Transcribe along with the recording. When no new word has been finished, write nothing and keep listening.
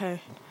go.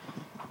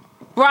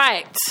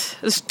 Right,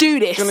 let's do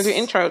this. Do you want to do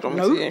intro? Or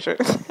No. do the intro?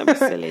 That'd be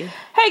silly.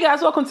 Hey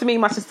guys, welcome to Me,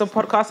 My Sister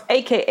podcast,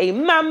 aka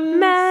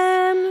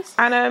Mams.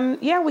 And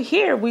we're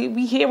here.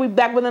 We're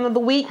back with another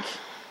week.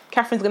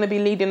 Catherine's going to be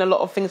leading a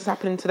lot of things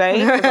happening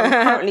today. 'Cause I'm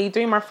currently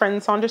doing my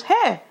friend Sandra's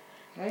hair.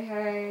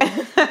 Hey.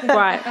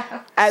 Right.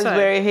 As So-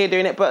 we're here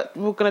doing it, but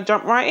we're going to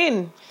jump right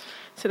in.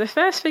 So the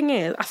first thing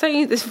is, I sent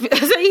you this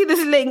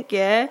link,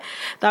 yeah,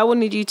 that I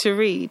wanted you to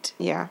read.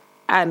 Yeah.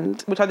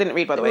 And Which I didn't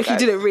read, by the way, which you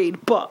guys. didn't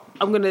read, but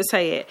I'm going to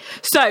say it.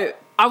 So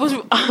I was,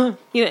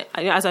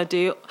 as I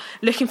do,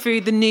 looking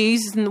through the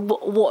news and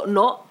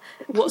whatnot,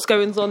 what's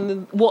going on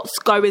in the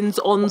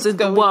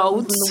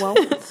world.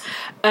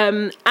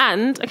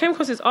 And I came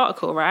across this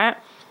article, right?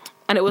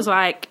 And it was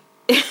like,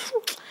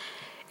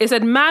 it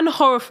said, man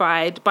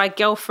horrified by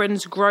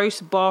girlfriend's gross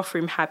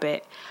bathroom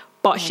habit,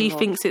 but she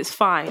thinks it's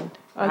fine.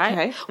 Right?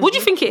 Okay. What do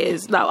you think it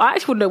is? Like, I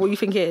actually want to know what you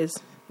think it is.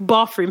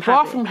 Bathroom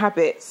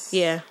habits.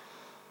 Yeah.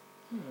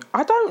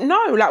 I don't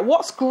know. Like,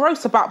 what's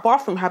gross about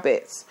bathroom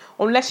habits?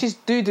 Unless she's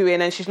doo-dooing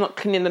and she's not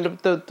cleaning the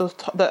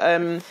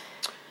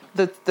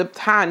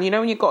pan. You know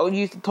when you got to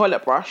use the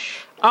toilet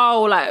brush.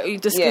 Oh,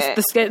 like the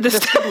skid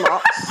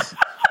marks.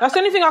 That's the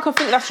only thing I can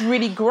think that's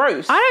really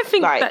gross. I don't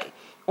think like, that.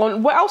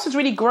 What else is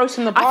really gross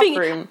in the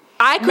bathroom?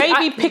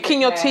 Maybe picking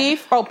your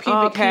teeth. Oh,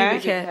 pubic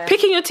hair.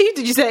 Picking your teeth?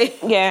 Did you say?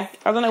 Yeah.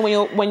 I don't know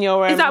when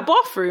you're. Is that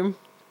bathroom?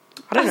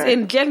 I don't That's know.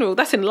 in general.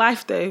 That's in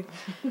life, though.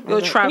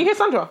 You're Can you hear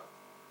Sandra?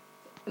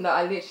 No,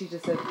 I literally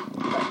just said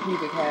like,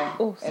 pubic hair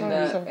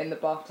in the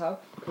bathtub.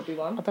 Could be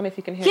one. I don't know if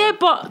you can hear. Yeah,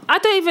 but I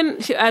don't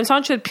even.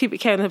 Sandra said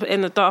pubic hair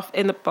in the bathtub.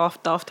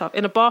 But I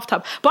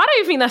don't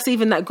even think that's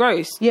even that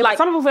gross. Yeah, like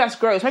some people think that's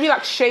gross. Maybe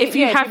like shave. If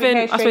you haven't,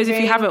 I suppose if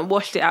you haven't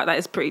washed it out, that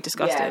is pretty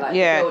disgusting. Yeah,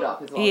 like build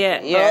up as well. Yeah.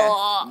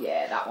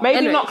 That one. Maybe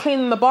Anyway. not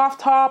cleaning the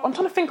bathtub. I'm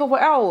trying to think of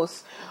what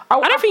else. I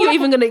don't think you're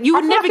even gonna. You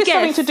would never it's guess.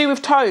 something to do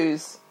with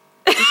toes.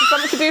 Is it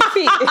something to do with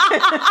feet?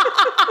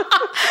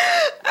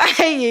 I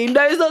hate you.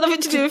 No, it's not nothing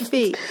to do with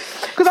feet.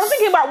 Because I'm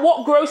thinking about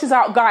what grosses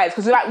out guys.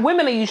 Because like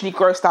women are usually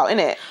grossed out,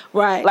 innit?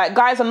 Right. Like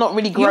guys are not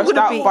really grossed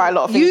out by a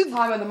lot of things.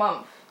 Time of the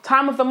month.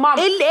 Time of the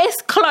month.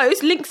 It's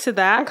close. Linked to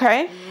that.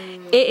 Okay.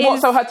 It is. What?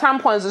 So her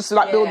tampons is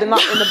like building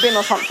up in the bin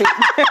or something.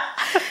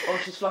 Or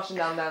she's flushing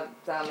down the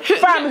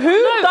Fam,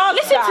 who does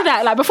listen to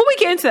that. Like before we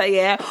get into that,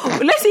 yeah.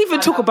 Let's even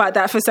talk about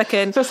that for a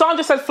second. So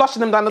Sandra said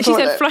flushing them down the toilet.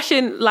 She said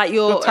flushing like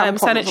your tampons,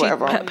 sanitary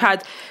whatever.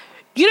 pad.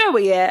 You know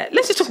what? Yeah,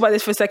 let's just talk about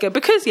this for a second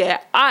because when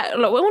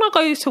I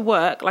go to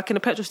work, like in a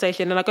petrol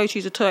station, and I go to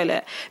use a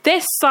toilet,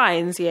 there's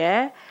signs.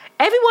 Yeah,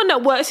 everyone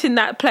that works in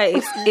that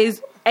place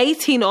is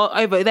 18 or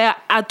over. They're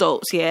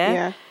adults.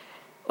 Yeah.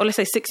 Or let's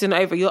say 16 or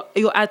over.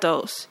 You're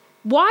adults.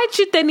 Why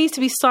should there need to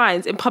be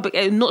signs in public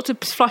area not to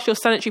flush your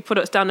sanitary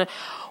products down there?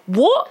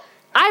 What?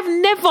 I've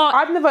never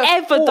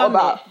ever done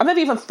that. I've never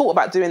even thought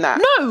about doing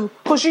that. No,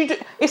 because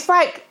it's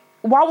like,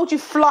 why would you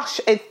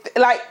flush it?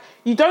 Like,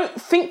 you don't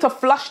think to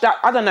flush that.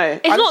 I don't know.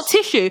 It's not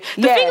tissue.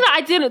 The thing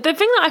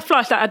that I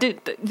flushed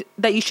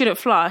that you shouldn't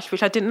flush,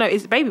 which I didn't know,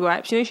 is baby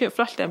wipes. You know, you shouldn't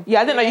flush them. Yeah,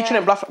 I didn't know you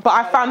shouldn't flush, but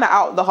I found that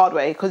out the hard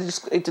way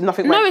because it did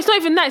nothing. No, it's not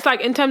even that. It's like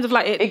in terms of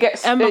like it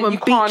gets on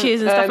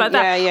beaches and stuff like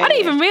that. I didn't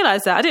even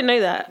realise that. I didn't know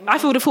that. I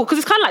would have thought because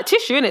it's kind of like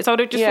tissue, isn't it? So I would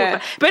have just thought.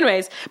 That. But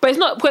anyways, it's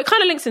not. But it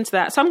kind of links into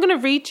that. So I'm going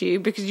to read to you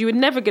because you were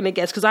never going to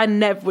guess because I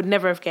would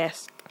never have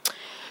guessed.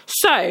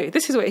 So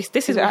this is what he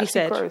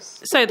said. Gross?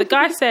 So the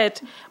guy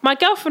said, "My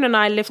girlfriend and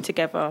I live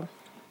together.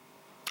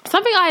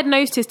 Something I had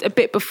noticed a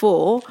bit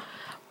before,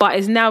 but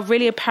is now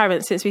really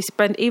apparent since we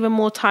spend even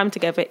more time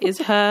together is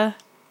her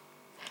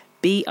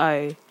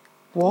BO.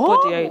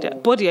 What?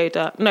 Body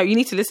odor. No, you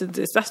need to listen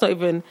to this. That's not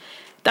even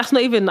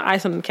the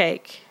ice on the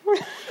cake.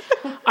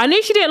 I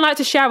knew she didn't like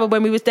to shower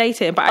when we was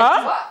dating, but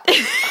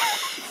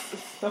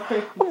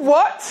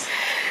What?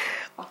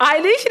 I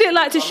knew she didn't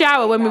like to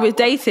shower when we were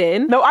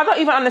dating. No, I don't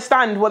even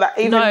understand what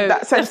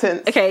that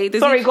sentence. Okay,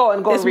 sorry, go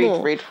on,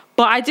 read.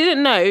 But I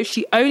didn't know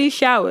she only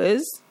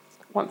showers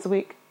once a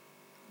week,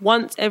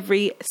 once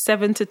every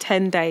 7 to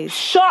 10 days.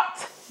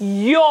 Shut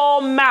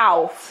your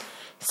mouth.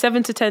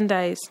 7 to 10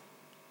 days.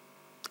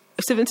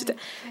 7 to 10.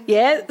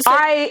 Yeah, so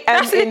I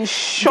am in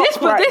shock this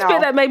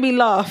bit that made me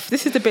laugh.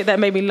 This is the bit that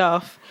made me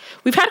laugh.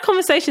 We've had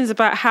conversations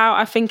about how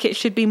I think it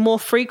should be more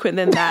frequent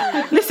than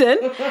that. Listen,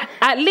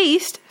 at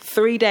least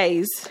 3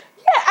 days.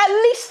 Yeah, at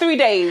least 3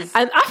 days.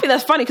 And I think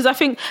that's funny because I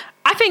think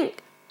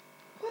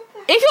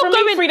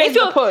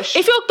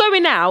if you're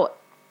going out,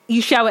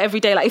 you shower every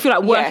day, like if you're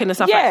like working and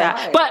stuff like that.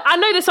 Right. But I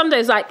know that some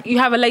days, like you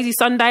have a lazy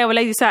Sunday or a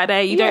lazy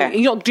Saturday,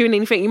 you're not doing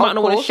anything. You might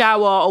not want to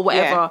shower or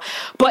whatever.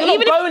 But you're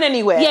not going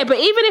anywhere. Yeah, but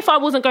even if I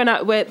wasn't going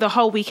out the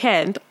whole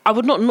weekend, I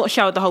would not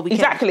shower the whole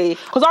weekend. Exactly,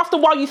 because after a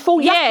while you feel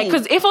yucky. Yeah,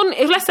 because if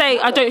let's say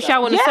I don't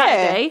shower on a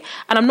Saturday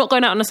and I'm not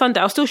going out on a Sunday,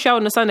 I'll still shower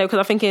on a Sunday because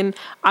I'm thinking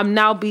I'm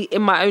now be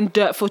in my own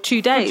dirt for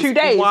 2 days. For 2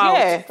 days,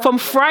 yeah. From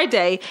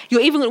Friday,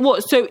 you're even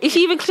what? So is she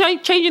even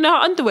changing her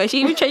underwear? Is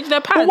she even changing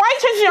her pants? But why are you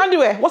changing your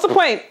underwear? What's the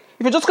point?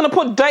 If you're just going to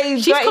put dirty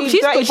she's going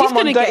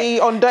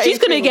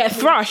to get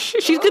thrush.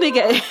 She's going to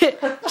get...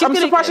 I'm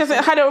surprised she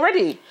hasn't had it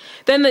already.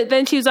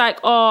 Then she was like,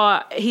 oh,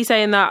 he's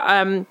saying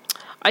that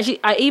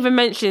I even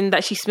mentioned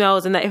that she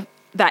smells and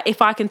that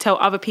if I can tell,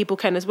 other people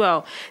can as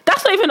well.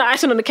 That's not even the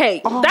icing on the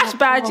cake. That's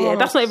bad, yeah.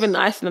 That's not even the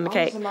icing on the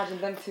cake. Just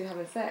imagine them two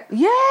having sex.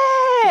 Yeah.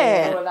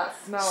 All that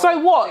smell So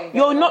what? thing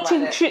You're going not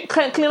on right there.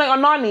 cleaning like your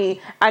nanny,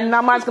 and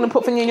now man's gonna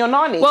put thing in your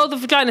nanny. Well, the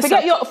vagina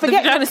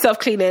self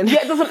cleaning.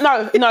 Yeah, it doesn't.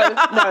 No.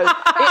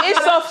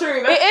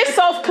 It is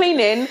self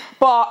cleaning,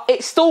 but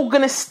it's still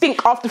gonna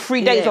stink after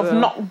 3 days of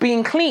not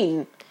being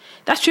clean.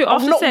 That's true. Of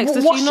After not sex,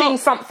 does washing she not?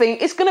 something,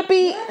 it's gonna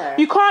be.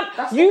 You can't.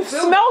 That's You all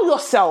build-up. smell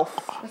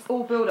yourself. It's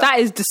all build up. That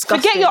is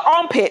disgusting. Forget your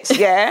armpits.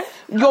 Yeah.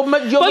 Your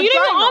But you know vagina.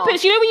 what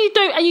armpits? You know when you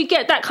don't, and you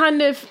get that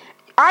kind of.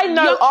 I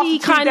know yucky after 2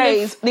 kind of-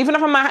 days, even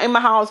if I'm in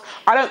my house,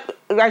 I don't,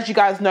 as you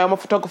guys know, I'm a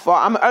photographer.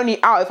 I'm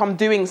only out if I'm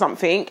doing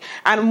something.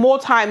 And more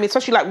time,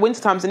 especially like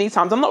winter times and these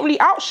times, I'm not really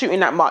out shooting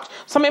that much.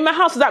 So I'm in my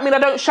house. Does that mean I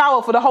don't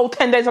shower for the whole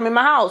 10 days I'm in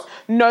my house?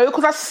 No,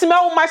 because I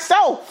smell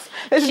myself.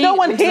 There's no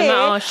one doesn't here.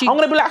 matter. I'm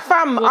going to be like,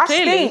 fam, I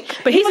Clearly. stink.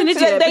 But he's Even an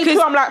to idiot day because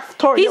two, I'm like,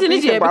 Tori, he's you're an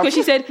idiot freaking, bruv. because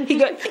she said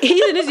he's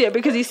an idiot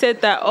because he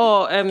said that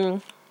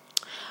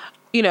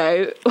you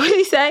know, what did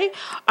he say?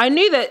 I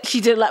knew that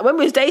she didn't like, when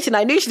we was dating,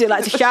 I knew she didn't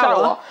like to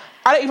shower.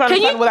 I don't even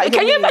understand what that even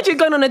Can you means. imagine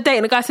going on a date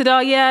and the guy said, oh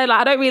yeah,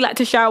 like I don't really like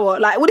to shower.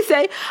 Like, what did he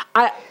say?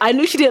 I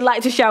knew she didn't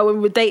like to shower when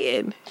we were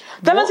dating.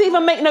 That doesn't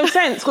even make no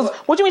sense, because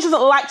what do you mean she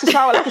doesn't like to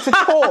shower like it's a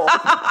chore?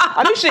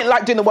 I knew she didn't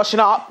like doing the washing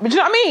up, but do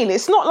you know what I mean?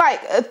 It's not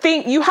like a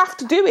thing, you have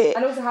to do it.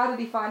 And also, how did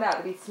he find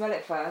out? Did he smell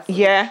it first?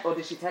 Yeah. Or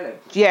did she tell him?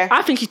 Yeah.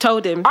 I think she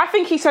told him. I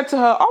think he said to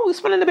her, oh, we're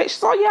smelling a bit.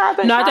 She's like, yeah, I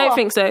don't No, I shower. don't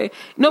think so.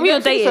 Not when you're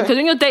don't think dating, so? because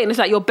when you're dating, it's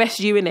like your best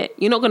you in it.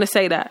 You're not going to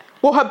say that.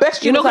 Well, her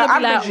best you You're was not her gonna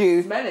be average like-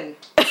 you. Smelling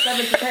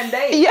 7 to 10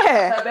 days. Yeah.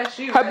 That's her best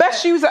shoe. Her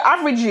best shoes are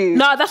average you.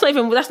 No, that's not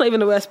even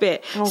the worst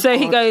bit. So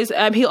he God. goes,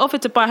 he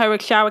offered to buy her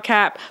a shower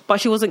cap, but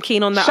she wasn't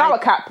keen on that. Shower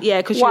cap?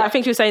 Yeah, because Why? I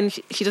think she was saying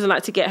she doesn't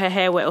like to get her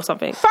hair wet or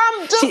something. Fam,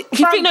 just, She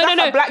fam, think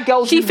that's a black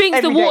girl's She thinks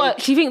the every day. water.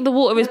 She thinks the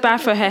water is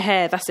bad for her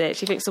hair. That's it.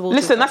 She thinks the water.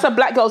 Listen, that's a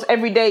black girl's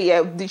every day,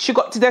 yeah.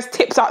 There's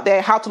tips out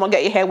there how to not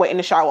get your hair wet in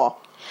the shower.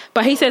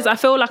 But he says, I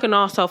feel like an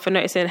arsehole for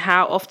noticing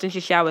how often she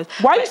showers.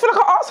 Why do you feel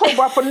like an asshole,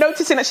 bro, for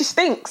noticing that she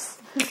stinks?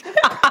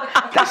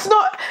 That's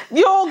not.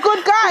 You're a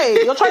good guy.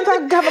 You're trying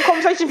to have a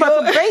conversation for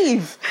us to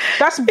bathe.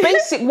 That's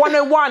basic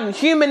 101,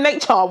 human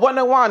nature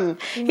 101.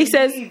 He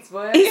says,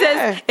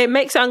 Yeah. it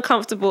makes her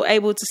uncomfortable,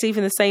 able to sleep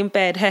in the same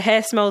bed. Her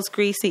hair smells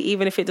greasy,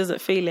 even if it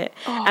doesn't feel it.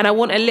 And I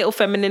want a little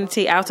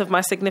femininity out of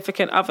my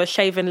significant other,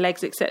 shaven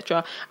legs,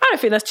 etc. I don't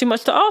think that's too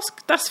much to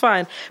ask. That's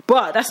fine.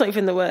 But that's not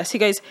even the worst. He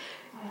goes,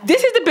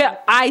 this is the bit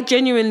I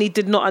genuinely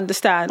did not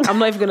understand. I'm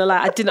not even going to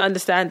lie. I didn't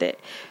understand it.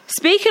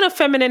 Speaking of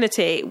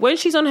femininity, when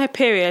she's on her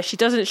period, she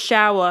doesn't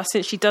shower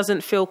since she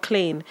doesn't feel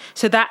clean.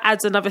 So that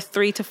adds another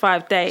 3 to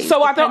 5 days.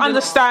 So I don't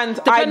understand.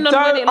 I depending on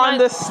when don't it lines-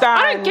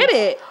 understand. I don't get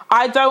it.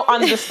 I don't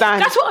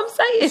understand. That's what I'm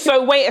saying.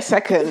 So wait a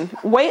second.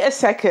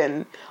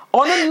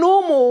 On a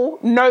normal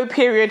no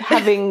period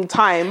having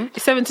time,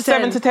 7 to 10.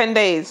 7 to 10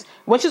 days.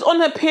 When she's on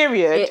her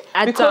period, It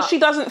adds because up. she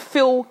doesn't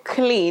feel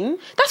clean,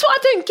 That's what I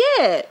don't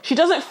get. she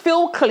doesn't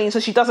feel clean, so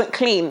she doesn't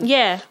clean.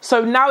 Yeah.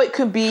 So now it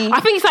could be. I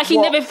think it's like she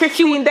what, never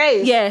 15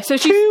 days. Yeah, so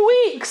she 2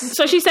 weeks.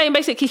 So she's saying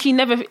basically she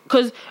never,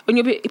 because on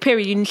your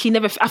period she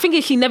never. I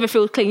think she never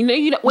feels clean. You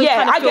know. When you Yeah,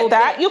 kinda I feel get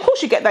that. Of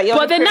course you get that. You're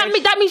But on then your that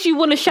period. that means you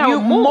want to shower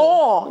You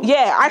more.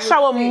 Yeah, I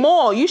shower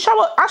more. I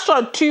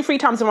shower 2-3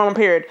 times in my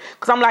period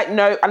because I'm like,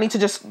 no, I need to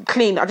just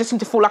clean. I just need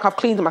to feel like I've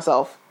cleaned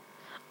myself.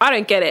 I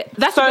don't get it.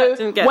 That's what I So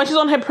didn't get. when she's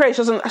on her period,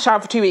 she doesn't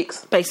shower for 2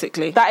 weeks.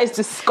 Basically, That is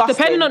disgusting.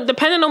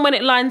 depending on when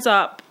it lines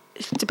up.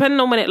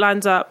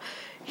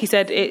 He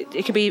said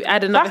it could be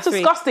add another That's 3.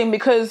 disgusting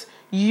because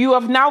you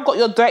have now got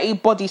your dirty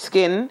body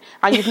skin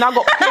and you've now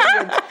got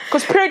period.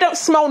 Because period don't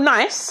smell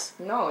nice.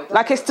 No, it doesn't.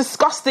 Like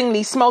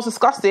it's smells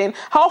disgusting.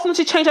 How often does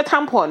she change her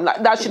tampon?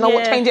 Like that she know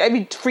what, Yeah. change it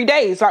every 3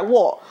 days. Like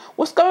what?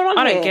 What's going on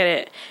I here? don't get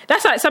it.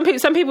 That's like some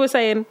people were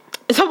saying.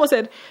 Someone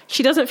said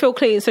she doesn't feel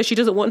clean, so she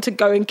doesn't want to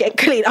go and get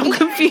clean. I'm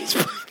confused.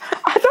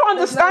 I don't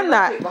understand no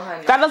that. logic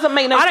behind it. That doesn't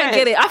make no sense. I don't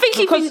get it. I think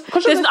she because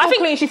thinks she doesn't I feel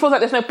think clean. She feels like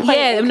there's no point.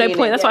 Yeah, in no cleaning.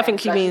 point. That's what I think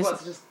she Like, means. She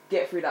wants to just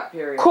get through that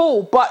period.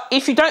 Cool, but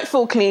if you don't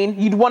feel clean,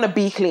 you'd want to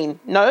be clean.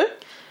 No.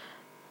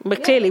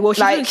 But clearly, well,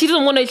 she Like-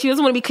 doesn't want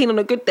to be clean on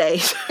a good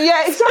day.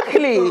 Yeah,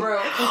 exactly. For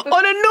real.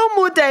 On a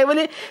normal day, when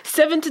it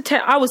 7 to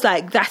 10, I was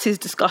like, that is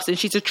disgusting.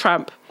 She's a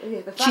tramp. Yeah,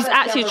 the fact She's that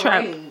actually she has a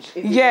tramp. range,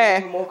 if you're Yeah,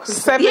 even more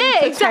consistent, 7 Yeah,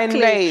 to exactly.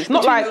 10 days.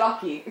 Not you're like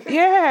lucky.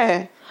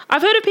 yeah.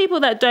 I've heard of people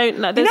that don't.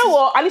 Like, You know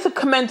what? I need to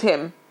commend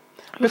him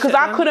because it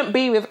I now? couldn't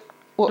be with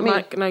what me.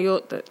 Mike, no,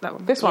 you're that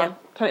one. This one. Yeah.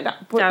 Turn it down.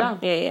 Put it down.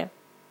 Yeah.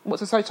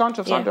 What's it say?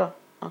 Sandra? Yeah. Sandra.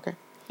 Okay.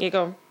 Yeah,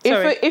 go on.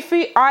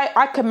 Sorry.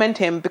 I commend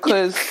him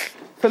because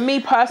for me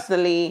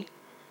personally,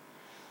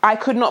 I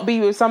could not be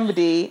with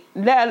somebody.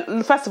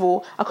 First of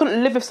all, I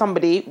couldn't live with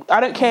somebody. I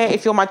don't care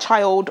if you're my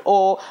child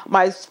or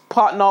my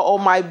partner or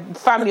my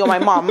family or my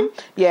mum.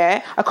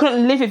 Yeah, I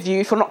couldn't live with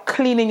you if you're not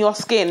cleaning your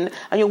skin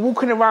and you're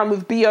walking around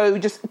with BO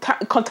just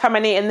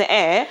contaminating the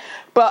air.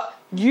 But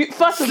you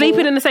first of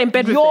Sleeping all, in the same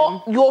bed with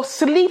you're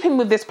sleeping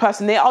with this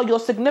person. They are your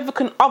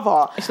significant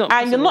other, It's not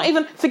and you're not possible.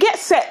 even forget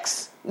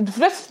sex.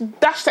 let's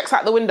dash sex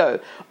out the window.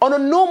 On a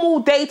normal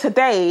day to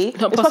day,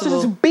 Not this person possible.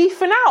 is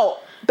beefing out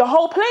the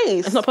whole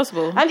place. It's not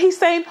possible. And he's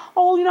saying,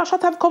 "Oh, I tried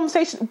to have a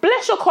conversation."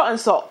 Bless your cotton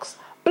socks.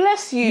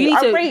 Bless you.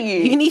 I rate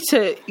you. You need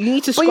to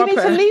But scrub you need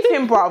her. to leave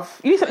him, bruv.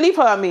 You need to leave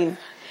her. I mean,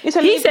 you need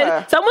to leave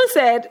her. Someone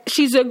said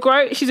she's a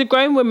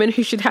grown woman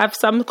who should have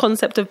some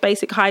concept of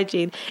basic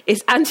hygiene.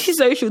 It's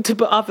antisocial to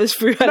put others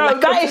through her No,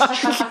 lack that of is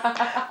true.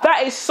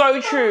 That is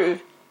so true.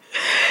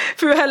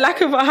 through her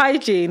lack of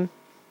hygiene.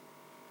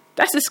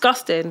 That's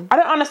disgusting. I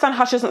don't understand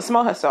how she doesn't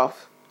smell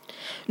herself.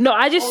 No,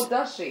 I Or just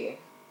does she?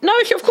 no.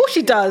 Of course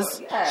she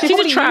does. Yeah. She's a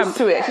probably tramp. used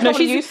to it. She's No,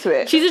 probably used to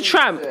it. She's a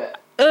tramp.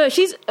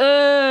 She's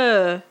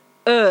I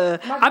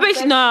bet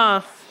she,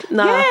 nah.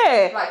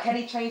 Yeah. Like, can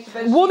he change the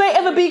bed? Will they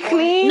ever be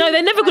clean? No,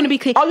 they're never going to be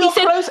clean. Are He your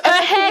said clothes her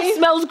ever hair clean?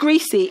 smells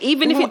greasy,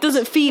 even if it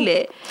doesn't feel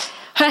it.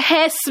 Her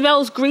hair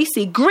smells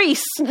greasy.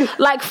 Grease.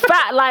 Like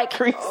fat, like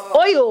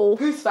oil.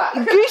 Goose fat.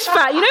 Goose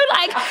fat. You know,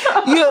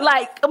 like, you're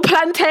like a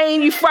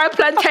plantain, you fry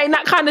plantain,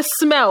 that kind of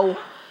smell.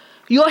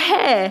 Your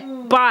hair,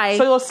 bye.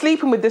 So you're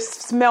sleeping with this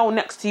smell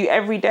next to you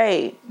every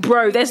day.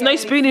 Bro, there's no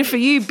spooning for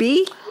you,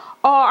 B.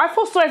 Oh, I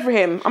feel sorry for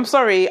him. I'm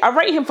sorry. I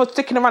rate him for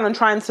sticking around and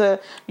trying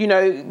to,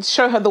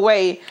 show her the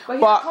way. But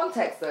he had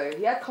context though.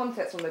 He had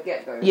context from the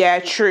get-go. Yeah,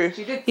 true.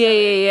 She did.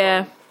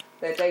 Yeah.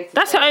 Their dating.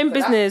 That's her own So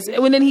business.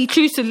 that's- When then he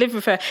chooses to live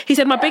with her. He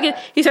said my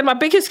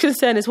biggest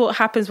concern is what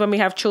happens when we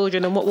have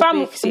children and what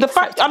will be The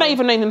fact I don't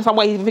even know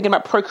why he's thinking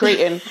about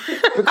procreating,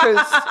 because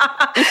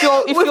if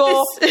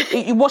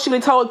you're washing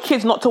and tell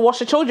kids not to wash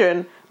the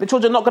children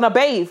are not going to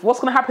bathe.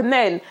 What's going to happen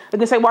then? They're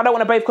going to say, "Well, I don't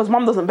want to bathe because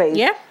mum doesn't bathe."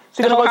 Yeah.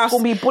 So you're going to go to school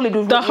and be bullied.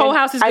 With the whole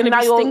house is and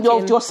gonna be now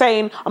stinking. you're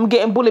saying I'm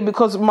getting bullied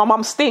because my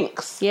mum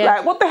stinks. Yeah.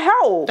 Like, what the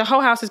hell? The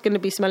whole house is going to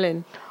be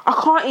smelling. I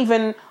can't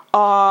even.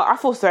 I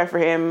feel sorry for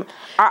him.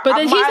 But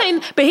then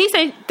he's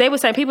saying,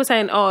 people were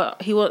saying, oh,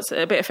 he wants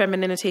a bit of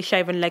femininity,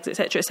 shaven legs,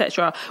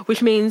 etc.,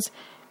 which means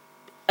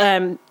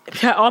her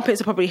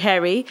armpits are probably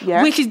hairy.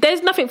 Yeah. Which is,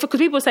 there's nothing, because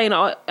people are saying,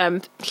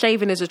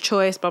 shaving is a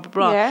choice, blah, blah,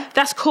 blah. Yeah.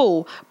 That's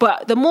cool.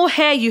 But the more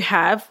hair you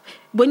have,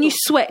 when you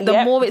sweat,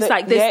 the more it's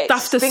like there's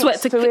stuff to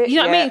sweat to, you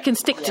know what I mean? It can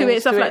stick to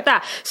it, stuff like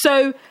that.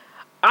 So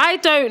I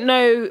don't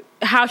know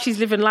how she's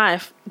living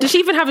life. Does she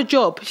even have a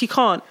job? She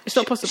can't. It's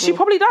not possible. She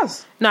probably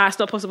does. Nah, it's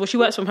not possible. She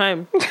works from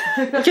home.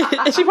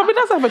 She probably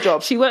does have a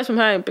job. She works from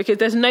home because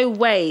there's no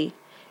way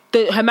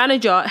that her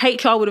manager,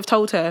 HR, would have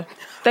told her.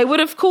 They would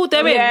have called her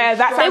in. Yeah,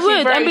 that's they actually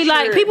would very and be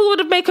like, true. people would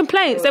have made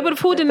complaints. They would have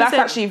called in. That's and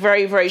said, actually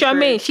very, very do you know true.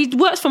 what I mean? She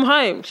works from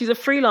home. She's a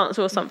freelancer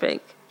or something.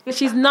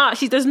 She's not.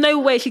 There's no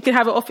way she can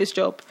have an office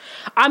job.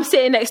 I'm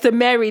sitting next to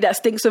Mary that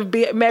stinks of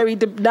Mary.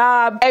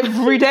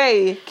 Every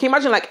day. Can you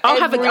imagine? Like, I'll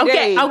have I'll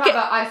get an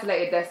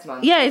isolated desk, man.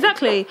 Yeah,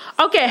 exactly.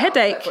 I'll get a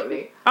headache.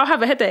 Separately. I'll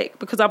have a headache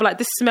because I'll be like,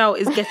 this smell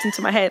is getting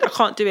to my head. I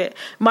can't do it.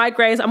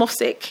 Migraines, I'm off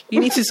sick. You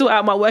need to sort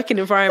out my working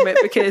environment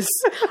because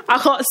I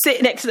can't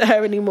sit next to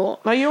her anymore.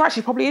 No, you're right.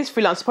 She probably is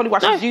freelance. Probably why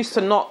she's used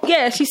to not.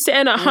 Yeah, she's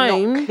sitting at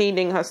home. Not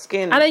cleaning her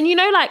skin. And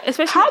then, like,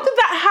 especially... How did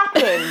that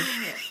happen?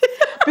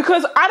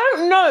 Because I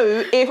don't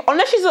know if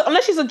unless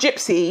she's a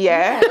gypsy,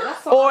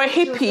 that's what or a I was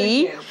hippie,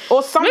 thinking.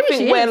 or something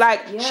she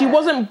where is. she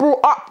wasn't brought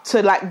up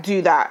to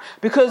do that.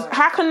 Because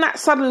how can that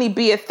suddenly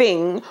be a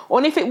thing? Or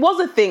and if it was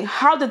a thing,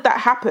 how did that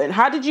happen?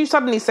 How did you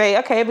suddenly say,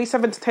 okay, every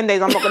 7 to 10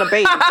 days I'm not going to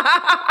bathe?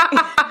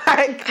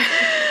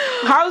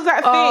 How's that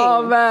a thing?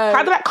 Oh, man.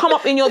 How did that come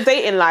up in your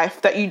dating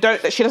life that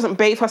she doesn't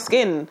bathe her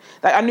skin?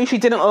 Like, I knew she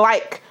didn't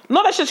like.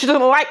 Not that she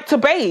doesn't like to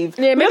bathe.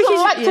 Yeah, maybe she doesn't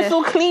she's- like to yeah.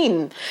 feel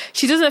clean.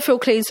 She doesn't feel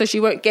clean, so she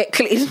won't get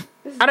clean.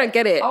 I don't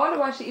get it. I wonder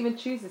why she even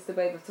chooses to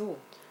bathe at all.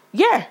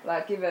 Yeah.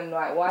 Like, given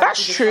why? That's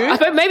did she true. decide-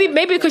 But maybe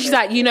because she's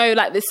like,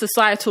 the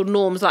societal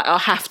norms, like I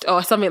have to,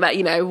 or something like,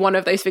 one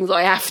of those things that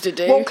I have to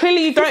do. Well,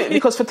 clearly you don't,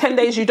 because for 10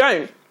 days you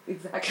don't.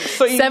 Exactly.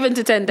 So 7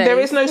 to 10 days. There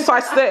is no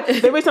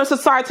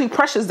society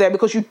pressures there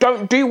because you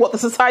don't do what the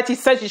society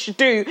says you should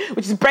do,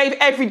 which is bathe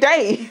every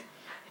day.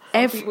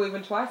 People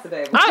even twice a day.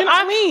 you know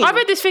what I mean? I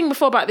read this thing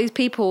before about these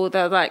people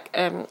that like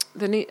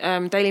the new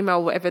Daily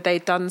Mail, whatever,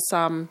 they'd done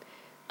some,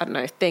 I don't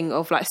know, thing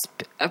of like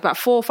about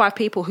 4 or 5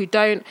 people who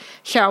don't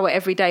shower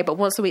every day, but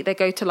once a week they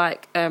go to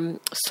like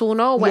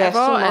sauna or whatever,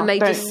 sauna. and they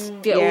Don't-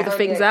 just get yeah. all the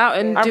things out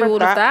and I do read all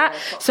that. of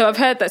that. So I've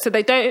heard that. So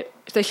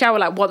they shower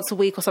like once a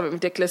week or something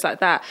ridiculous like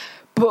that.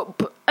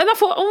 But and I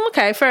thought, oh,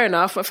 okay, fair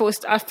enough. I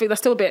think that's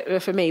still a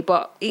bit for me,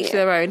 but each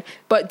their own.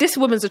 But this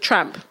woman's a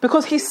tramp.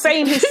 Because he's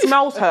saying he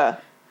smells her.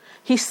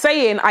 He's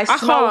saying, I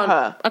smell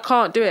her. I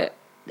can't do it.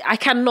 I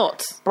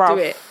cannot Bruv. do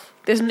it.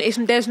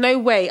 There's no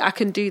way I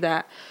can do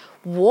that.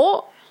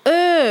 What?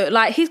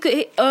 Like she's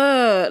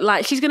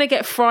gonna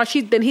get fresh.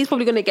 Then he's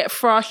probably gonna get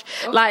fresh.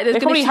 Like They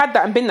probably had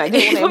that and been there.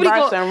 They didn't want to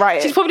embarrass her and write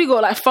it. She's probably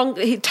got like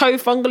toe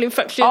fungal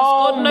infections.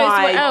 Oh God knows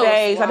my what else.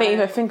 days! I didn't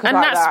even think about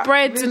And that. that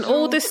spreads and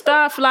all this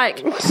stuff.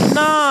 Like,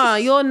 nah,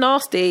 you're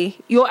nasty.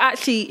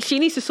 She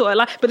needs to sort her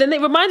life. But then it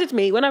reminded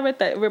me, when I read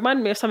that, it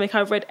reminded me of something I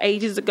read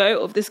ages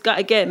ago of this guy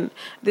again.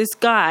 This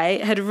guy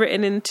had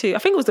written into, I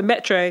think it was the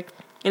Metro, and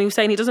he was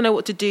saying he doesn't know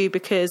what to do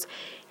because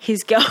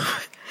his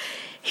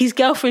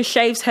girlfriend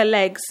shaves her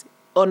legs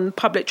on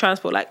public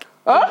transport, like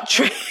on the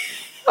train.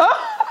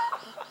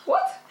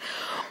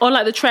 on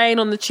like the train,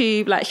 on the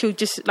tube, like she'll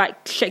just like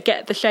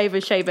get the shaver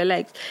and shave her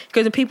legs.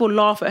 Because then people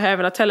laugh at her,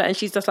 and I tell her, and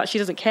she's just like, she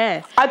doesn't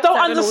care. I don't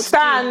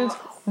understand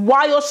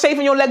why you're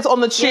shaving your legs on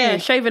the tube. Yeah,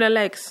 shaving her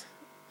legs.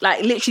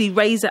 Like literally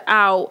razor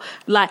out,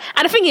 like,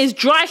 and the thing is,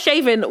 dry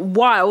shaving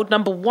wild.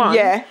 Number one,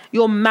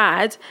 you're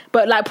mad,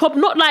 but like,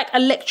 not like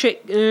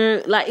electric.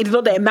 Like it's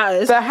not that it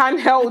matters. The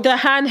handheld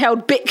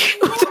big,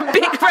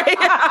 big razor.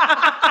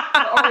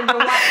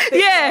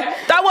 Yeah,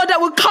 that one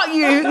that would cut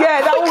you.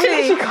 Yeah, that will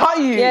literally cut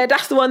you. Yeah,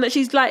 that's the one that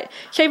she's like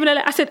shaving her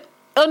leg. I said,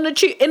 on the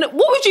tube, what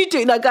would you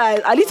do? Like,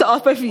 guys, I need to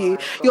ask both of you.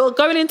 You're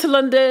going into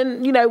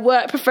London, you know,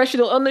 work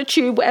professional on the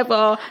tube,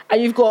 whatever,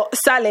 and you've got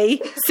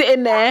Sally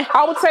sitting there.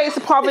 I would say it's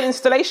a part of an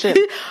installation.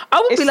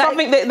 It's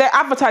something that they're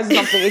advertising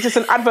something. It's just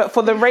an advert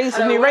for the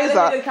new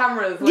razor. The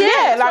cameras.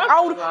 Yeah, like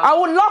I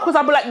would laugh because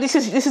I'd be like, this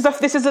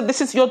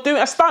is you're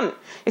doing a stunt.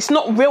 It's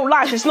not real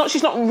life. She's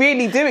not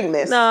really doing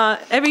this. Nah,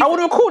 I would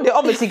have recorded it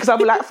obviously because I'd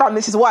be like, fam,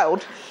 this is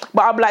wild.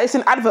 But I'd be like, it's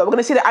an advert. We're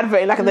gonna see the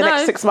advert in like in the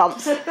next 6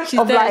 months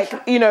of like,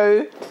 you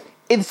know.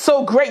 It's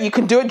so great you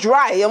can do it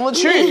dry on the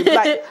tube.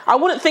 Like, I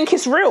wouldn't think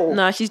it's real.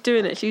 No, she's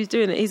doing it.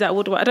 He's like,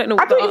 what do I don't know.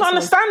 I don't even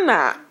understand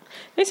that.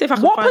 Let me see if I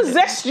can what find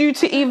possessed you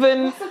to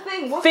even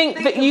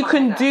think that you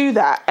can do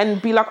that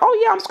and be like,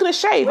 oh yeah, I'm just gonna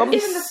shave? Where's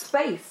even the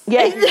space?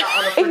 Yeah,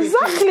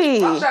 exactly.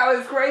 That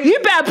was crazy. You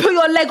better put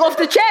your leg off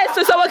the chair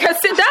so someone can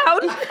sit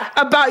down.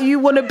 About you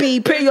want to be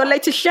putting your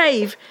leg to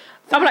shave.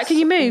 I'm like, can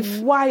you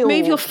move? Wild.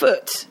 Move your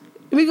foot.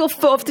 Move your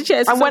foot off the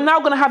chair. And we're now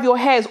going to have your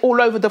hairs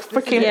all over the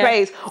freaking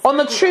place. On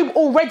the tube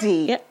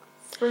already. Yeah.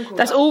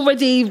 That's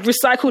already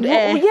recycled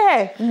air.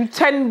 Yeah.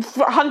 10,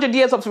 100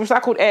 years of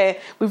recycled air.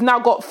 We've now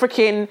got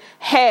freaking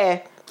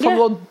hair from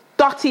your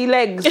dirty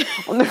legs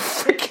on the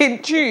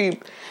freaking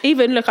tube.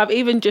 Even, look, I've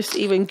even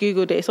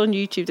Googled it. It's on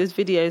YouTube. There's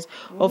videos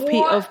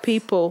of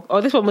people. Oh,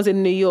 this one was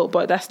in New York,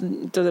 but that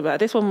doesn't matter.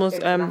 This one was...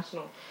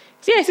 International.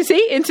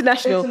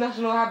 International.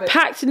 International habit.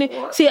 Packed in...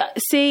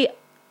 See...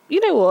 You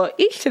know what?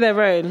 Each to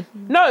their own.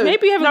 No,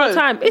 maybe you haven't got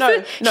time. He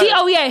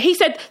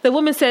said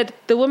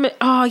the woman.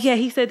 Oh yeah,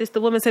 he said this. The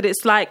woman said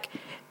it's like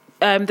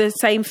the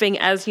same thing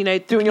as, you know,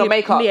 doing your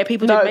makeup. Yeah,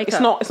 people do makeup.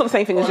 It's not the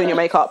same thing as doing your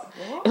makeup.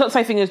 It's not the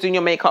same thing as doing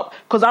your makeup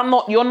because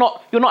you're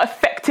not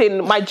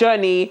affecting my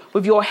journey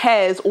with your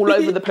hairs all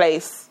over the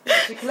place.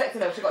 She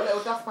collected them. She got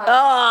little dust pans.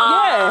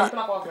 Yeah,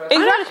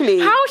 exactly.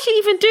 How is she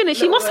even doing it?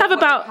 She must have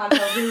about.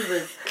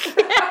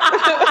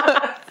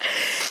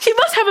 She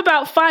must have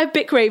about 5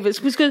 Bic razors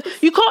because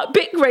you can't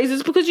Bic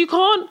razors because you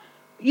can't.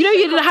 You know,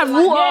 you didn't have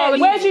water.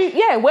 Where'd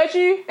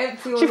you?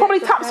 She probably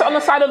taps it on the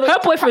side of the. Her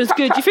boyfriend's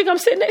good. Do you think I'm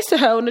sitting next to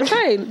her on the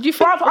train? Do you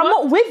think? I'm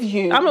not with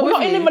you. We're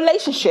not in a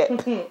relationship.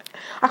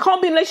 I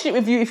can't be in a relationship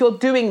with you if you're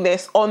doing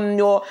this on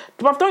your.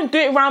 Bruv, don't do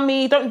it around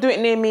me. Don't do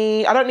it near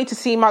me. I don't need to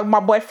see my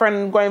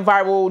boyfriend going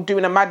viral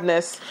doing a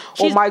madness,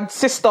 or my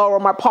sister or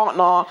my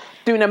partner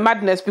doing a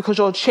madness because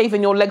you're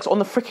shaving your legs on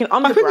the freaking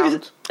underground. I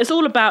think it's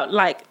all about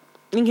like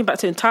linking back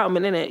to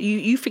entitlement, innit?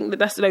 You think that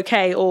that's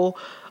okay or.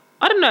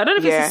 I don't know. I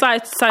don't know if it's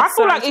society. I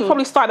feel like he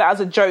probably started out as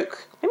a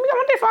joke. I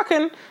wonder if I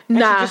can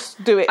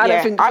just do it.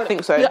 I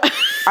think so.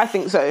 I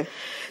think so.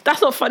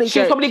 That's not funny. She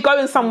was probably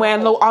going somewhere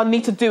and I'll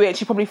need to do it.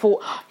 She probably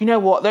thought, you know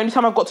what? The only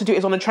time I've got to do it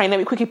is on the train. Let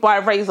me quickly buy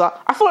a razor.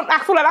 I feel like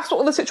that's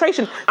sort of the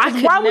situation.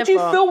 Why would you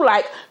feel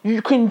like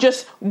you can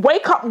just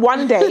wake up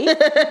one day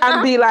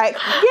and be like,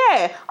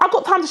 yeah, I've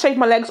got time to shave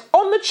my legs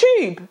on the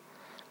tube?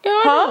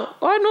 Yeah,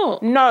 why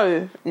not?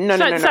 No.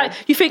 Like,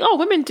 you think,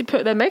 women do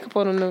put their makeup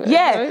on the...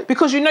 Yeah,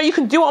 because you know you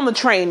can do it on the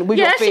train with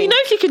your thing. Yeah, you know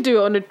if you can do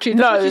it on the tube.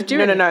 No,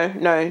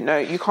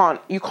 you can't.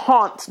 You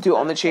can't do it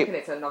on the tube.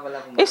 It's another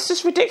level. It's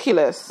just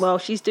ridiculous. Well,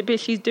 she's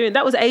doing...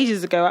 That was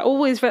ages ago. I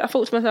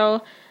thought to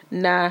myself,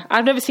 nah,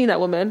 I've never seen that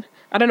woman.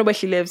 I don't know where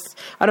she lives.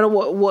 I don't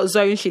know what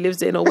zone she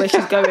lives in or where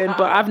she's going,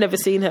 but I've never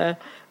seen her.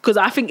 Because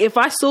I think if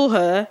I saw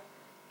her,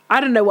 I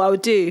don't know what I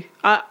would do.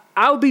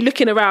 I would be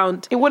looking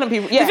around. It wouldn't be.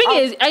 Yeah. The thing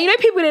is, and you know,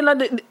 people in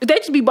London, they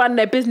just be minding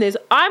their business.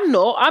 I'm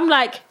not. I'm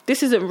like,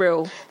 this isn't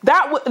real.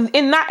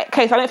 In that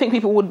case, I don't think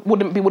people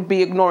would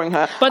be ignoring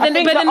her. But then,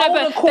 they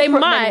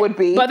might. Would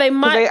be, but they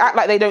might. They act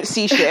like they don't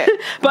see shit.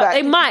 But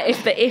they might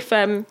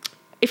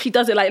if she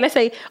does it, like, let's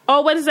say,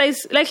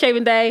 Wednesday's leg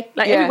shaving day,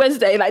 like every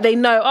Wednesday, like they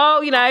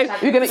know, you know,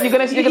 you're gonna see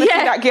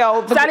that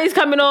girl. Sally's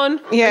coming on.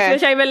 Yeah,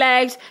 she's gonna shave her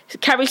legs.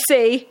 Carrie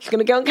C, she's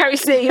gonna go on Carrie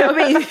C. You know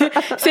what I mean?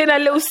 Sit in her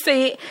little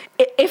seat.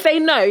 If they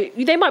know,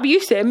 they might be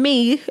used to it.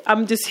 Me,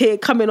 I'm just here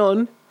coming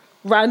on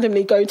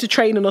randomly, going to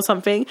training or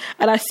something,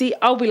 and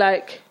I'll be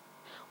like,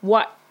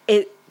 what?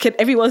 Can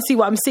everyone see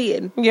what I'm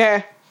seeing?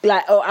 Yeah.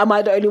 Like, or am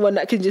I the only one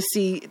that can just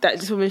see that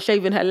this woman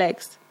shaving her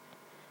legs?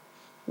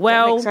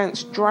 Well, that makes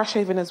sense. Dry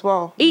shaving as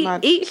well.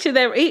 Each to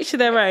their own.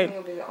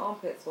 It'll be the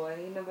armpits, boy.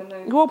 You never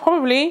know. Well,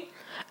 probably.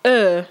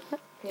 I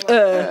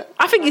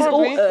think it's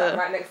all.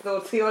 Right next door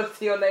to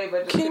your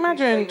neighbour. Can you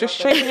imagine just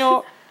shaving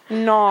your?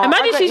 No.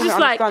 Imagine she's just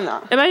like.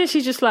 Imagine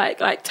she's just like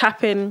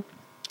tapping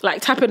the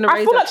razor.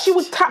 I feel like she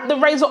would tap the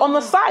razor on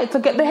the side to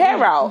get the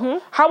hair out.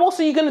 Mm-hmm. How else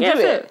are you going to do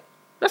it?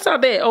 That's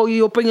not it. Oh,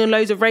 you're bringing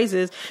loads of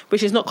razors,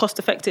 which is not cost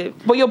effective.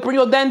 But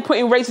you're then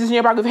putting razors in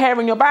your bag with hair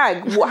in your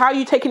bag. How are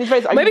you taking these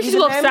razors? Maybe she's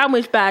got a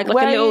sandwich bag,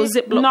 like a little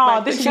Ziploc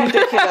bag. This is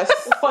ridiculous.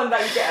 One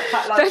that you get a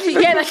pack lunch.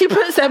 That she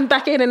puts them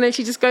back in and then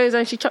she just goes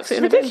and she chucks it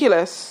in.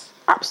 Ridiculous.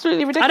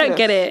 Absolutely ridiculous. I don't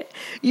get it.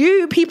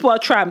 You people are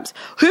tramps.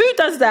 Who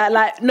does that?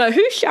 Like, no,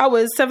 who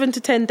showers 7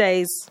 to 10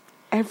 days?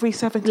 Every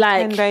 7 to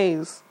 10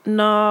 days.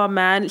 No,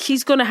 man.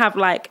 She's going to have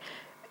like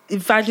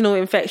vaginal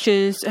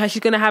infections. She's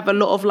going to have a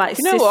lot of like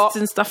cysts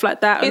and stuff like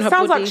that. It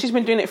sounds like she's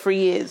been doing it for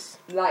years.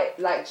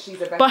 Like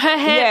she's a. But her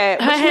hair,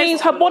 which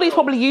means her body's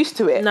probably used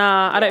to it.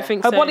 Nah, I don't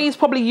think her so. Her body's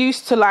probably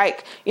used to,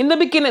 like, in the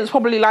beginning, it's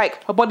probably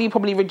like her body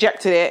probably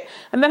rejected it,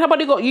 and then her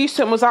body got used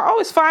to it and was like, oh,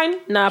 it's fine.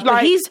 Nah,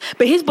 but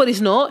his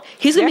body's not.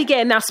 He's gonna be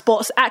getting now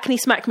spots, acne,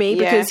 smack me,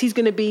 because he's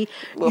gonna be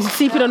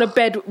sleeping on a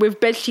bed with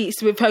bed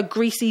sheets with her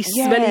greasy,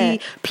 smelly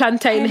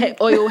plantain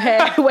oil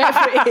hair,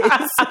 whatever it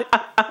is.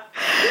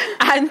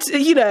 And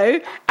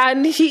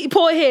and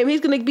poor him,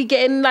 he's gonna be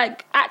getting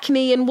like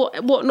acne and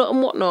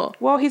whatnot.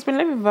 Well, he's been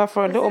living with her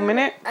for a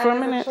minute. So.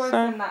 In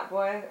that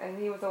boy, and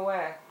he was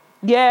aware.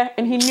 Yeah,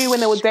 and he knew when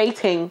they were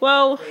dating.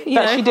 Well,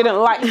 that she didn't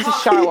like to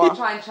shower.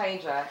 Try and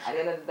change her. At the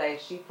end of the day,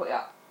 she put it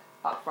up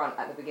front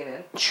at the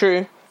beginning.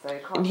 True. So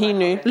and he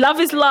knew. Love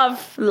is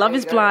love. Love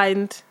is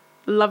blind.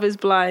 Love is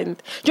blind.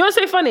 Do you know what's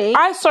so funny?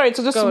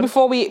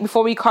 Before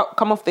we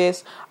come off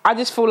this, I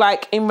just feel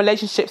like in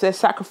relationships there's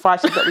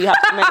sacrifices that we have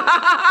to make.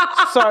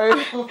 So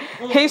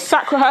her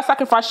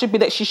sacrifice should be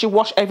that she should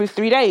wash every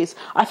 3 days.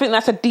 I think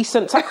that's a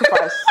decent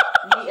sacrifice.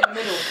 Meet in the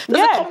middle.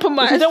 There's a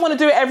compromise. If you don't want to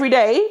do it every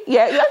day,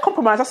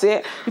 compromise. That's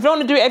it. If you don't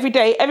want to do it every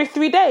day, every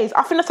 3 days,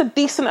 I think that's a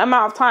decent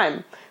amount of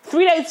time.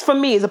 3 days for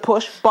me is a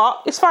push,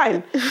 but it's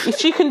fine. If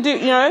she can do,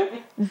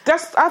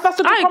 that's a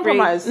good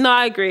compromise. No,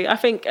 I agree. I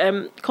think,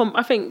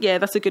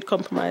 that's a good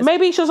compromise.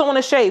 Maybe she doesn't want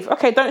to shave.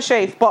 Okay, don't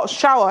shave, but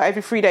shower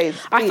every 3 days.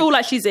 Please. I feel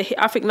like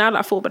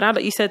but now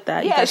that you said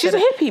that, she's a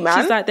hippie,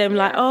 man. She's like them,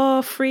 like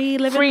free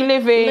living,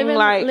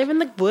 live in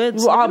the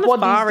woods. Our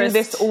bodies do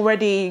this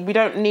already. We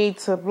don't need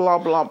to blah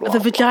blah blah. The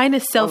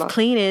vagina's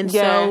self-cleaning,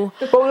 so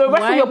but the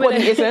rest of your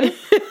body isn't.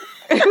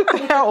 What the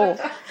hell?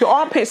 Your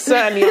armpits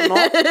certainly are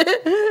not.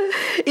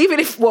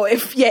 Even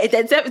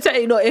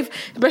certainly not.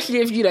 Especially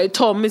if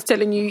Tom is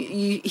telling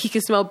you he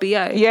can smell BO.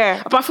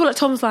 Yeah, but I feel like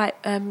Tom's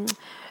like, babe,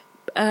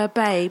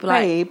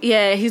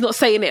 yeah, he's not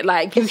saying it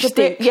like you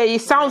stink. He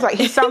sounds like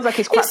he's quite.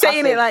 He's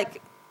saying it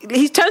like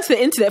he's turned to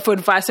the internet for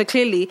advice. So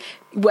clearly,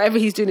 whatever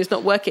he's doing is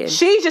not working.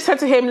 She just said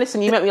to him,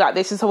 "Listen, you met me like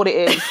this. This is what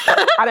it is.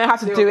 I don't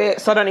have to do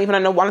it, so I don't even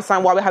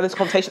understand why we have this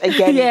conversation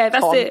again." Yeah,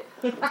 that's it,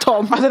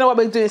 Tom. I don't know why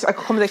we're doing this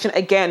conversation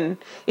again.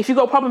 If you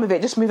got a problem with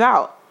it, just move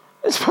out.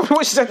 That's probably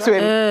what she said to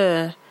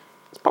him.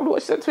 It's probably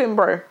what she said to him,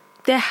 bro.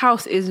 Their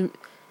house is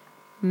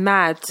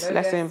mad.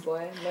 Bless him.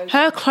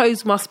 Her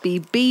clothes must be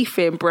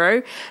beefing,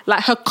 bro.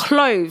 Like her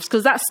clothes,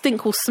 because that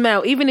stink will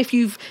smell. Even if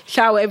you've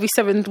showered every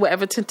 7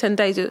 to 10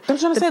 days. I'm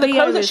trying to say the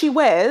clothes that she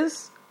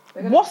wears.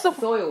 What's the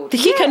soiled?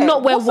 She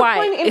cannot wear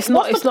white. It's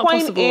not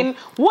possible.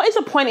 What is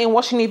the point in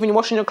washing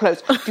your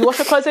clothes? Do you wash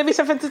your clothes every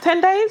 7 to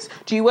 10 days?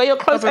 Do you wear your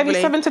clothes every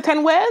 7 to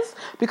 10 wears?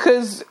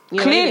 Because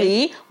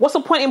clearly, what's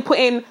the point in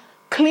putting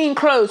clean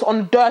clothes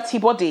on dirty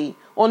body?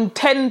 On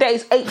 10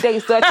 days, 8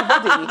 days, dirty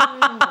body.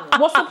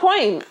 What's the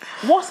point?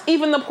 What's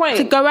even the point?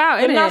 To go out,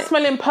 You're now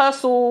smelling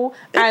Persil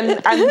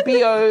and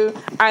BO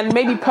and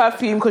maybe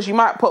perfume, because you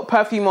might put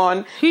perfume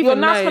on. You're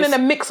now smelling a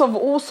mix of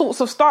all sorts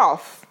of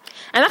stuff.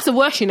 And that's the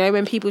worst,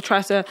 when people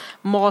try to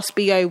mask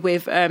BO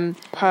with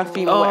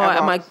perfume or whatever.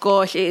 Oh my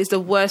gosh, it is the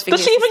worst thing.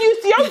 Does she even use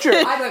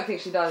deodorant? I don't think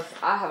she does.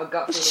 I have a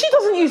gut feeling. She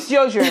doesn't use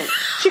deodorant.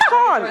 She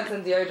can't.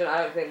 And deodorant,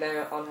 I don't think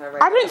they're on her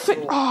radar. I don't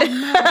think. Oh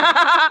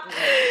man.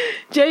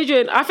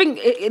 Deodorant, I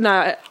think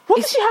What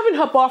does she have in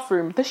her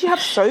bathroom? Does she have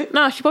soap?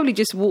 No, she probably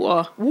just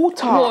water.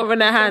 Water in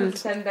her hand.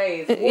 10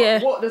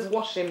 days. What does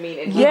washing mean?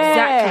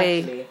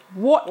 Exactly.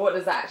 What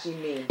does that actually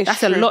mean? That's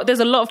true. A lot. There's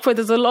a lot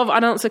of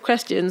unanswered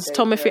questions.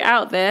 Tom, if you're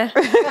out there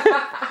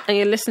and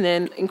you're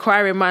listening,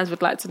 inquiring minds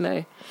would like to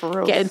know.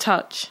 Get in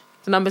touch.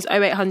 The number's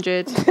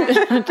 0800. So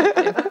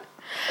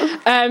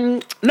I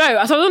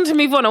want to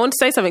move on. I want to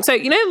say something. So,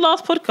 the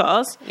last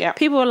podcast,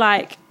 people were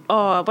like,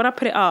 when I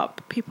put it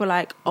up, people were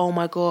like, oh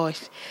my gosh.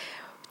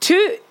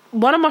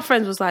 One of my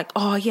friends was like,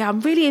 oh yeah, I'm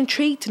really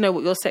intrigued to know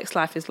what your sex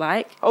life is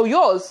like. Oh,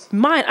 yours?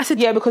 Mine. I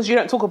said, yeah, because you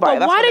don't talk about it.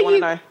 That's why don't you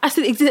know. I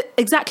said,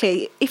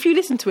 exactly. If you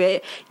listen to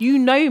it, you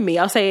know me.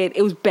 I was saying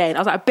it was Ben. I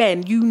was like,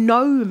 Ben, you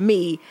know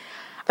me.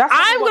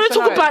 I'm going to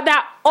talk about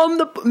that on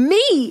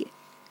me.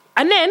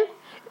 And then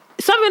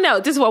someone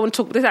else, this is what I want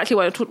to talk. This is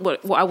actually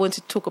what I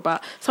wanted to talk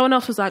about. Someone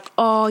else was like,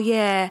 "Oh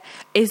yeah,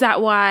 is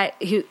that why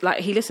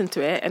he listened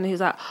to it?" And he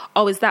was like,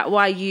 "Oh, is that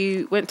why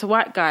you went to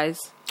white guys?"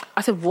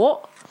 I said,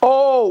 "What?"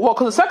 Oh, what?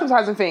 Because the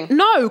circumcising thing?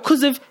 No,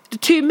 because of the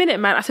 2 Minute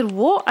Man. I said,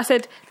 "What?" I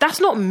said, "That's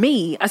not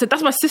me." I said,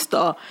 "That's my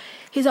sister."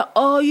 He's like,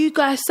 "Oh, you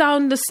guys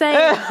sound the same."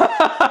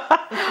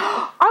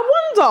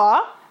 I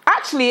wonder.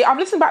 Actually, I've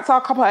listened back to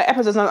a couple of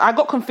episodes and I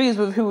got confused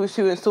with who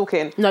was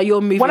talking. No, you're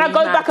moving. When I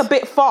go back a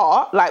bit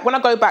far, when I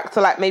go back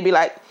to maybe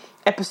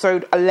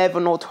episode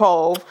 11 or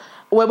 12,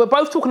 where we're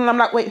both talking and I'm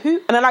like, wait, who?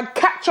 And then I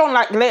catch on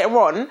like later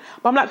on,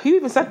 but I'm like, who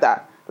even said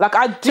that? Like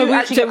I do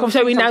actually get confused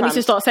so we now sometimes. need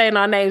to start saying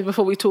our names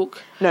before we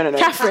talk. No.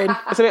 Catherine.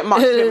 It's a bit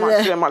much.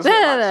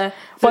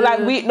 But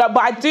like but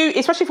I do,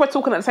 especially if we're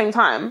talking at the same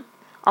time.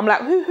 I'm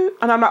like, who?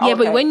 And I'm like, yeah.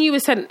 But when you were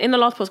saying in the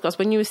last podcast,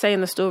 when you were saying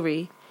the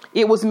story,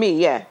 it was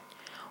me. Yeah.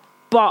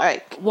 But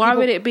like, why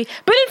would it be?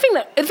 But the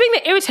thing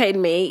that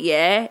irritated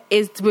me,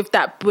 is with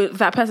that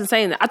person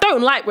saying that. I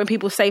don't like when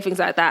people say things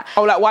like that.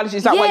 Oh, like why did you?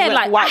 Is that why you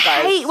went for white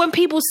guys? I hate when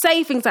people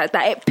say things like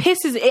that.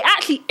 It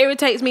actually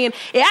irritates me and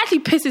it actually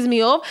pisses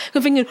me off.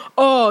 I'm thinking,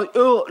 now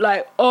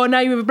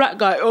you're with a black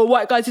guy or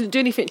white guy didn't do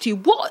anything to you.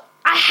 What?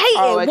 I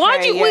hate it. Why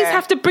do you always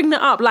have to bring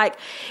that up? Like,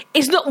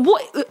 it's not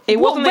it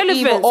wasn't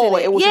relevance.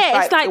 It was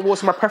just like, it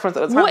was my preference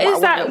at the time. What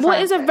is that?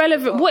 What is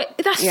irrelevant?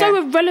 That's so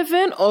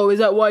irrelevant. Oh, is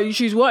that why you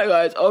choose white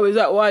guys? Oh, is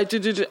that why?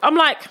 I'm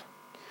like,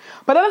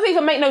 but that doesn't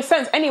even make no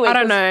sense anyway. I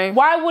don't know.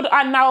 Why would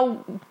I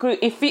now?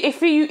 If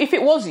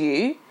it was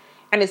you,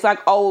 and it's like,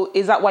 oh,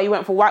 is that why you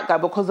went for white guy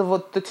because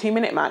of the 2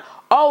 Minute Man?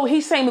 Oh,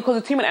 he's saying because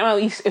of 2 Minute Man,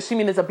 he's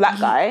assuming there's a black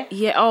guy.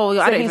 Yeah. Oh,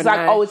 I don't he's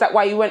like, know. oh, is that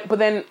why you went? But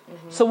then,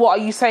 so what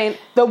are you saying?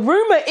 The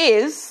rumor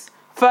is,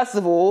 first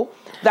of all,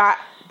 that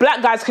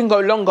black guys can go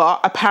longer.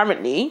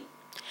 Apparently,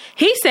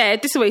 he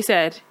said. This is what he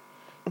said.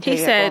 Okay, he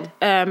said,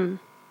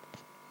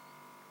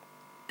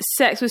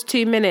 "Sex was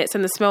 2 minutes,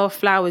 and the smell of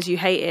flowers you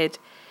hated."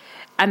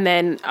 And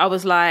then I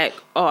was like,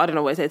 "Oh, I don't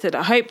know what he said.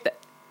 I hope that."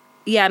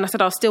 Yeah, and I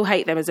said, "I'll still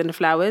hate them as in the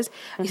flowers."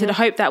 He said, "I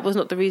hope that was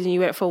not the reason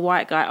you went for a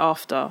white guy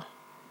after."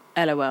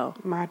 LOL.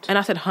 Mad. And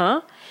I said,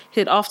 huh? He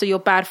said, after your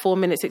bad 4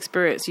 minutes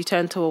experience, you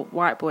turned to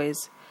white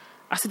boys.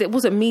 I said, it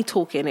wasn't me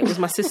talking, it was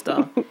my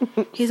sister.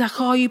 He's like,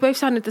 oh, you both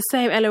sounded the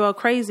same, LOL,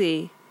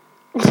 crazy.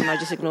 And I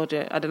just ignored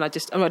it. I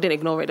didn't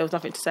ignore it, there was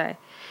nothing to say.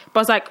 But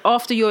I was like,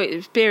 after your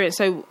experience,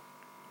 so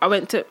I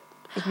went to...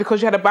 It's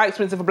because you had a bad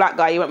experience with a black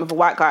guy, you went with a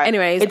white guy.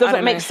 Anyways, it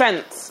doesn't make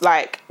sense.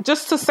 Like,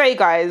 just to say,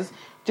 guys,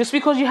 just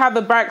because you have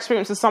a bad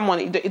experience with someone,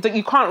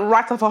 you can't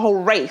write off a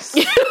whole race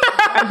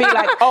and be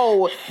like,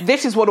 oh,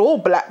 this is what all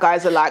black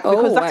guys are like,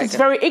 because that is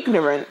very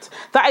ignorant.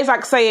 That is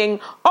like saying,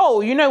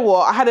 oh, you know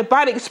what, I had a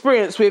bad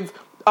experience with,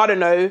 I don't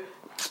know,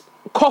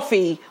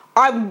 coffee.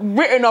 I've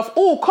written off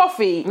all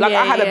coffee. Like,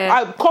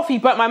 coffee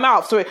burnt my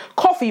mouth, so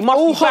coffee must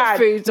all be bad.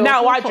 Foods,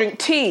 now I drink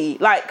tea.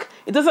 Like,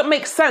 it doesn't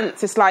make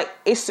sense. It's like,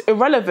 it's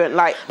irrelevant.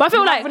 Like, but I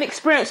feel like have an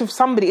experience with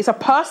somebody. It's a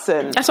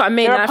person. That's what I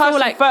mean. They're a person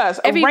like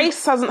first. A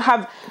race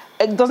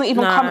it doesn't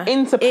even come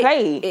into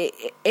play.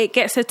 It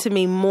gets said to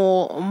me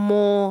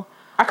more.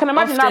 I can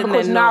imagine now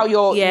because now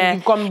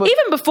you've gone.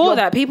 Even before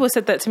that, people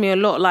said that to me a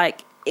lot.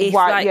 Like, it's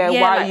why are you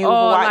with a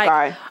white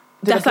guy?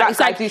 That's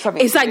like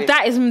it's like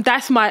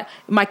that's my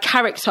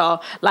character.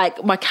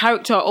 Like my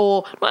character,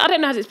 or I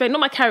don't know how to explain.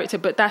 Not my character,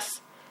 but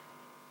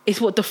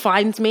it's what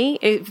defines me.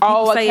 You're being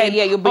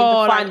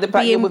defined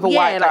being with a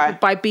white guy.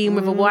 Like, by being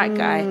with a white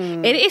guy.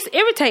 It's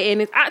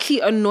irritating. It actually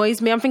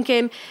annoys me. I'm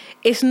thinking,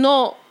 it's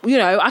not,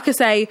 I could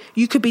say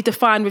you could be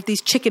defined with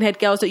these chicken head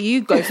girls that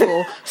you go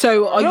for.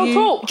 So are you, do you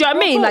know what I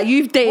mean? Like,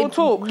 you've dated,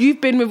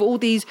 you've been with all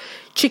these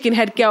chicken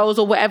head girls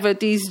or whatever,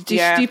 these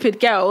stupid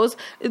girls.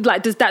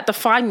 Like, does that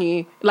define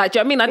you? Like, do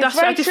you know what I mean? Like,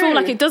 I just feel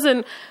like it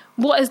doesn't.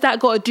 What has that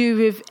got to do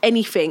with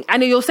anything?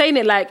 And you're saying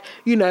it like,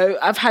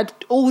 I've had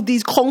all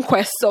these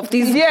conquests of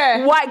these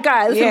white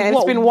guys. Yeah,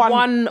 it's been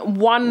one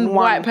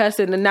white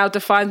person, and now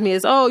defines me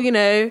as,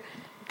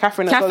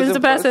 Catherine's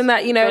the person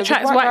that,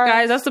 attracts white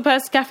guys. That's the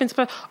person, Catherine's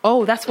the person.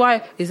 Oh, that's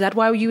why. Is that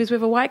why you was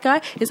with a white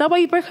guy? Is that why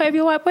you broke up with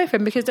your white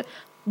boyfriend? Because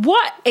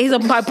what is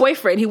my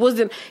boyfriend? He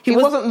wasn't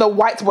the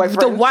white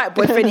boyfriend. The white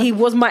boyfriend. He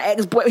was my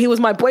ex-boy. He was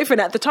my boyfriend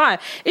at the time.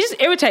 It just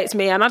irritates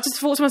me, and I just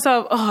thought to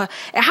myself,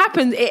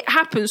 it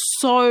happens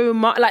so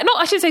much. Like,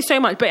 not, I shouldn't say so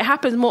much, but it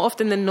happens more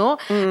often than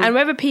not. And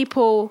whether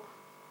people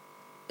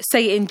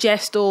say it in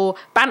jest or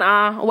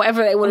banter or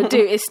whatever they want to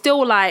do, it's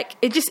still like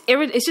it's just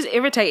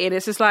irritating.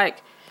 It's just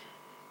like,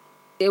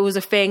 it was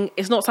a thing.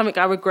 It's not something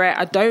I regret.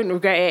 I don't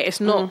regret it.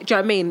 It's not, do you know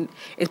what I mean?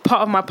 It's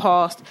part of my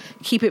past.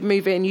 Keep it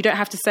moving. You don't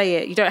have to say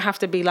it. You don't have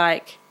to be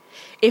like,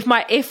 if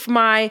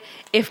my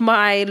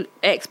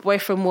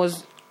ex-boyfriend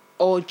was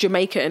or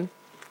Jamaican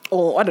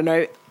or I don't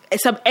know,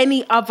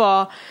 any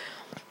other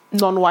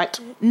non-white,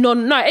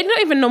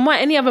 not even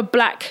non-white, any other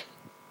black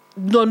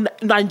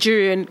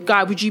non-Nigerian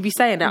guy, would you be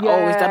saying that?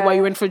 Oh, is that why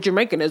you went for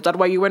Jamaican? Is that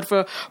why you went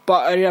for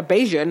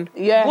Bayesian?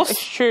 Yeah,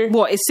 it's true.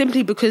 What? It's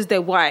simply because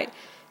they're white.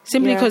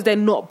 Simply because they're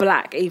not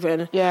black,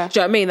 even. Yeah. Do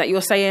you know what I mean? That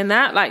you're saying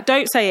that? Like,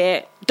 don't say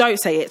it. Don't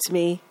say it to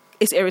me.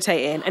 It's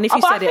irritating. And if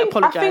you said it,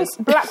 apologise. I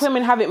think black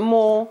women have it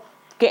more,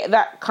 get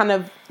that kind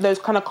of, those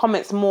kind of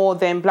comments more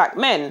than black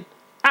men.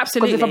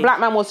 Absolutely. Because if a black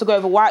man wants to go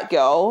with a white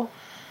girl,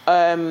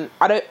 I mean,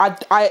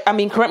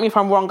 correct me if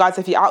I'm wrong, guys,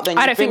 if you're out there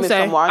and you've been with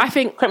someone. I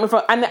think... Correct me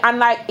if I'm, and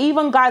like,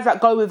 even guys that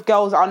go with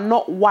girls that are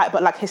not white,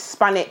 but like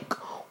Hispanic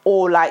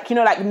or like,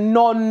 like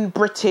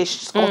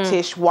non-British,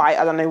 Scottish, white,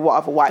 I don't know what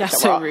other white. That's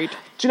so rude.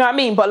 Do you know what I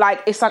mean? But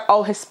like, it's like,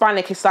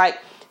 Hispanic. It's like,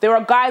 there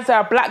are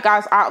black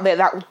guys out there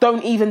that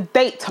don't even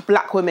date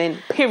black women,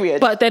 period.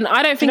 But then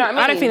I don't think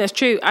that's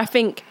true. I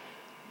think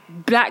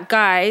black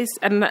guys,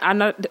 and I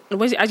know,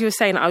 as you were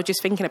saying, I was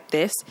just thinking of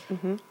this.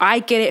 I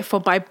get it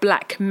from my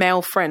black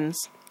male friends,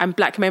 and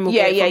black men will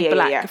get it from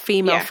black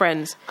female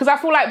friends. Because I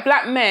feel like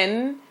black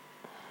men,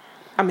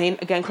 I mean,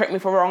 again, correct me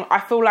if I'm wrong, I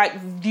feel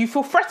like, do you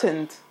feel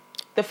threatened?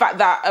 The fact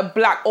that a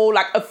black, or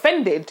like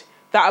offended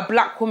that a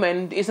black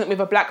woman isn't with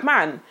a black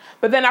man.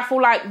 But then I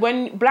feel like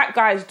when black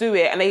guys do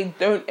it and they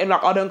don't, and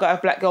like, I don't go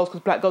have black girls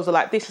because black girls are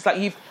like this, it's like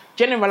you've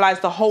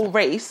generalised the whole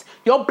race.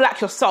 You're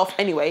black yourself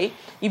anyway.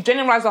 You've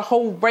generalised the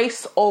whole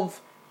race of,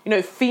 you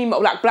know,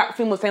 female, like black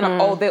females saying like,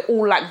 oh, they're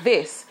all like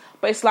this.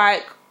 But it's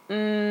like,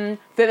 then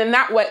in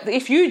that way,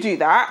 if you do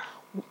that,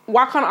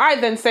 why can't I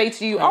then say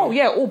to you, oh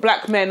yeah, all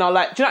black men are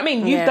like, do you know what I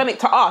mean? You've done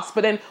it to us,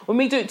 but then when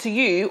we do it to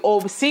you,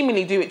 or we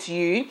seemingly do it to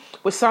you,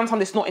 where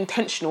sometimes it's not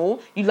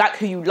intentional, you like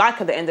who you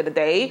like at the end of the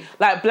day,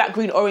 like black,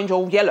 green, orange,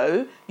 or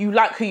yellow, you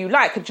like who you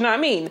like, do you know what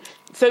I mean?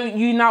 So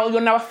you're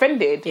now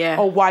offended. Yeah.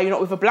 Oh, why are you not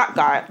with a black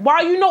guy? Why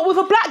are you not with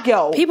a black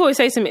girl? People always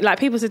say to me, like,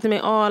 people say to me,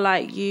 oh,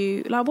 like,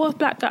 you, like, what's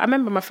black guy? I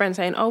remember my friend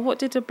saying, oh, what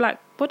did black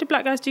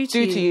guys do to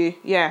you?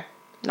 Yeah.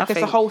 Nothing.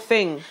 It's a whole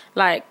thing.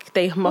 Like,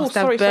 they must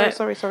have burnt...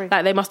 Sorry.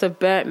 Like, they must have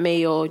burnt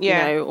me, or, you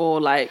know, or,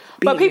 like...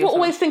 But people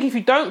always think if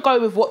you don't go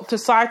with what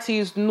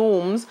society's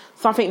norms,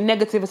 something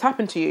negative has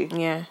happened to you.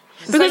 Yeah.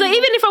 Because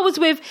even if I was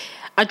with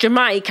a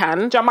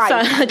Jamaican,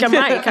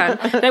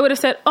 they would have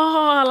said,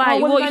 oh,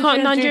 like, what, you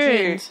can't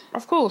Nigerians?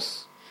 Of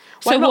course.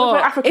 So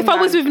what? If I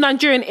was with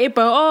Nigerian Igbo,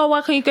 oh, why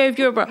can't you go with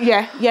Yoruba?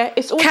 Yeah.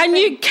 It's all. Can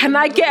you keep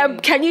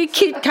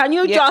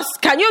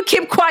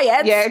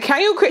quiet? Yeah,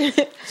 can you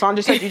quit?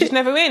 Sandra said you just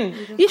never win.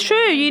 It's true,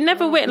 you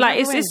never win. Like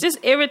it's just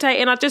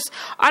irritating.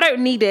 I don't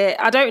need it.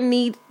 I don't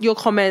need your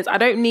comments. I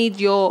don't need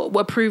your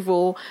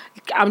approval.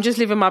 I'm just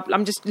living my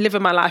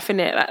life in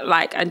it.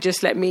 Like, and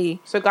just let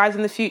me. So guys,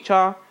 in the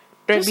future,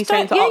 don't be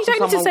saying to you don't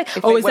need to say,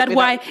 oh, is that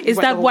why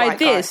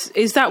this?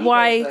 Is that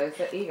why?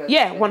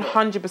 Yeah,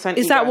 100%.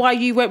 Is that why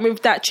you went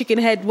with that chicken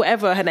head,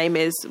 whatever her name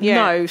is? Yeah.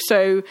 No.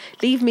 So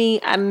leave me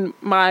and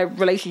my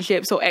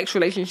relationships or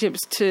ex-relationships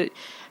to, do you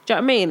know what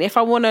I mean? If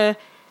I want to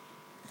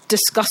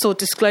discuss or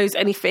disclose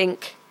anything,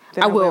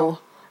 then I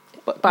will.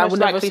 But most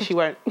likely she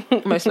won't.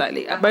 Most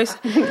likely.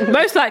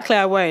 Most likely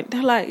I won't.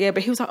 They're like, yeah,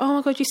 but he was like, oh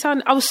my God, you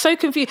sound... I was so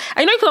confused.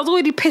 And you know, because I was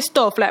already pissed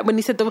off, like, when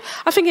he said I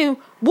was thinking,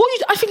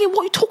 what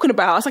are you talking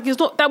about? I was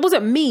like, that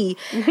wasn't me.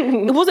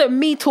 It wasn't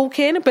me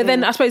talking. But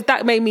then I suppose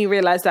that made me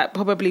realise that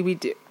probably we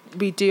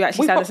do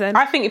actually sound the same.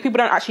 I think if people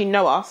don't actually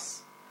know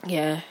us,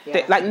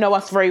 know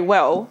us very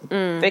well,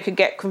 they could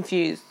get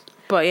confused.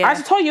 But yeah. I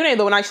used to tell you,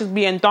 though, when I used to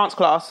be in dance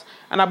class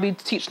and I'd be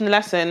teaching the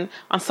lesson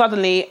and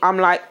suddenly I'm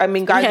like, I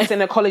mean, guys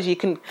in ecology, you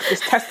can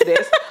just test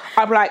this.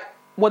 I'd be like,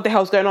 what the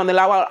hell's going on? They're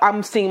like, well,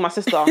 I'm seeing my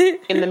sister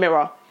in the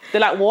mirror.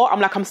 They're like, what? I'm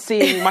like, I'm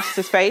seeing my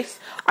sister's face.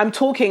 I'm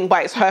talking,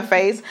 but it's her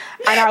face.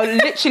 And I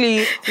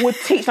literally would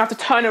teach and have to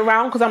turn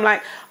around because I'm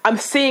like, I'm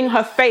seeing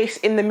her face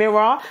in the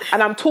mirror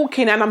and I'm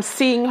talking and I'm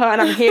seeing her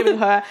and I'm hearing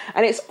her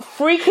and it's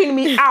freaking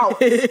me out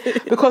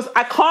because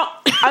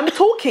I'm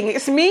talking,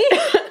 it's me.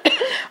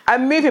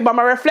 I'm moving, but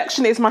my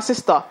reflection is my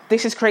sister.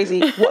 This is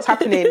crazy. What's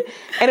happening?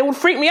 And it would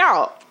freak me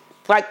out.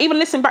 Like, even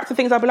listening back to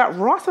things, I'd be like,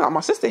 right, I think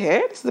my sister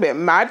here. This is a bit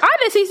mad.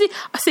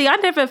 I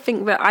never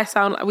think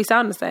that we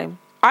sound the same.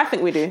 I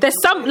think we do. There's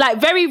some, like,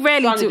 very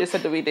rarely Sandra just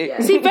said that we do.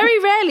 Yeah. See, very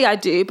rarely I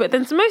do, but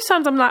then most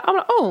times I'm like,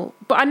 oh,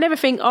 but I never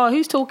think, oh,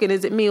 who's talking?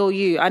 Is it me or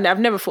you? I've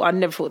never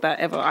thought that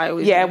ever. I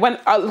always do. When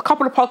a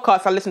couple of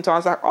podcasts I listened to, I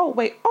was like, oh,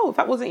 wait,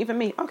 that wasn't even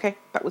me. Okay,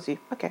 that was you.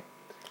 Okay.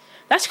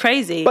 That's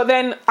crazy. But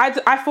then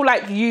I feel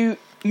like you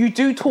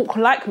do talk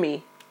like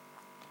me.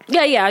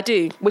 Yeah, I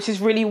do. Which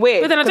is really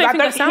weird. But then I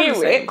don't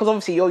hear it, because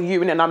obviously you're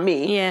you and then I'm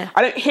me. Yeah.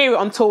 I don't hear it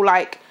until,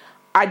 like,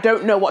 I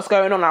don't know what's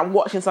going on. I'm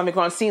watching something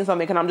or I'm seeing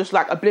something and I'm just,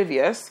 like,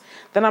 oblivious.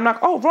 Then I'm like,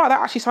 oh, right,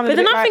 that actually sounded a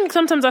bit like... But then I think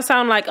sometimes I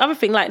sound like other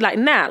thing, like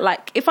Nat.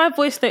 Like, if I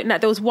voice note Nat,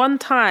 there was one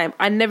time,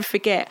 I never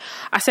forget,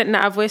 I sent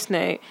Nat a voice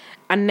note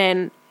and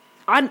then...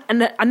 I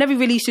never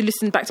really used to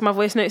listen back to my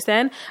voice notes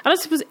then. And I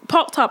just was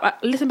popped up, I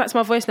listened back to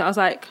my voice note, I was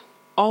like...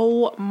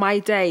 Oh my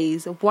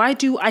days, why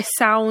do I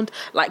sound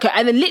like her?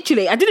 And then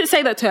literally, I didn't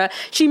say that to her.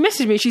 She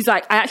messaged me, she's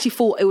like, I actually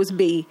thought it was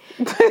me.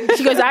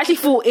 She goes, I actually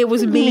thought it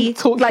was me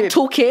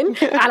talking.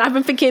 And I've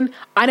been thinking,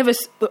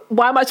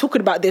 why am I talking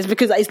about this?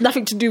 Because it's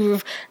nothing to do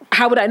with,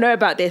 how would I know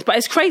about this? But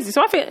it's crazy.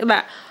 So I think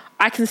that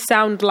I can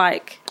sound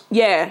like...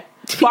 Yeah,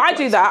 but I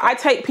do that. I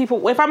take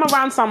people, if I'm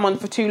around someone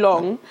for too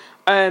long,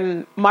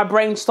 my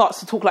brain starts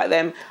to talk like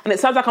them. And it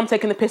sounds like I'm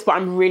taking the piss, but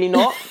I'm really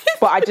not.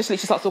 But I just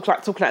literally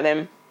start talking like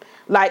them.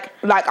 Like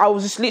I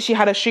was just literally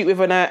had a shoot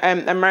with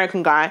an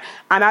American guy,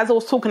 and as I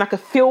was talking, I could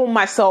feel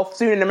myself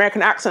doing an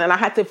American accent, and I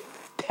had to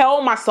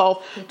tell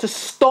myself to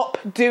stop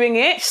doing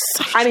it.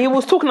 And he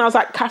was talking, I was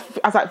like,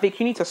 Vic,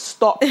 you need to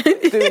stop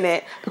doing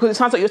it because it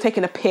sounds like you're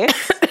taking a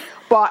piss.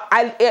 But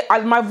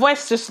my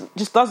voice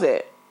just does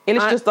it. It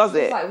just does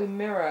it. It's like we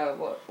mirror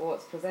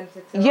what's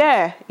presented to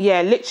us.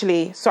 Yeah,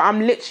 literally. So I'm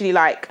literally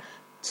like,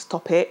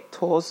 stop it,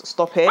 Tors,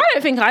 stop it. I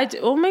don't think I do,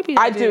 or maybe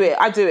I do it.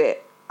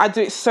 I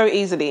do it so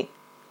easily.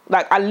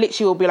 Like, I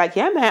literally will be like,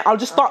 yeah, man, I'll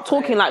just start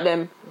talking like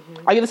them.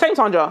 Are you the same,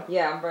 Sandra?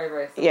 Yeah, I'm very,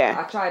 very similar. Yeah.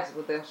 I tried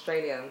with the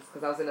Australians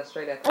because I was in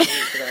Australia a couple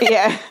weeks ago.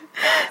 Yeah.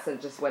 My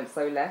accent just went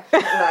so left.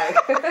 Like,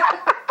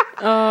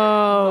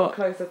 Oh, not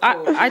close at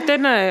all. I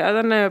don't know. I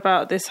don't know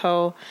about this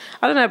whole.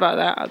 I don't know about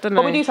that. I don't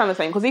know. But we do sound the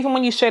same, because even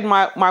when you shared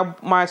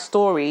my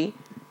story,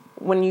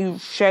 when you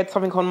shared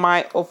something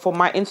on for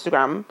my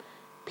Instagram,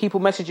 people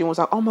messaging was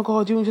like, "Oh my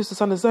god, you and just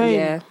sound the same."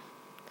 Yeah,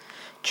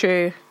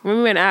 true. When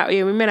we went out,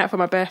 we went out for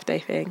my birthday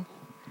thing.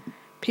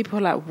 People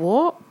were like,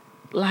 "What?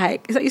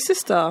 Like, is that your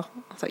sister?"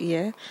 I was like,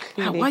 "Yeah."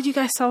 Like, why do you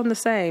guys sound the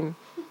same?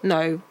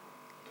 No,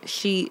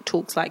 she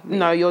talks like me.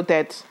 No, you're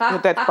dead. You're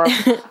dead, bro.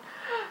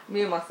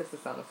 Me and my sister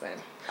sound the same.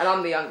 And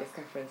I'm the youngest,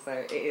 Catherine, so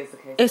it is the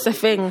case. It's a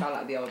thing. You sound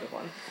like the older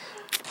one.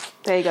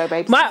 There you go,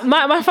 babes.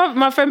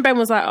 My friend Ben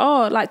was like,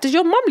 "Oh, like, does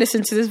your mum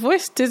listen to this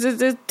voice to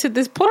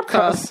this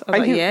podcast?" I was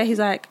like, "Yeah." He's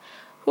like,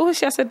 "What was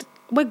she?" I said,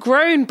 "We're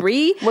grown,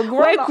 Bree. We're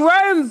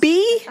grown,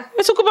 B.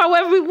 We're talking about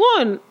whatever we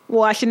want."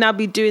 Well, I should now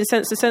be doing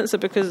censor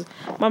because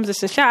mum's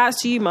listening. Shout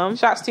outs to you, mum.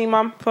 Shout outs to you,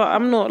 mum. But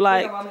I'm not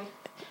like.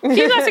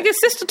 She's like a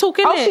sister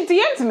talking. Oh, she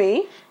DM'd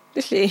me.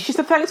 Did she? She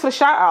said thanks for the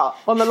shout out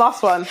on the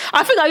last one.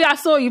 I think I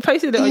saw you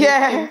posted it. On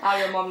Yeah. How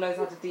your mum knows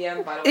how to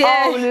DM, by the way.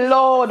 Yeah. Oh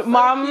Lord,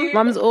 mum.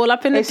 Mum's all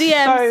up in the It's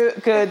DMs.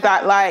 so good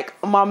that like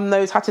mum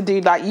knows how to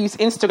do like use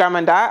Instagram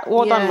and that.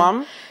 Well done,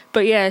 mum.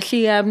 But yeah,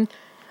 she I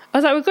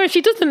was like, we're good.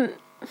 She doesn't.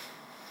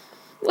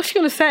 What's she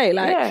gonna say?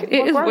 Like, Yeah,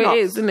 it is what it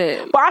is, isn't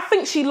it? But I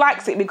think she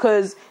likes it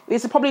because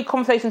it's probably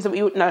conversations that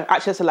we would. No,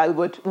 actually, that's a lie.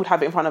 We would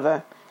have it in front of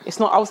her. It's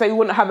not. I would say we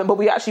wouldn't have it, but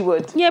we actually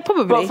would. Yeah,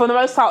 probably. But for the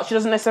most part, she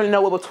doesn't necessarily know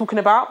what we're talking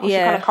about. She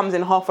kind of comes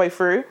in halfway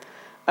through.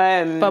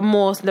 But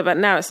but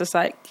now it's just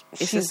like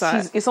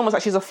it's almost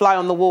like she's a fly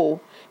on the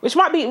wall, which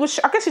I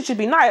guess it should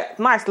be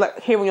nice,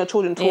 like hearing your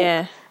children talk,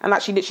 and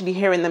actually literally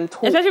hearing them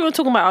talk. Especially when we're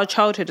talking about our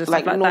childhood and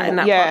stuff like that in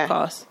that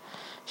podcast.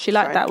 She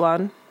liked that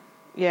one.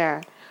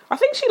 Yeah. I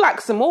think she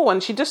likes them all,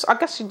 and I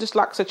guess she just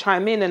likes to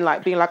chime in and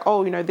like being like,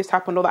 oh, you know, this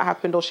happened or that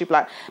happened, or she'd be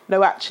like,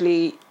 no,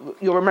 actually,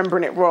 you're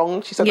remembering it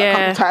wrong. She said that a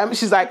couple of times.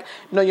 She's like,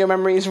 no, your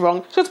memory is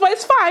wrong. She goes, but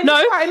it's fine. No,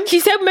 it's fine. she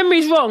said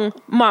memory's wrong.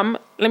 Mum,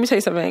 let me tell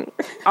you something.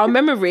 Our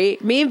memory,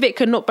 me and Vic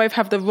could not both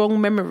have the wrong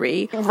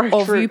memory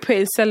of you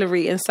putting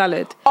celery in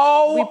salad.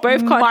 Oh, we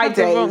both can't my have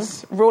the wrong.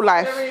 days. Real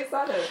life. Celery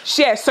salad.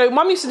 Yeah, so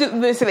mum used to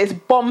do this, and it's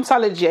bomb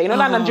salad, yeah. You know,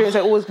 like Nigerians, they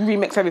always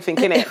remix everything,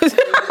 innit?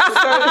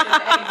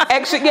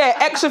 So,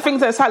 extra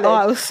things in the salad.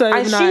 Oh, it was so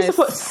and nice. she used to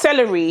put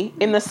celery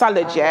in the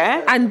salad,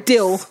 yeah? And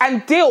dill.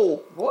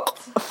 What?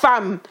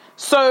 Fam.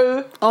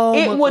 So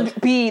it would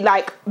be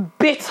like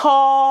bitter,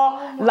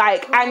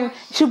 and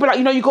she'll be like,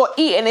 you know, you got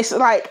to eat, and it's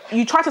like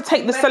you try to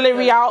take the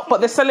celery out,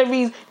 but the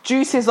celery's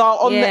juices are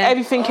on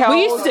everything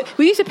else.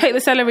 We used to pick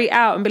the celery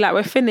out and be like,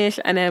 we're finished,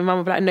 and then Mum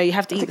would be like, no, you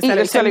have to eat the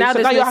celery. So now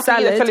you have to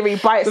eat the celery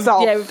by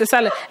itself. Yeah, with the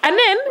salad. And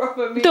then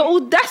the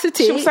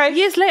audacity,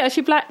 years later,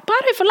 she'd be like, but I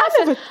don't even like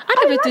celery. I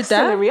never did that.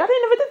 Celery.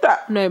 I never did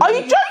that. No, are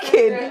you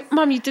joking?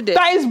 Mum, you did it.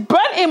 That is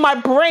burnt in my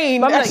brain.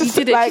 Mum, like, you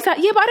did it. She's like,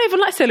 yeah, but I don't even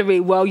like celery.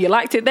 Well, you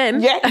liked it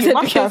then. Yeah, you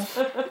must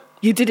have.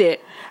 You did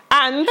it.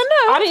 And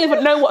I didn't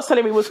even know what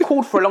celery was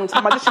called for a long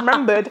time. I just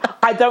remembered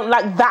I don't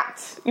like that.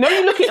 You know,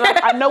 you look at it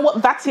like, I know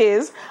what that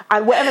is,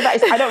 and whatever that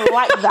is, I don't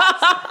like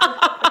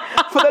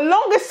that. For the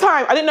longest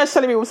time, I didn't know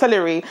celery was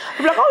celery.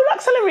 I'm like, oh, you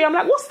like celery? I'm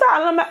like, what's that?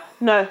 And I'm like,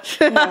 no,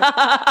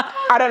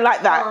 I don't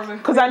like that.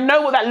 Because I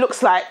know what that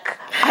looks like.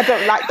 I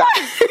don't like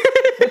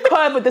that. The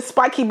curve with the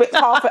spiky bits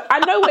half. I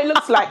know what it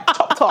looks like,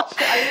 top.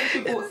 I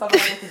literally bought some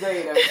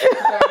today,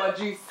 my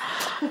juice.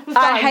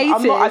 I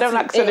hate it. I don't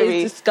like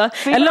celery. It is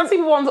disgusting. And lots of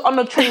people on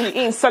the train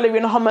eating celery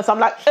and hummus. I'm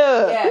like,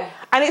 ugh. Yeah.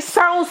 And it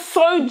sounds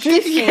so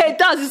juicy. Yeah, it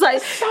does. It's like,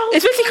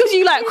 especially because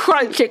you like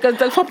crunch it, because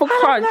the proper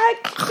crunch. I'm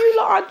like, you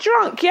lot are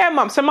drunk. Yeah,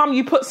 mum. So, mum,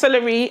 you put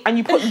celery and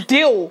you put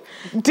dill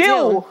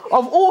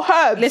of all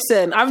herbs.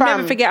 Listen, I'll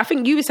never forget. I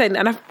think you were saying,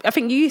 and I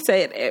think you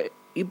said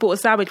you bought a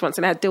sandwich once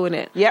and it had dill in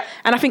it. Yep.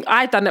 And I think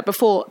I'd done that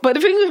before. But the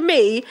thing with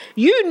me,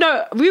 you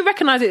know, we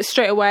recognise it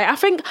straight away. I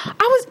think I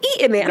was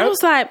eating it and I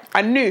was like,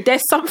 I knew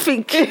there's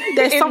something here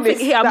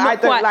I'm not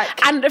quite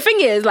like. And the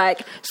thing is,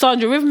 like,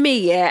 Sandra, with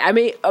me, yeah, I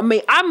mean,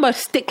 I'm a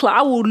stickler.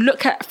 I will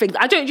look at things.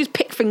 I don't just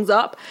pick things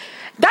up.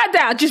 That day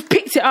I just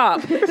picked it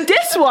up.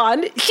 This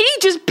one, she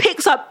just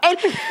picks up and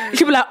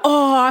she'll be like,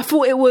 oh, I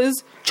thought it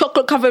was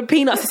chocolate covered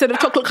peanuts instead of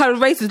chocolate covered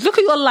raisins. Look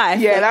at your life.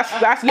 Yeah,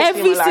 that's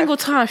every single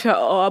time she's like,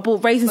 oh, I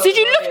bought raisins. Did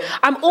you look?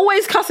 I'm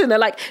always cussing her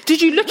like, did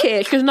you look at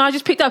it? She goes, no, I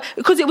just picked up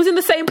because it was in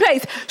the same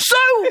place. So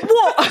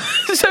what?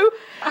 So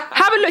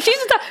have a look.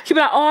 She'll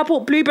be like, oh, I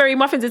bought blueberry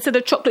muffins instead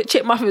of chocolate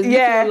chip muffins. Yeah,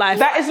 look at your life.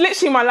 that is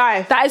literally my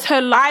life. That is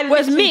her life. I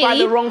Whereas literally me, buy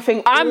the wrong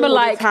thing all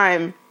the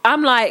time.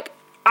 I'm like,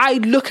 I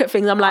look at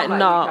things, I'm like,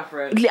 nah.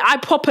 I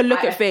proper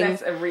look at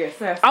things. And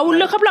reassess. I will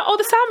look up like, oh,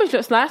 the sandwich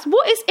looks nice.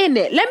 What is in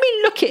it? Let me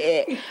look at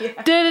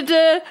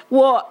it.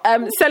 What?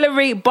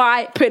 Celery,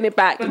 putting it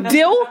back.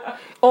 Dill,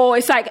 Or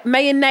it's like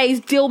mayonnaise,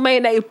 dill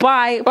mayonnaise,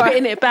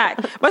 putting it back.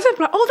 Myself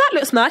like, oh, that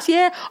looks nice,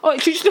 yeah. Oh, you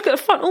just look at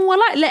the front. Oh, I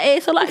like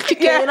lettuce, I like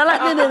chicken, I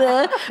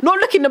like Not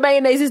looking, the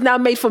mayonnaise is now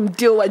made from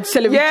dill and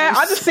celery juice.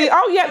 I just see,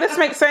 oh yeah, this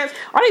makes sense.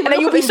 I don't even and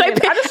then you'll be so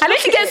pissed. And then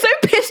she gets so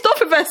pissed off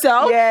with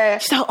herself. Yeah.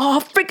 She's like, oh,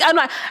 frick. I'm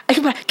like,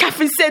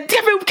 Catherine said.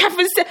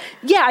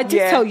 Yeah, I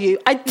did tell you.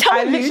 I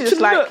tell you to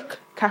look.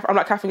 I'm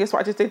like, Catherine, guess what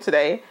I just did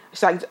today?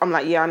 She's like, I'm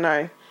like, yeah, I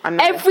know.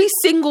 Every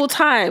single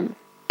time.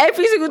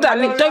 Every single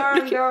time. Don't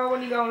look. Girl,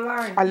 when you go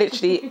online. I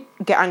literally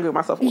get angry with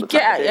myself all the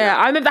time. Yeah,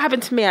 I remember that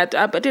happened to me. I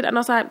did it, and I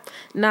was like,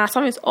 nah,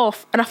 something's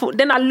off. And I thought,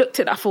 then I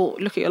looked at it, I thought,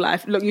 look at your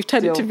life. Look, you've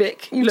turned it to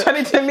Vic. You've turned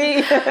it to me.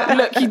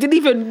 Look, you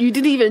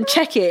didn't even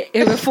check it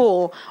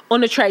before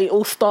on the train,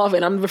 all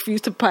starving. I'm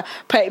refused to pay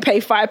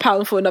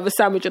 £5 for another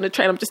sandwich on the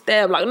train. I'm just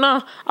there. I'm like,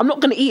 nah, I'm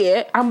not gonna eat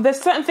it. There's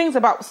certain things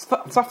about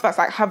stuff that's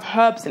like have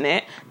herbs in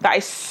it that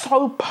is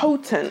so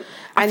potent.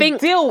 And I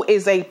think dill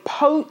is a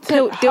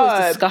potent dill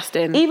herb. is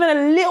disgusting. Even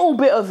a little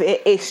bit of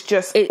it is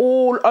just I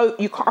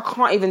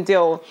can't even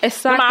deal.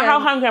 It's like, no matter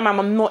how hungry I am,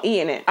 I'm not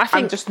eating it.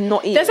 I'm just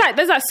not eating it.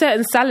 There's like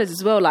certain salads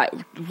as well, like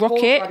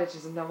rocket. Horseradish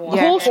is another one.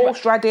 Yeah,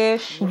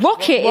 horseradish.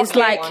 Rocket is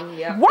like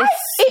what?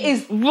 It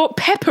is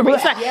peppery.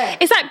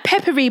 It's like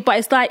peppery, but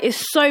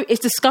it's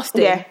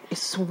disgusting. Yeah,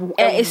 it's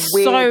weird,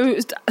 so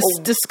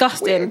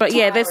disgusting. Weird. But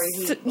yeah, there's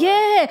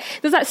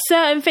like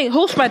certain things.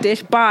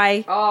 Horseradish,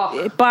 I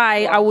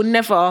will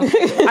never.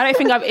 I don't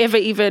think I've ever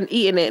even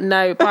eaten it.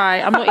 No,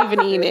 I'm not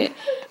even eating it.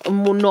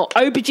 And will not.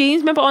 Aubergines.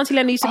 Remember Auntie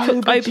Lenny used to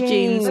cook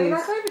aubergines? Do you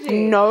like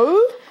aubergines?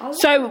 No.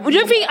 So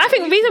I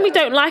think the reason we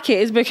don't like it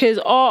is because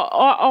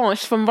our aunt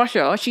from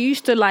Russia, she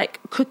used to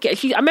like cook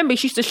it. I remember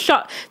she used to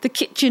shut the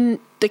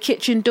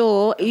kitchen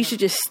door. It used to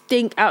just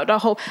stink out the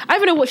whole. I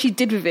don't even know what she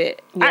did with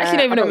it. Yeah, I actually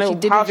don't even know what she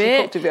did with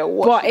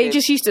it. But it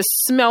just used to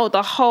smell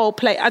the whole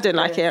plate. I don't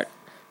like it.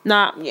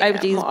 Nah,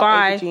 aubergines.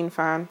 Bye. Aubergine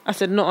fan. I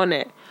said not on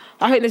it.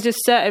 I think there's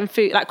just certain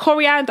food like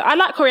coriander. I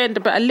like coriander,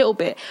 but a little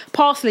bit.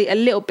 Parsley, a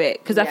little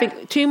bit, because I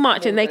think too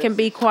much and they can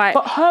be quite.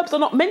 But herbs are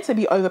not meant to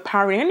be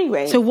overpowering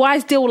anyway. So why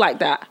is dill like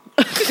that?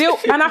 Dill,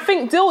 and I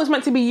think dill is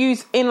meant to be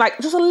used in like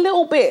just a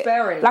little bit,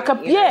 sparingly, like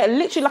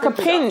literally like a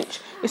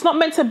pinch. It's not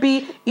meant to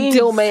be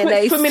dill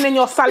mayonnaise swimming in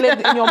your salad,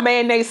 in your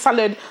mayonnaise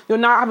salad. You're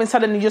now having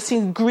salad and you're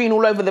seeing green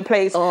all over the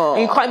place,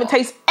 and you can't even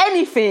taste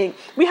anything.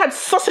 We had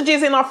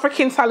sausages in our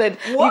freaking salad.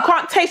 What? You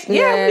can't taste. We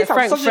had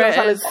sausages in our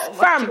salad.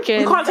 Fam,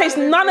 you can't taste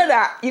none of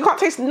that. You can't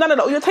taste none of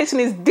that. All you're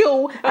tasting is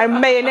dill and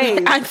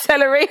mayonnaise and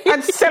celery.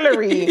 It's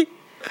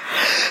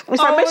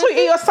like, make sure you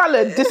eat your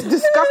salad. This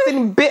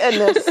disgusting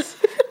bitterness.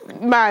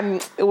 Man,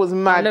 it was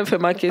mad. I never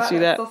put my kids through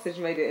that. Sausage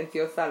made it into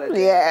your salad.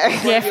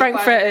 Yeah,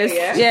 frankfurters.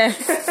 Yeah.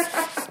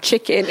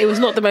 Chicken. It was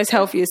not the most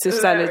healthiest of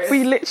salads.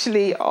 We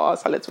literally,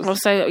 salads was.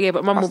 Also,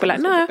 but Mum will be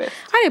like, no, I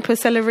didn't put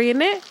celery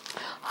in it.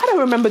 I don't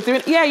remember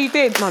doing. Yeah, you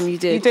did, Mum. You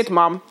did. You did,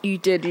 Mum. You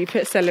did. You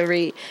put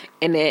celery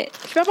in it.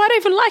 She's like, I don't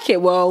even like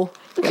it. Well,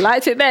 you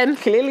liked it then.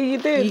 Clearly, you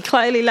did. You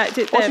clearly liked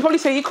it then. Or she probably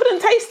say you couldn't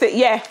taste it.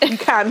 Yeah, you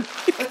can.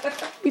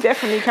 You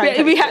definitely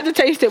can. We had to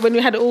taste it when we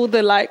had all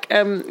the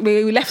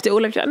we left it all.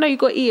 Like, no, you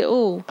got to eat it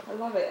all. I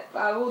love it.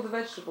 All the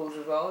vegetables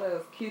as well. There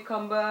was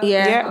cucumber.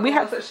 Yeah, we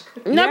had.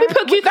 No, we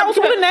put cucumber. That was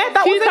all in there.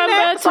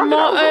 Cucumber,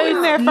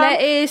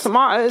 tomatoes,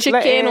 lettuce,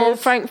 chicken,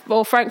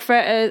 or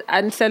frankfurters,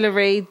 and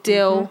celery,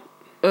 dill.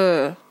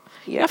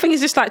 Yeah. I think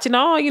it's just like,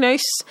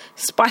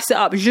 spice it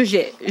up, zhuzh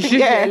it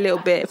a little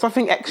bit.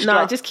 Something extra.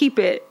 No, just keep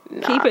it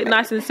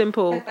nice and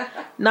simple.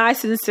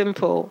 Nice and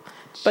simple.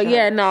 But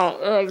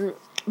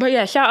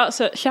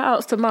shout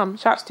outs to Mum.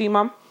 Shouts to you,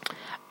 Mum.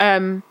 I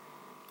don't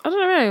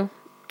know.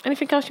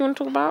 Anything else you want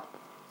to talk about?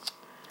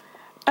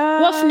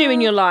 What's new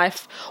in your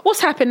life?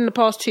 What's happened in the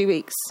past 2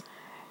 weeks?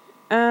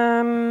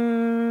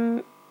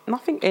 Nothing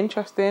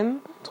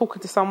interesting.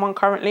 Talking to someone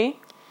currently.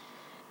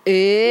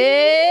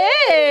 It's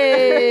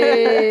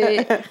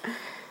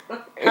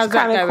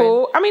kind of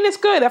cool. I mean, it's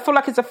good. I feel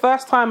like it's the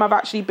first time I've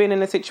actually been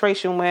in a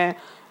situation where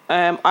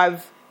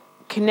I've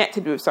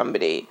connected with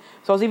somebody.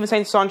 So I was even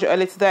saying to Sandra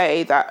earlier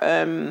today that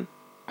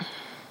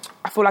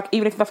I feel like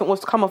even if nothing was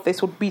to come of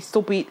this,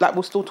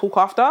 we'll still talk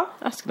after.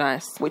 That's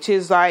nice. Which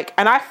is like,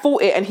 and I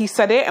thought it, and he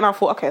said it, and I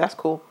thought, okay, that's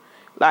cool.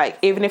 Like,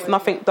 even if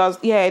nothing does,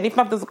 and if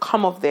nothing doesn't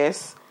come of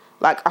this.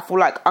 Like, I feel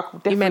like I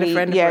could definitely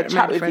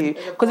chat with you.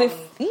 Because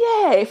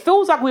it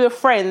feels like we were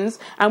friends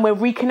and we're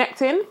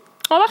reconnecting.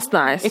 Oh, that's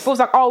nice. It feels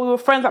like, we were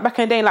friends like back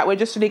in the day. And like, we're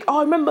just like,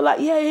 I remember, like,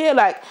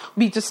 like,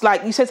 we just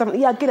like, you said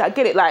something, I get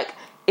it. Like,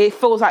 it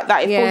feels like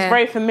that. It feels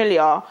very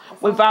familiar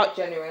without.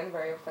 Genuine,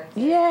 very authentic.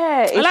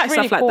 Yeah, it's I like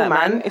really stuff cool, like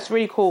that, man. It's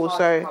really cool.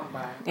 So,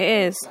 it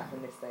is.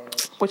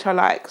 Which I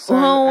like.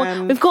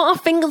 So, we've got our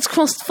fingers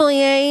crossed for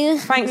you.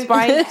 Thanks,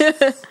 babes.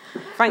 That's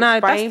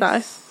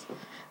nice.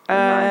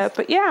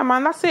 But yeah,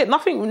 man, that's it.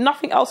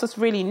 Nothing else is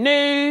really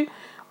new.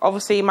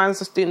 Obviously, man's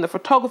just doing the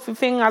photography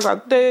thing as I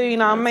do, you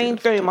know what I mean?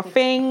 Doing my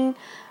thing.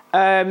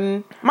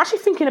 I'm actually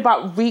thinking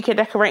about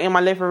redecorating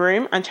my living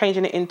room and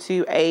changing it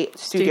into a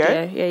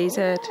studio. Yeah, you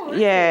said.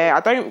 Yeah,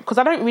 I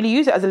don't really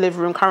use it as a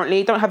living room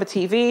currently. Don't have a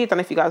TV. Don't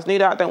know if you guys knew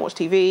that. I don't watch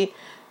TV.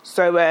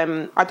 So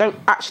I don't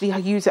actually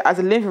use it as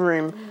a living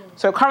room.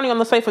 So currently on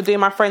the sofa doing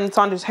my friend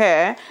Sandra's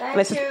hair.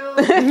 Thank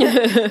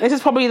you. This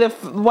is probably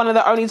one of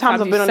the only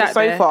times I've been on the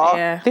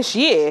sofa this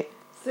year.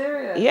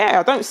 Serious? Yeah,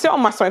 I don't sit on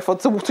my sofa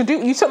to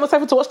do. You sit on the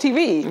sofa to watch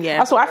TV. Yeah,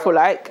 that's what I feel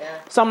like. Yeah.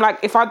 So I'm like,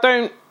 if I'm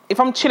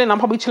chilling, I'm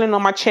probably chilling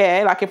on my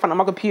chair, like in front of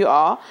my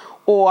computer,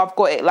 or I've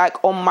got it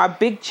like on my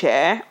big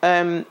chair.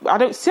 I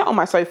don't sit on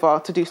my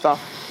sofa to do stuff.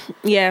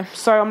 Yeah.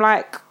 So I'm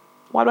like,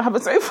 why do I have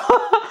a sofa?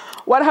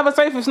 Why do I have a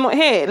sofa if it's not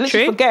here?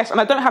 Literally for guests. And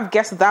I don't have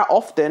guests that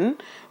often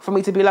for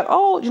me to be like,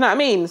 oh, do you know what I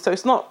mean? So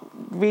it's not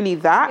really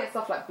that. You get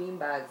stuff like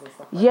beanbags and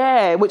stuff like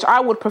that. Which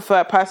I would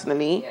prefer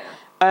personally. Yeah.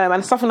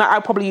 And something that I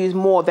probably use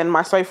more than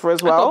my sofa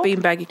as well. I've got a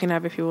beanbag you can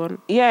have if you want.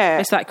 Yeah.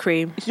 It's like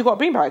cream. You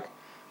got a beanbag?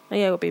 Oh,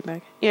 yeah, I got a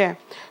beanbag. Yeah.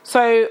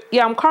 So,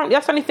 yeah, I'm currently...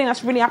 That's the only thing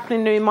that's really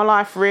happening new in my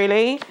life,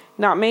 really. You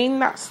know what I mean?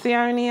 That's the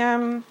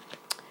only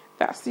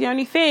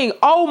thing.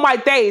 Oh, my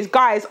days.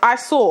 Guys, I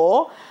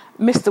saw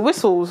Mr.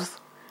 Whistles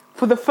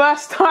for the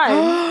first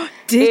time.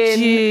 Did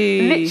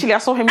you? Literally, I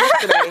saw him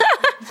yesterday.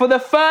 For the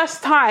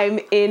first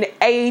time in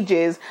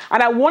ages.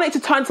 And I wanted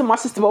to turn to my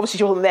sister, but obviously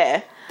she wasn't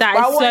there.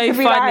 That is so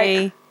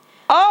funny. Like,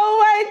 oh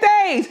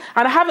my days.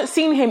 And I haven't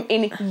seen him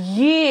in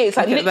years.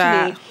 Like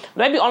literally,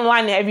 maybe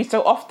online every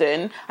so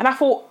often. And I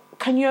thought,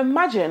 can you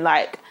imagine?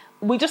 Like,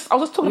 I was just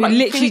talking about it.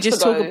 Literally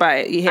just talk about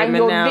it. You hear and me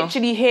you're now.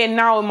 literally here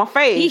now in my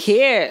face. He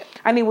here.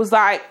 And he was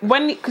like,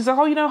 because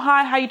oh, you know,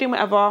 hi, how you doing,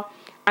 whatever.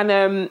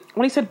 And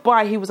when he said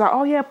bye, he was like,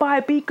 oh yeah, bye,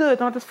 be good.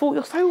 And I just thought,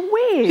 you're so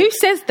weird. Who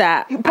says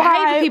that? Bye,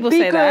 I hate when people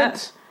say good.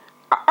 That.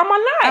 Am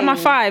I 9? Am I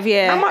 5?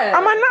 Yeah. Am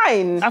I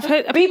 9? I've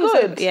heard be people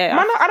good. Say, yeah.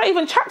 Man, I don't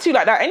even chat to you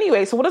like that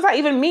anyway. So what does that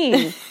even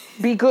mean?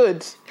 Be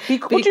good.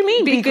 What do you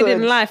mean? Be good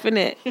in life,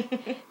 innit?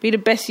 Be the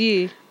best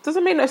you.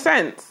 Doesn't make no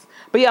sense.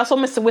 But yeah, I saw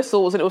Mr.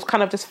 Whistles and it was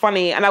kind of just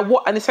funny. And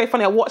it's so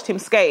funny. I watched him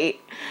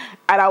skate,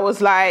 and I was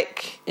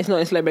like, "It's not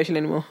in slow motion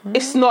anymore.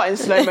 It's not in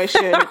slow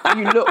motion.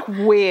 You look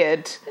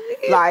weird."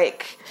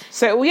 Like,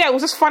 so yeah, it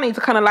was just funny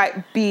to kind of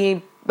like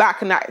be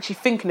back and actually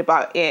thinking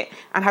about it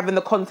and having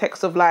the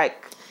context of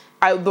like.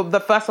 The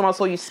first time I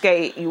saw you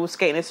skate, you were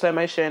skating in slow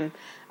motion,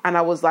 and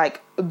I was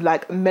like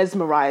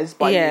mesmerised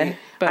by you.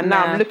 And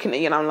now I'm looking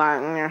at you and I'm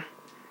like,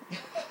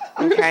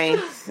 okay,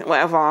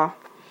 whatever.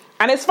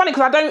 And it's funny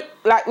because I don't,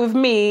 like with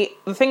me,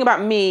 the thing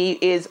about me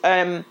is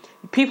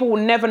people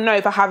will never know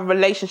if I have a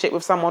relationship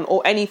with someone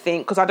or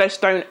anything because I just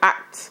don't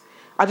act.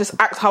 I just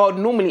act how I'd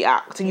normally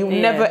act. And you'll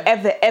never,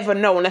 ever, ever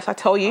know unless I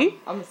tell you.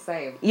 I'm the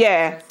same.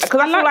 Yeah. Because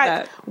I feel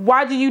like,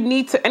 why do we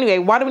need to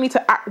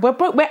act?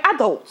 We're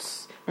adults.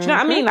 Do you know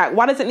what I mean? Like,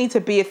 why does it need to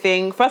be a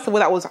thing? First of all,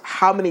 that was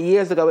how many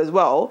years ago as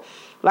well.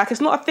 Like,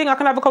 it's not a thing. I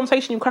can have a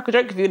conversation, you crack a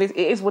joke with you, and it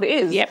is what it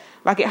is. Yep.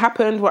 Like, it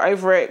happened, we're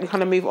over it, we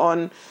kind of move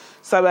on.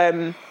 So,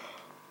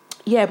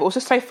 yeah, but it was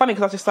just so funny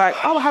because I was just like,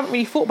 oh, I haven't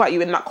really thought about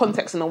you in that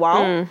context in a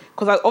while.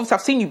 Because obviously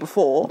I've seen you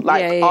before,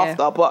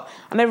 after, but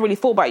I never really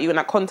thought about you in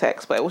that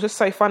context. But it was just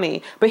so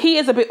funny. But he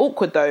is a bit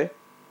awkward, though.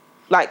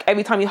 Like,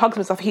 every time he hugs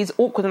me and stuff, he's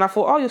awkward. And I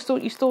thought, oh, you're still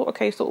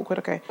awkward,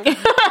 okay.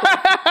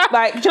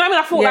 Like, do you know what I mean?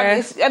 I thought, like,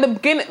 it's, at the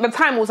beginning, the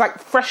time was, like,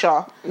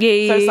 fresher.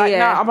 Yeah, so it's like,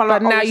 now, I'm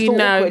like, now you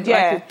know. Awkward.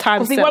 Yeah.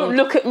 Because he won't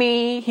look at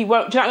me. He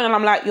won't, do you know what I mean? And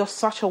I'm like, you're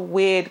such a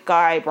weird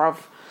guy, bruv.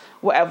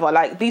 Whatever.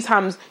 Like, these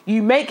times,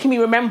 you make me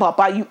remember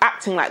by you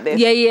acting like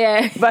this.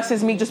 Yeah.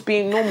 Versus me just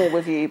being normal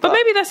with you. But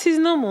maybe that's his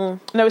normal.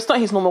 No, it's not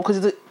his normal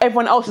because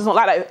everyone else is not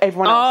like that.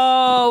 Everyone else.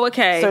 Oh,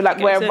 okay. So, like,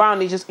 we're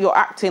around, you're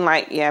acting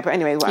like, yeah, but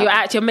anyway.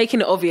 Whatever. You're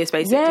making it obvious,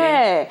 basically.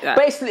 Yeah. Like,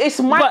 but it's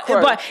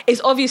micro. But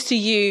it's obvious to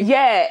you.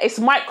 Yeah, it's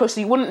micro,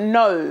 so you wouldn't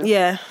know.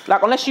 Yeah.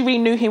 Like, unless you really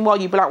knew him well,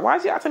 you'd be like, why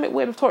is he acting a bit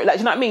weird with Tori? Like,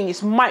 do you know what I mean?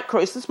 It's micro.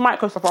 It's just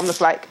micro stuff. I'm just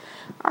like,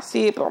 I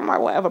see it, but I'm like,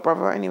 whatever,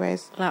 brother.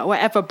 Anyways. Like,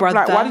 whatever, brother.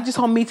 Like, why did you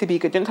tell me to be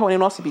good? You didn't tell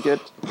anyone else to be good.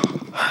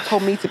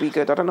 Told me to be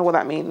good. I don't know what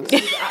that means.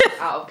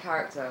 Out of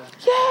character.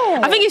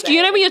 Yeah. I think it's,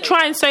 you know, when you're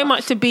trying so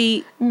much to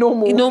be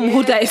normal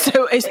that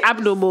it's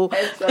abnormal.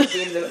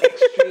 Being the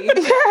extreme.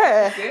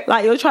 Yeah.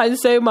 Like, you're trying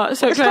so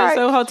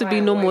hard to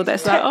be normal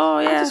that's like, oh,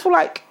 yeah. I just feel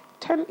like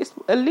it's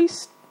at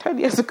least 10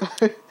 years ago.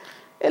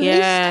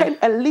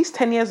 At least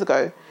 10 years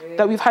ago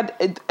that we've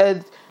had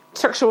a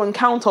sexual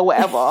encounter or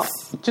whatever.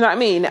 Do you know what I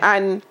mean?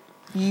 And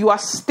you are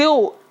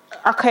still...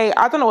 Okay,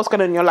 I don't know what's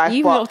going on in your life,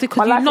 you knocked his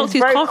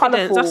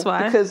confidence, that's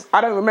why. Because I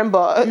don't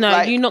remember.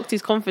 No, you knocked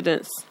his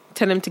confidence.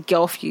 Tell him to get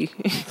off you.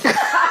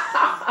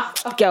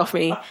 Get off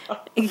me.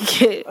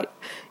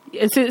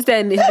 And since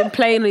then, it's been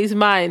playing on his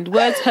mind.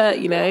 Words hurt,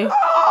 you know.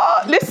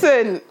 Oh,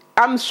 listen,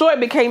 I'm sure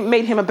it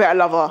made him a better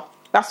lover.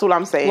 That's all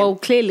I'm saying. Well,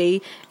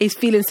 clearly, he's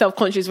feeling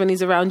self-conscious when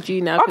he's around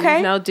you now. Because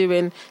he's now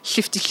doing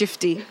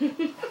shifty.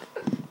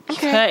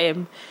 Okay.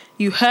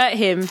 You hurt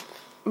him.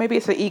 Maybe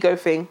it's an ego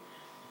thing.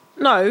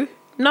 No,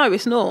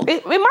 it's not.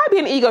 It might be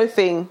an ego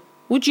thing.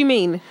 What do you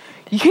mean?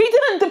 You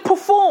didn't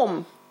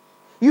perform.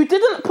 You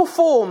didn't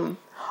perform.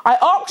 I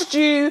asked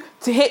you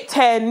to hit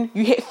 10,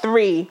 you hit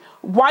 3.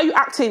 Why are you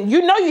acting?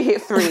 You know you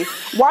hit 3.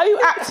 Why are you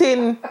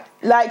acting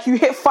like you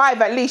hit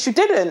 5 at least? You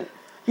didn't.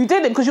 You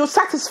didn't because you're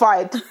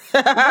satisfied.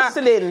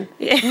 Whistling.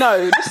 Yeah.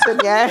 No, listen,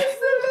 yeah.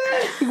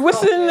 You were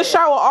sitting in the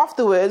shower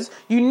afterwards.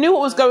 You knew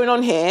what was going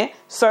on here,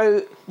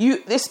 so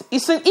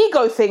it's an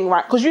ego thing,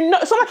 right? Because you know,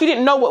 it's not like you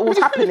didn't know what was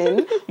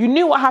happening. You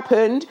knew what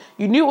happened.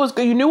 You knew what was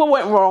good. You knew what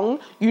went wrong.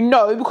 You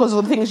know because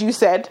of the things you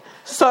said.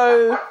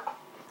 So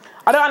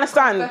I don't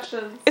understand.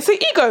 It's an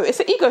ego. It's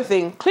an ego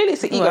thing. Clearly,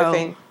 it's an ego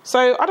thing.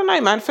 So I don't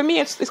know, man. For me,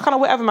 it's kind of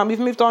whatever, man. We've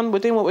moved on. We're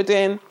doing what we're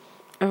doing.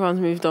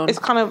 Everyone's moved on. It's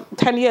kind of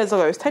 10 years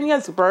ago. It's 10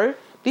 years, bro.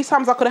 These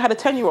times I could have had a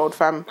 10-year-old,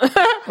 fam.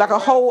 Like a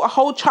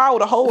whole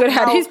child, could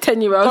have had his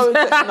 10-year-old.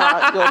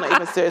 Nah, you're not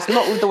even serious.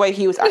 Not with the way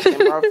he was acting,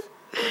 bruv.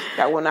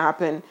 That wouldn't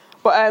happen.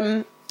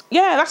 But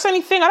yeah, that's the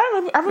only thing.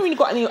 I haven't really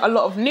got a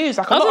lot of news.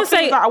 Like a lot of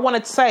things that I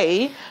wanted to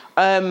say,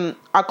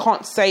 I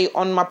can't say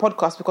on my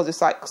podcast because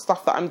it's like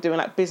stuff that I'm doing,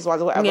 like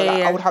business-wise or whatever.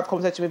 I would have a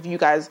conversation with you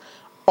guys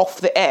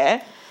off the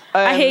air.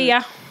 I hear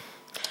ya.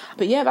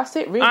 But yeah, that's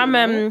it.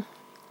 Really.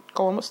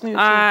 Go on, what's new?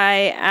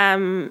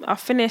 I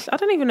finished. I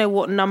don't even know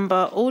what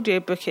number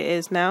audiobook it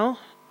is now.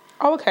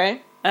 Oh,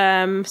 okay.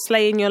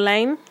 Slay in Your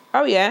Lane.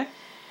 Oh yeah.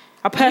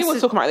 You were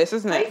talking about this,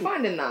 isn't it? How are you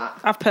finding that?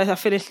 I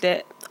finished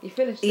it. You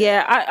finished it?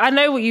 Yeah, I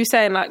know what you're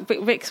saying. Like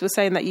Vix was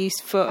saying that you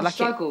felt like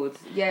struggled.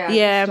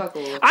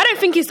 I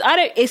think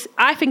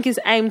it's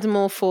aimed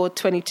more for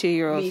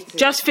 22-year-olds.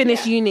 Just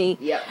finished uni.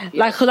 Yep.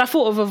 Like, because I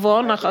thought of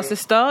Yvonne, like at the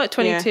start, at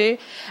 22.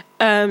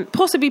 Yeah.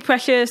 Possibly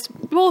Precious,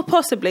 well,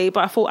 possibly,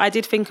 but I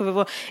did think of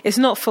Yvonne. It's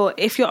not for,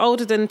 if you're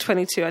older than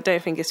 22, I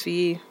don't think it's for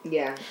you.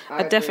 Yeah.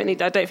 I don't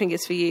think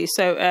it's for you.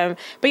 So,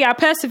 but yeah, I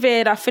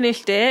persevered. I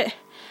finished it.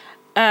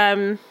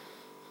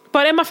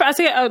 But then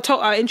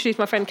I introduced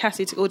my friend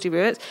Cassie to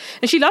audiobooks,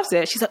 and she loves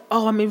it. She's like,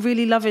 "Oh, I'm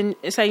really loving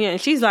saying it,"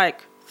 and she's like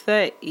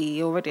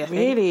 30 already. I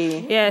think.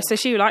 Really? Yeah. So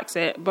she likes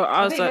it, but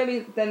I was think like,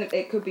 maybe then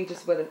it could be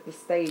just where the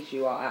stage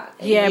you are at.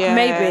 Yeah,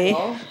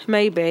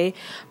 maybe.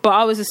 But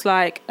I was just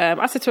like,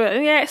 I said to her,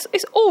 "Yeah,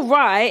 it's all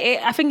right.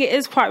 I think it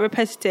is quite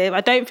repetitive.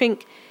 I don't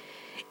think."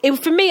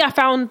 For me, I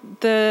found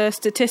the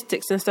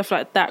statistics and stuff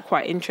like that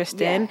quite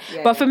interesting.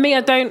 But for me,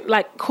 I don't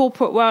like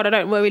corporate world. I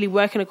don't really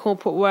work in a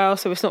corporate world,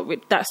 so it's not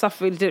that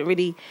stuff. Really didn't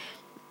really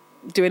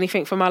do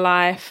anything for my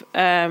life.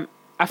 I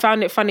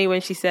found it funny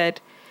when she said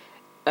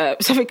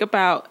something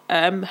about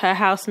her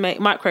housemate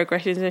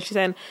microaggressions, and she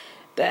said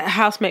the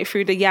housemate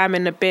threw the yam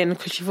in the bin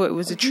because she thought it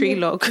was a tree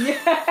log.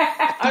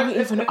 I don't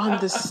even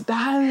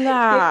understand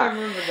that. I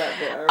remember that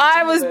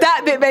bit.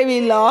 That bit made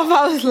me laugh.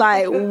 I was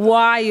like,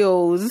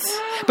 wild.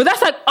 But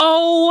that's like,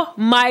 oh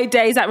my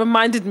days. That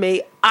reminded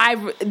me. That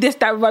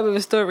reminded me of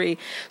a story.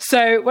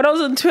 So when I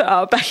was on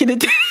Twitter back in the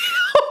day,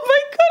 oh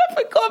my God, I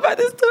forgot about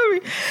this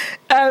story.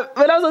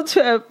 When I was on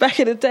Twitter back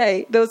in the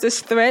day, there was this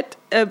thread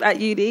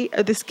at uni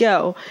of this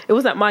girl. It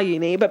wasn't at my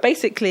uni, but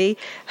basically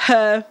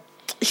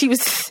she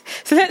was,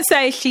 so let's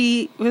say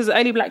she was the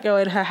only black girl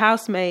in her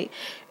housemate.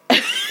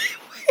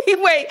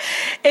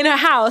 In her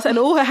house, and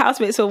all her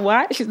housemates were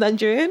white. She's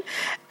Nigerian,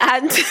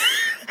 and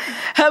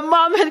her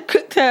mum had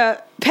cooked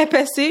her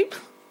pepper soup.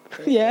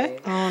 Yeah.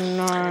 Oh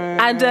no.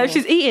 And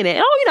she's eating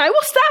it. Oh,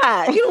 what's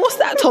that? What's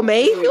that,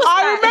 Tommy?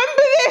 I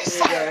remember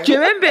this. Do you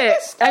remember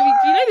it? Do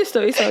you know this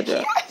story, Sandra?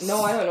 Yes.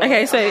 No, I don't know.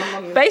 Okay,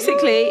 so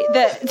basically,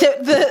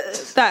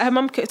 that her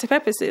mum cooked her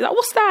pepper soup. Like,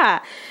 what's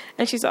that?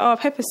 And she's like, oh,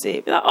 pepper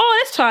soup. Like, oh,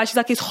 let's try. She's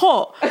like, it's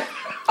hot.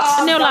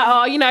 And they were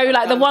like,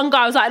 like the one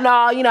guy was like,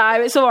 no,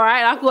 it's all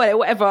right. I got it,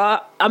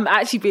 whatever. I'm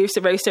actually being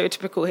very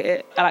stereotypical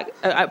here.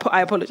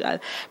 I apologize.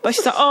 But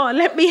she's like, oh,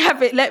 let me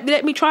have it.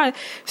 Let me try.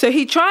 So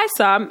he tried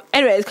some.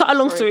 Anyway, it's cut a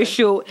long story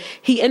short.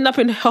 He ended up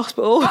in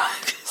hospital.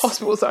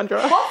 Hospital,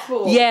 Sandra.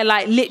 Hospital? Yeah,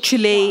 like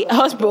literally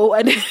hospital.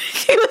 And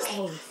he was...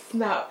 Oh,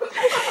 snap.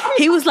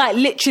 He was like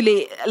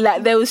literally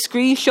like there was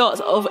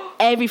screenshots of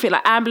everything.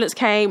 Like ambulance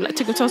came, like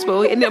took him to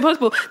hospital. In the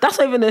hospital, that's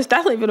not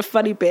even a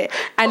funny bit.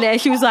 And then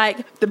she was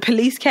like, the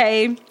police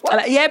came.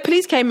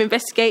 Police came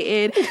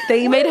investigated.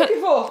 They made her.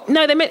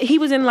 No, he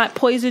was in like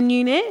poison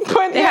unit.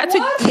 They had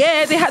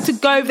to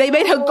go. They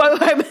made her go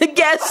home and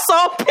get a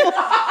sample.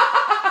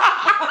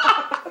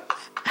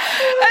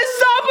 A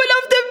sample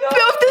of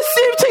the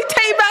soup to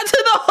take back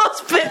to the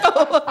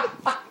hospital.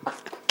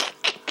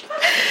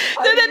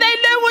 So then they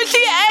know what she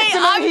ate.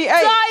 I'm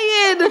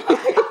dying.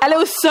 And it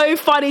was so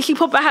funny. She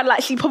probably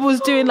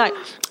was doing like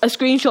a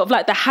screenshot of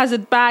like the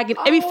hazard bag and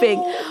everything.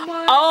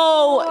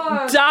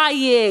 Oh,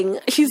 dying.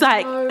 She's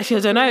like, I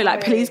don't know,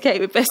 like police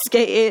came,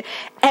 investigated,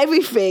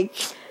 everything.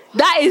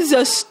 That is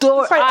a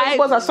story. It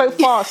was so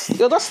fast.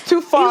 That's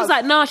too fast. He was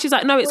like, no. She's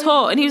like, no, it's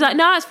hot. And he was like,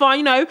 no, it's fine.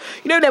 You know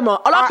them.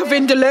 I like a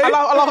vindaloo. I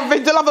love a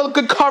vindaloo. I love a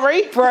good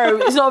curry, bro.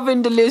 It's not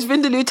vindaloo. It's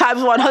vindaloo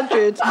times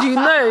 100. Do you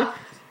know?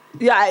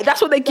 Yeah,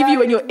 that's what they give you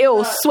when you're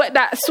ill. Sweat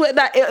that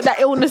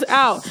illness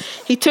out.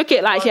 He took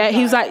it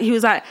he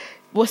was like,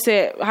 what's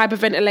it?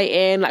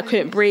 Hyperventilating, like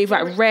couldn't breathe,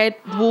 like red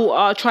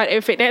water. Tried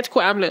everything. They had to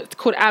call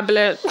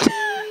ambulance.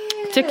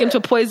 Took him to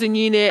a poison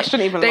unit.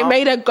 They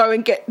made her go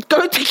to get a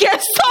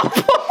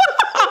sample.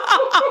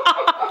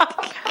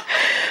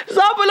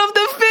 Sample of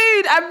the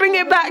food, and bring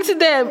it back to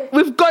them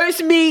with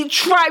ghost meat,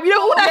 tripe, you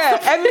know all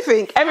that. Yeah,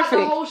 everything.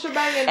 The whole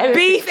shebang in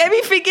Beef,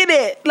 everything in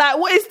it. Like,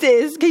 what is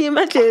this? Can you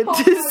imagine?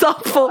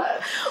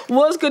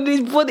 What's good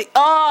in his body?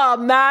 Oh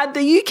man,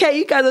 the UK,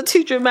 you guys are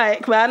too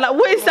dramatic, man. Like,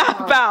 what is that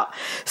about?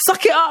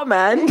 Suck it up,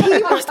 man.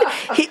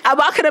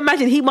 I can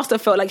imagine he must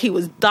have felt like he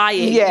was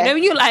dying. Yeah. You know,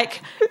 when you're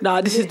like,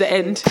 nah, this is the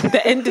end.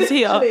 The end is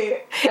here. And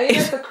he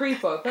has the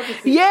creeper.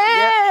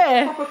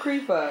 Yeah. Proper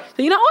creeper.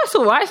 So, you know, oh, it's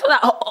all right. It's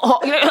not that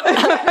hot. You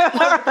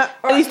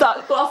know? And he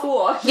starts, Glass of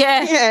water.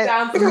 yeah.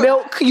 Down to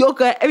Milk,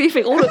 yogurt,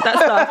 everything, all of that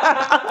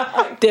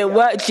stuff. Didn't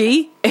work,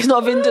 G. It's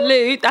not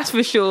Vindaloo, that's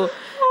for sure.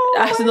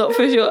 That's not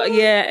for sure.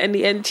 Yeah, and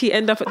the end, she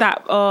ended up at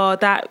that. Oh,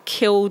 that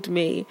killed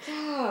me.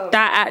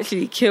 That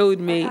actually killed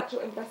me. Actual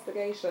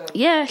investigation.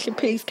 Yeah, she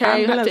please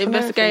carry. You have to Ambulance and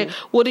investigate.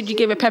 everything. What did you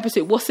give her? Pepper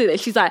soup? What's in it?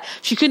 She's like,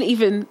 she couldn't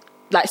even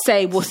like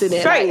say what's in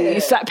it. Like, Say it.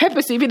 it's like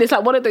pepper soup. And it's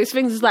like one of those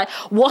things. It's like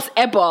what's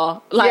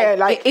ever like. Yeah,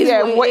 like, it is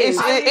yeah, what it is.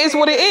 it is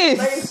what it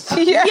is.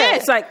 Yeah. Yeah,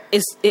 it's like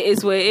it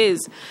is what it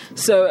is.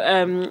 So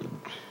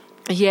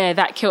yeah,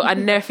 that killed. I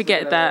never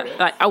forget that.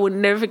 Like, I would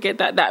never forget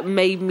that. That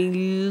made me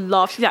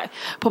laugh. She's like,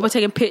 Papa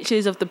taking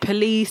pictures of the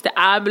police, the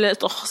ambulance,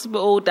 the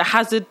hospital, the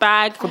hazard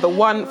bag. The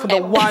one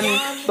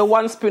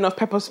spoon of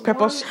pepper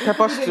Didn't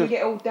soup.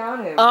 get all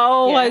down him.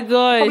 Oh my Probably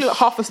like gosh,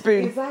 half a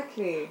spoon.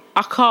 Exactly.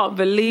 I can't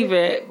believe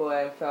it.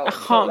 Boy, I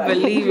can't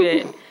believe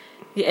it.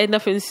 You end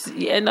up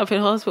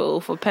in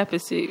hospital for pepper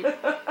soup.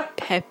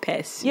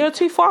 Pepper soup. You're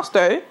too fast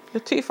though.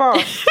 You're too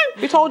fast.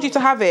 We told you to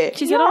have it.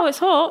 She said, "Oh, it's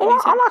hot."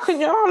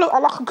 I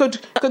like a good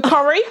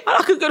curry. I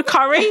like a good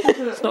curry.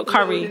 It's not Did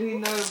curry. he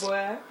know,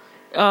 boy?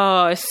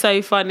 Oh, it's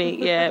so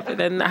funny. Yeah, but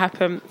then that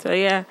happened. So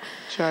yeah.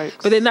 Jokes.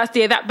 But then that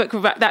bit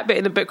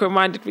in the book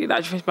reminded me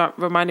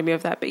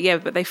of that. But yeah,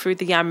 but they threw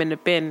the yam in the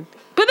bin.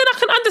 But then I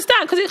can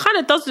understand because it kind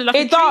of does look like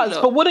It does,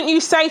 but wouldn't you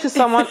say to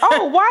someone,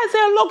 "Oh, why is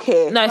there a log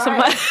here?" no,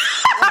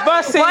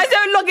 Versus why is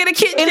there a log in the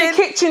kitchen? in the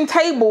kitchen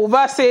table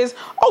versus,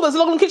 "Oh, there's a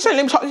log on the kitchen.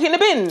 Let me chuck it in the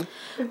bin."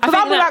 Because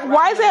I'd be that- like,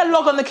 "Why is there a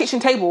log on the kitchen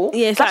table?"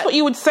 Yeah, it's that's like- what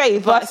you would say.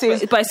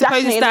 Versus, but I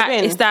suppose dashing it in the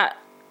bin. it's that.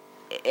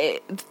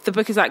 The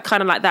book is like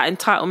kind of like that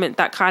entitlement,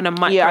 that kind of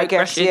Yeah, I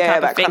guess, microaggression yeah,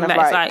 type that of thing. kind of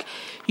That it's like- like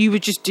you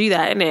would just do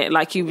that, innit?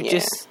 Like you would Yeah.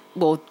 just.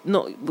 Well,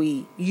 not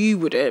we. You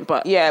wouldn't,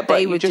 but Yeah, but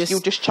they you would just-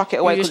 you just chuck it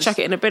away You just 'cause chuck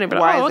it in the bin and be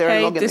like, why "Oh, is there a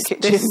okay, log in the this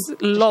kitchen?" this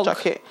Just log."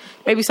 chuck it.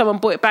 Maybe someone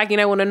brought it back,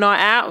 on a night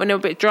out when they were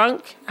a bit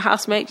drunk.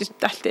 Housemate just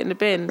dashed it in the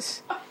bin.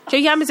 So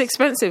yam is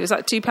expensive. It's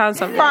like £2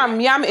 something. Fam,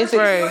 yam is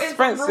Bro.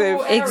 expensive.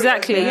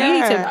 Exactly. You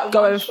need to Yeah.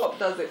 go and shop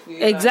does it for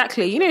you.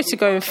 exactly. You need to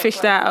go and fish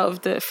that out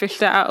of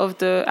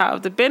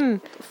the bin,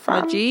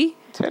 G,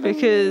 telling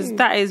because you.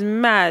 that is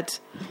mad.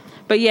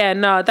 But yeah,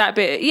 no, that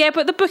bit. Yeah,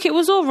 but the book, it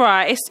was all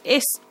right.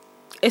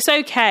 It's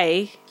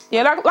okay.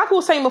 Yeah, like we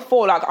were saying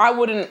before, like I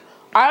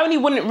only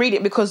wouldn't read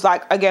it because,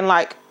 like, again,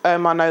 like I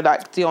know,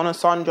 like Dion and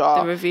Sandra,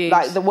 The reviews.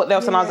 like what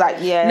else, and I was like,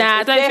 yeah, Nah,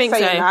 I if don't they're think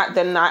saying so. that,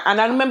 then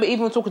and I remember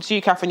even talking to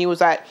you, Kath, and you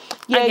was like,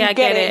 yeah, Yeah, you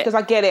get it because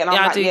I get it, and Yeah,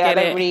 I I'm like, do yeah, I get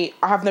don't it. really,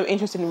 I have no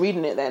interest in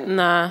reading it then.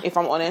 Nah. If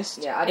I'm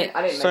honest. Yeah, I didn't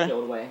So- make it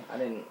all the way. I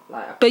didn't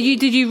like. But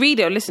did you read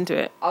it or listen to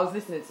it? I was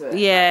listening to it.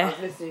 Yeah.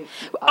 I was listening.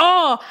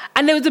 Oh,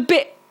 and there was a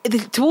bit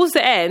towards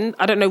the end.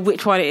 I don't know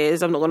which one it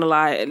is. I'm not gonna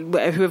lie.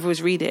 Whoever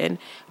was reading,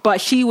 but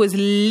she was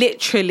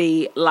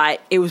literally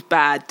like, it was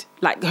bad.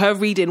 Like her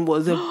reading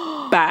was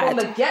bad. From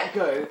the get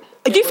go.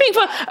 Do you think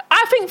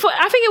I think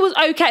it was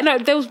okay. No,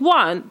 there was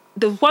one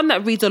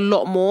that reads a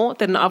lot more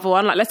than the other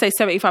one. Like, let's say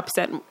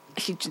 75%.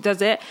 She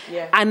does it,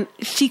 Yeah. and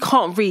she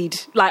can't read.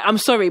 Like, I'm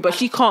sorry, but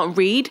she can't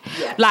read.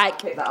 Yeah, Like, I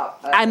picked that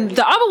up, and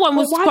the other one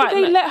was Why quite.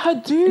 did they let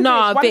her do No, this?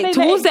 Why did but they let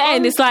towards it the go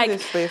end, it's to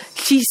like this?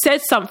 she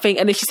said something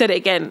and then she said it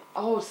again.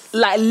 Oh,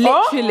 Like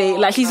literally,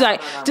 like she's no,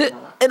 like, no.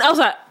 and I was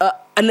like,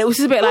 and it was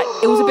just a bit like,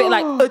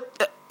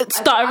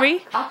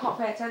 stuttery. I can't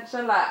pay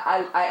attention. Like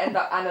I end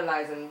up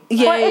analysing.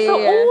 Yeah, But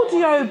it's an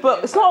audio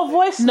book. It's not a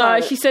voice No,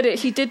 note. she said it.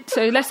 She did.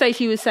 So let's say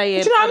she was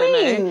saying, Do you know I what I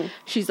don't know, mean?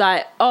 she's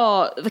like,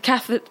 oh, the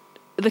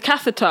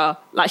catheter.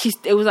 Like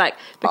it was like,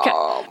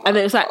 and then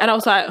it was like, and I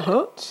was like,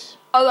 huh?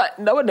 I was like,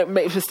 no one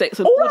makes mistakes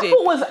on All I audio.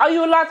 thought was, are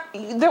you allowed?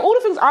 They're all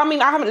the things. I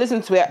mean, I haven't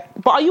listened to it,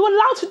 but are you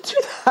allowed to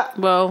do that?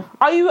 Well,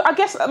 Are you? I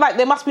guess like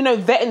there must be no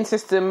vetting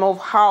system of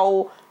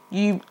how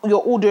your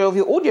audio of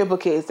your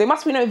audiobook is. There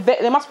must be no vet.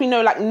 There must be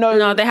no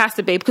no, there has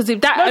to be, because if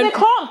that No, there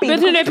can't be, No,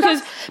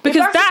 because because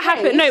if that's that the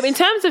happened. No, case- in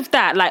terms of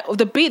that, like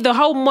the beat, the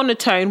whole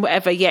monotone,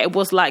 whatever. Yeah, it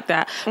was like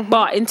that. Mm-hmm.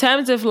 But in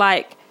terms of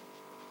like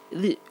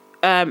the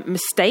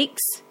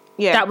mistakes,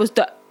 Yeah. that was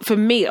for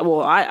me.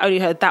 Well, I only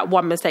heard that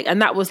one mistake, and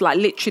that was like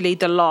literally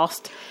the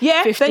last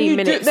 15 then you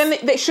minutes. then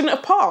they shouldn't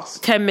have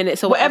passed. 10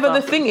 minutes or Whatever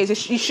whatever. the thing is, it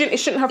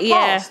shouldn't have Yeah.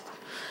 passed.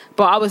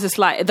 But I was just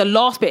like, the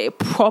last bit, it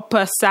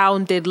proper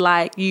sounded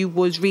like you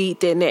was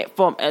reading it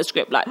from a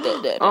script. Like,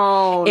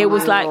 Oh, it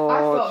was like, I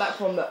felt that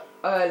from the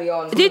early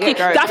on. did you?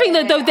 go. I think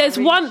that there's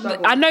really one.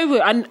 struggled.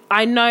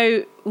 I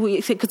know,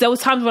 because there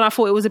was times when I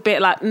thought it was a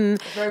bit like, Very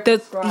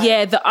the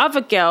prescribed. the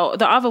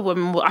other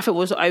woman, I think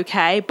was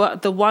okay,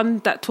 but the one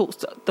that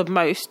talks the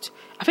most,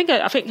 I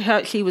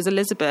think she was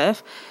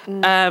Elizabeth.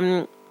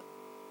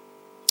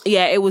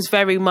 yeah, it was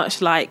very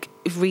much like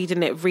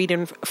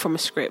reading from a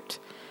script.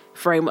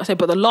 Very much so.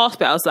 But the last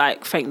bit, I was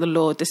like, thank the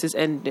Lord this is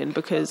ending,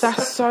 because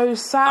that's so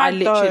sad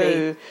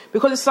though.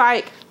 Because it's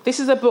like, this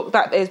is a book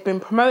that has been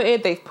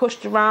promoted, they've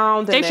pushed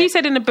around. And she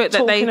said in the book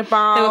that there were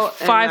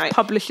 5 like,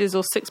 publishers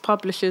or 6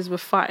 publishers were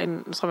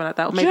fighting, something like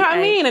that. Or maybe do you know what 8.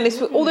 I mean? And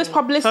it's all this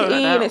publicity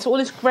like and it's all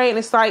this great, and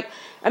it's like,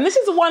 and this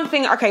is the one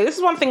thing. Okay, this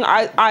is one thing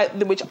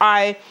which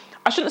I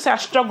shouldn't say I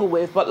struggle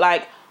with, but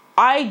like,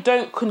 I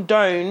don't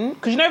condone,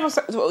 because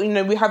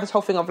we have this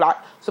whole thing of like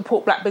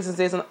support black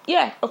businesses, and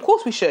yeah, of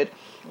course we should.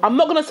 I'm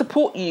not going to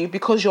support you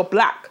because you're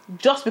black,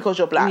 just because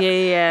you're black.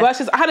 Yeah.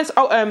 Versus, I had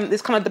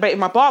this kind of debate with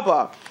my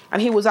barber,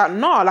 and he was like,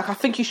 "No, like I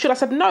think you should." I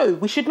said, "No,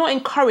 we should not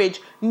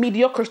encourage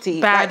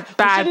mediocrity, bad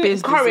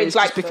business, encourage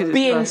like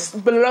being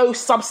below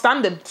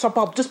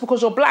substandard, just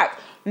because you're black."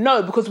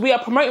 No, because we are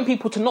promoting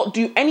people to not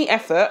do any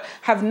effort,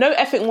 have no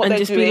effort in what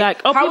they're doing. Be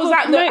like, how is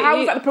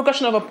that the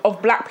progression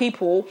of black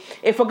people?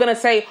 If we're going to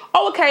say,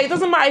 "Oh, okay, it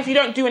doesn't matter if you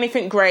don't do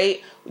anything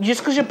great,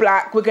 just because you're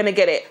black, we're going to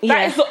get it."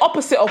 That is the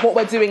opposite of what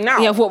we're doing now.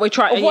 Yeah, of what we're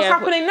trying. Of what's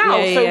happening now.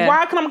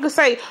 Why can I going to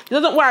say, "It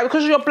doesn't worry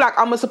because you're black,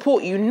 I'm going to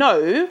support you"?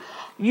 No,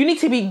 you need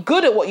to be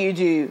good at what you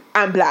do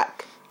and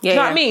black. Do you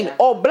know what I mean?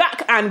 Or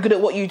black and good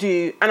at what you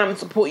do, and I'm going to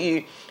support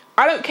you.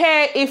 I don't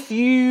care if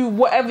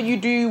whatever you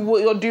do,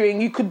 what you're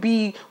doing, you could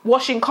be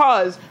washing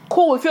cars.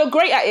 Cool. If you're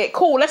great at it,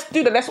 cool. Let's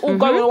do that. Let's all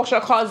go and wash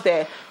our cars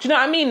there. Do you know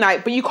what I mean?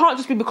 Like, but you can't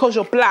just be because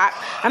you're black.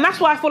 And that's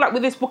why I feel like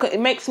with this book, it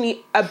makes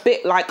me a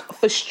bit like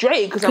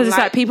frustrated, because it's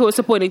like people are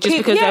supporting it just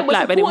because they're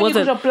black, but it wasn't.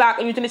 Because you're black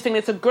and you're doing this thing.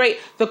 It's a great.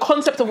 The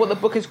concept of what the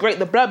book is great.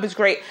 The blurb is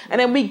great. And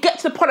then we get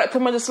to the product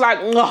and we're just like,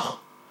 ugh.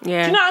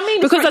 Yeah. Do you know what I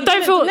mean? Because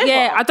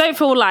I don't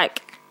feel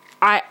like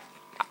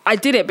I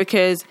did it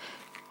because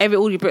every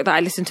audiobook that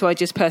I listen to, I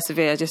just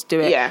persevere, I just do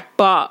it. Yeah.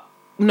 But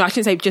no, I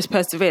shouldn't say just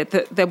persevere.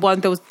 There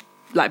was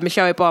like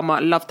Michelle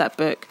Obama loved that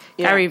book.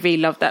 Yeah. Gary Vee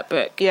loved that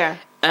book. Yeah.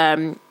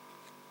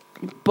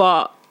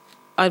 But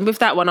with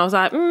that one, I was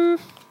like, and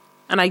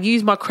I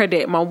used my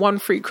one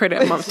free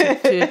credit a month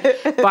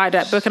to buy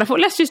that book, and I thought,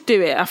 let's just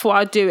do it. I thought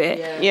I'd do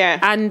it. Yeah.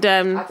 And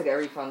I had to get a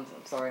refund.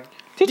 I'm sorry.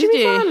 Did you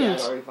refund? Yeah, I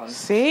got a refund.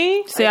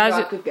 See,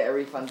 I could get a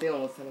refund. Dion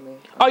was telling me.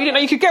 Oh, you didn't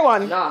know you could get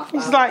one? No.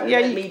 It's like, yeah,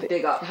 let me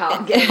dig up how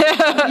I'm getting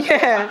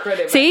my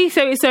credit. See,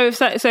 so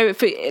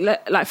for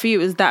you,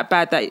 it was that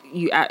bad that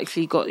you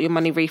actually got your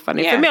money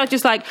refunded. Yeah. For me, I was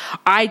just like,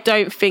 I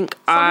don't think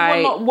Some people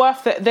are not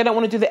worth it. They don't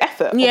want to do the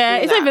effort. Yeah,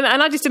 it's not even,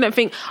 and I just didn't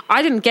think,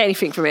 I didn't get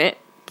anything from it.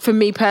 For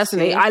me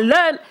personally, I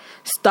learned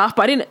stuff,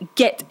 but I didn't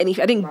get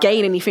anything. I didn't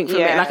gain anything from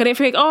it. Like, I didn't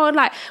think,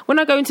 like when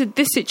I go into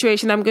this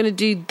situation, I'm going to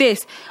do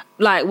this.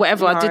 Like,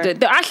 whatever I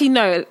did. Actually,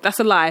 no, that's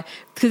a lie.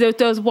 Because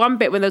there was one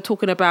bit when they were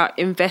talking about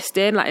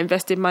investing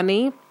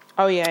money.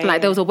 Oh, yeah.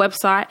 Like, there was a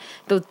website.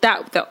 There was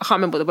that I can't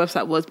remember what the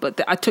website was,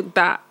 but I took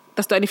that.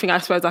 That's the only thing I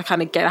suppose I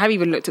kind of get. I haven't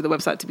even looked at the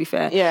website, to be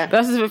fair. Yeah.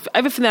 But that's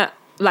everything that,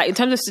 like, in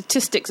terms of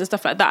statistics and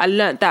stuff like that, I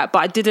learned that, but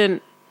I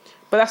didn't.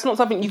 But that's not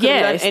something you could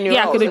learn anywhere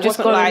else. I could have just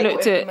gone and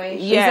looked at.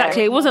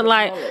 Exactly. It wasn't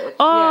like,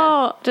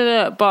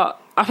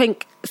 but I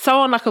think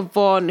someone like a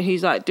Vaughn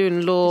who's like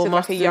doing law,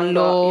 masters in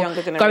law,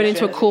 going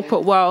into a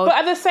corporate world. But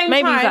at the same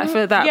maybe time, it's like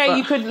for that.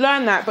 You could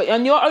learn that,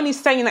 and you're only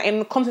saying that in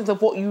the context of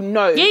what you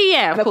know.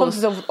 Yeah, of course.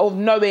 The context of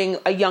knowing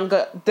a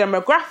younger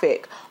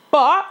demographic.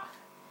 But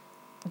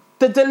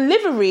the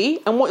delivery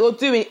and what you're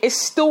doing is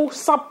still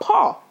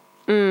subpar.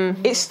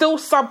 It's still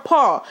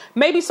subpar.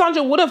 Maybe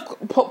Sandra would have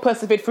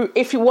persevered through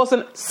if it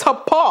wasn't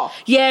subpar.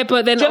 Yeah,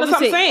 but then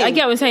obviously, I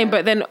get what I'm saying.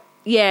 But then,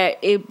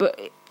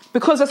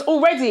 because that's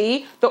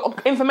already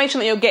the information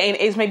that you're getting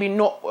is maybe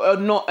not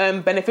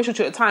beneficial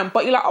to you at the time,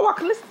 but you're like, I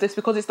can listen to this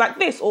because it's like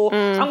this, or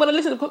I'm going to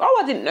listen because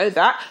I didn't know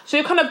that. So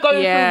you're kind of going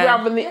through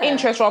rather than the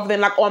interest, rather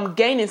than like, I'm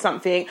gaining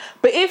something.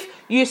 But if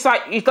you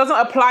like, it doesn't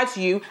apply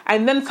to you,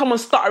 and then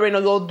someone's stuttering or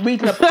you're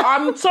reading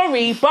I'm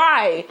sorry,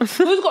 bye.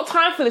 Who's got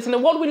time for this? In the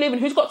world we live in,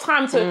 who's got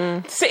time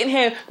to sit in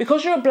here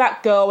because you're a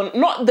black girl, and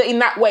not in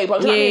that way,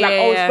 but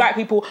it's black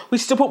people, we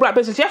support black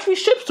business. Yes, we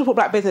should support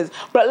black business,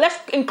 but let's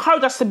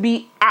encourage us to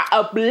be at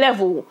a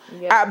level,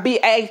 be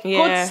a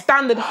good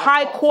standard,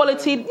 high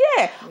quality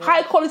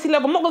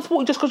level. I'm not going to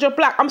support you just because you're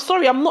black. I'm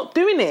sorry, I'm not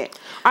doing it.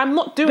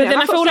 But then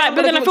I feel like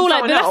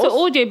that's the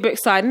audiobook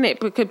side, isn't it?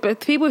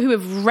 But people who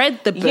have read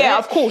the book,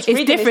 of course,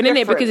 it's different, isn't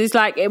it? Because it's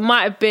like, it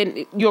might have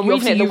been you're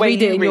reading it the way you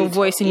read in your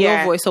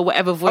voice, or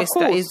whatever voice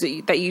that is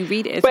that you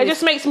read it. But it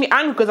just makes me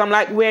angry because I'm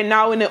like, we're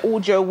now in an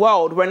audio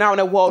world. We're now in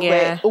a world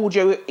where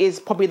audio is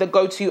probably the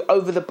go-to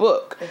over the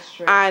book. That's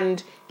true.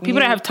 And people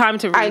don't have time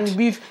to read.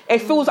 And I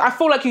feel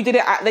like they did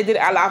it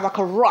out like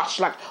a rush,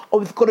 like,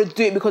 we've got to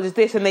do it because it's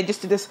this, and they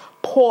just did this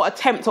poor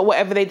attempt or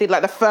whatever they did,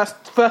 like the first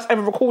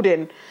ever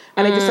recording,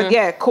 and they just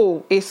said,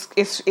 cool,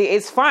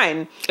 it's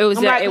fine. It was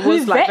very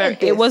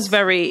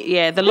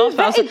the last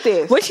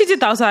part. When she did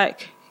that, I was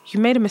like, you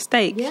made a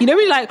mistake. You know,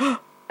 really like.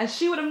 And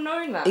she would have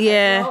known that.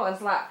 Yeah. Well.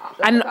 It's like,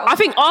 and I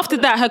think after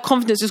that, her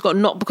confidence just got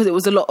knocked because it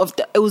was a lot.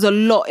 It was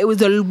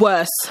the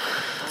worst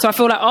So I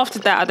feel like after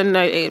that, I don't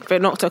know, it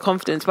knocked her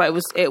confidence, but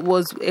it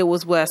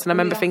was worse. And I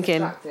remember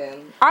thinking,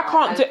 I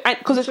can't do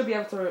because you should be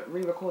able to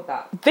re-record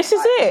that. This is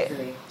it.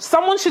 Easily.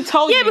 Someone should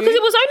tell you. yeah, because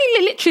it was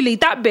only literally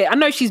that bit. I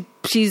know she's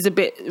a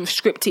bit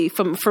scripty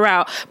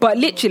throughout, but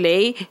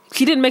literally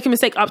she didn't make a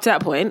mistake up to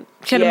that point.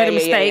 She hadn't made a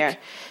mistake. Yeah.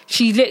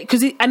 She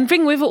because and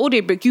thing with an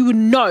audiobook, you would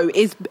know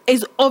is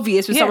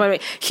obvious with someone.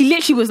 She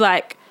literally was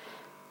like,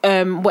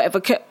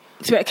 whatever.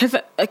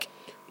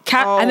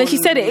 And then she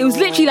said it. It was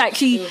literally like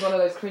she. It was one of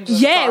those cringe.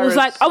 Yeah, it was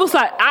like I was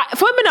like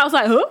for a minute I was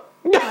like, huh?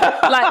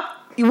 Like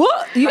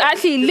what? You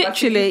actually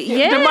literally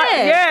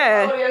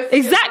Yeah.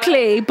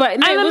 Exactly. But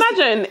no, And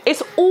imagine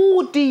it's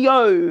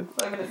audio.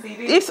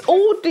 It's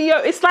audio.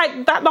 It's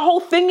like that. The whole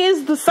thing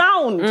is the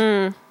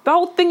sound. The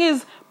whole thing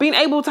is being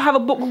able to have a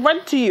book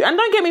read to you. And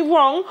don't get me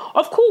wrong,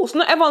 of course,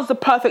 not everyone's the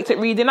perfect at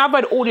reading. I've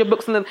read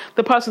audiobooks and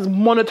the person's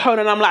monotone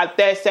and I'm like,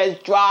 this is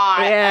dry.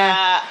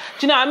 Yeah.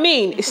 Do you know what I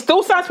mean? It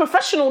still sounds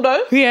professional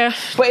though. Yeah.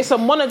 But it's a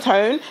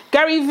monotone.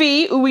 Gary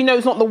Vee, who we know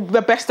is not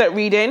the best at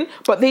reading,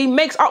 but he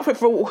makes up for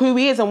who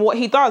he is and what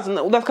he does and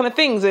all those kind of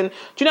things. And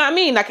do you know what I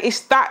mean? Like, it's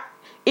that,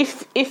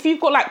 if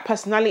you've got like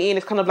personality and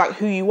it's kind of like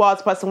who you are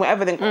as a person,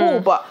 whatever, then cool.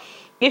 But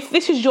if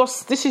this is your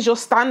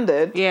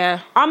standard,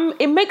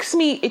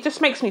 it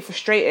just makes me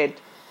frustrated.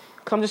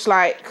 Cause I'm just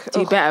like,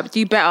 Do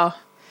better.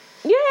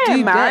 Yeah,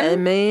 Do man. better,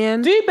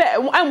 man. Do better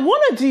and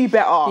want to do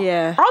better.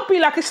 Yeah. I'll be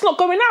like, it's not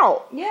going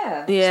out.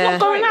 Yeah. It's not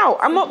going out.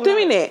 I'm not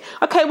doing it.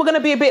 Okay, we're going to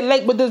be a bit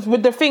late with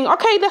the thing.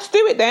 Okay, let's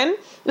do it then.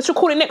 Let's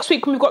record it next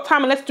week when we've got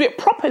time and let's do it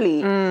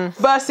properly.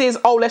 Versus,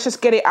 let's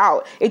just get it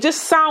out. It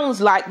just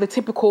sounds like the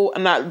typical,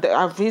 and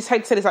his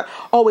head said it's like,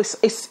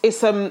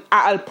 it's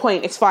at a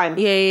point, it's fine.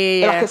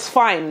 Yeah. Like, it's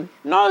fine.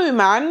 No,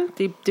 man.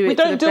 We We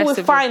don't deal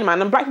with fine, man.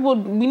 And black people,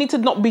 we need to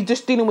not be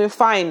just dealing with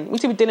fine. We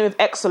need to be dealing with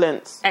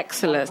excellence.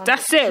 Excellence.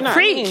 That's it. You know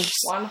Preach.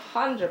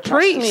 100%.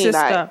 Preach, me, sister.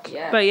 like,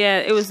 yeah. But yeah,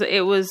 it was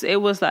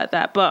like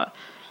that. But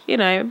you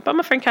know, but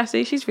my friend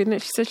Cassie, she's reading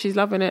it. She said she's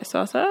loving it. So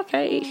I said,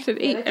 okay, each should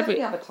They eat definitely every.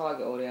 have a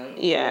target audience.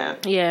 Yeah.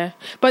 Yeah,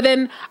 but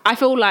then I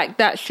feel like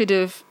that should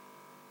have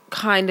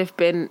kind of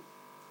been.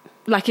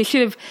 Like it should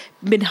have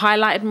been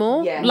highlighted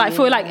more. Yeah. Like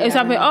for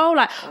example,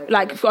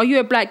 like are you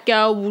a black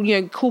girl?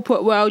 You know,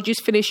 corporate world,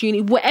 just finished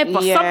uni, whatever,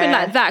 something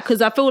like that.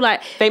 Because I feel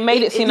like They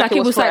made it seem like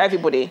it was for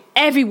everybody.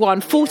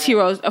 Everyone,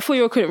 40-year-olds, a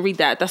 40-year-old couldn't read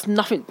that. That's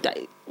nothing.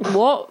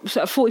 What?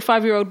 So a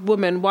 45-year-old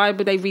woman? Why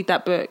would they read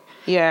that book?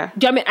 Yeah.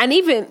 Do you know what I mean?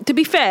 And even to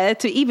be fair,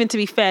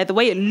 the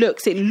way it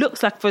looks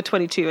like for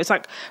 22. It's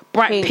like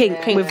bright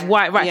pink with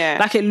white, right? Yeah.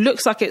 Like it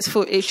looks like it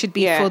should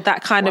be Yeah. for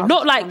that kind of Wow,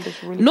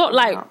 not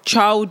like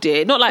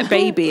childish, not like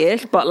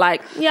babyish, but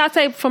like I'd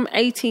say from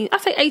 18. I'd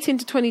say 18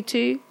 to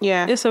 22.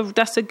 Yeah.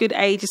 That's a good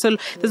age. So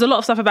there's a lot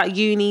of stuff about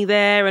uni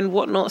there and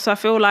whatnot. So I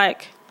feel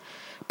like.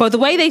 But the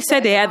way they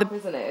said it,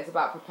 Isn't it? It's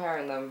about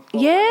preparing them.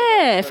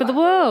 For the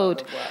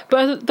world.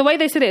 But the way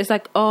they said it, it's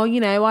like,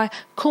 I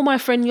call my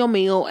friend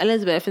Yomi or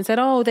Elizabeth and said,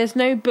 there's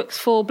no books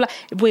for black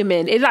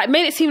women. It like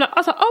made it seem like I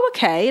was like,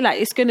 okay,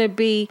 like it's gonna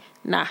be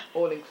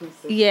all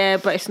inclusive. Yeah,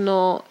 but it's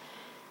not.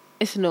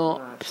 It's not.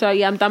 No. So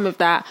yeah, I'm done with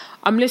that.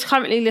 I'm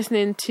currently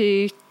listening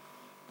to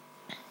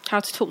How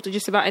to Talk to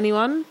Just About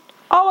Anyone.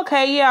 Oh,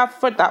 okay. Yeah,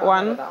 I've read that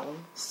one.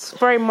 It's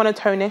very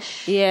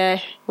monotone-ish.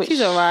 Yeah,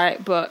 she's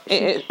alright, but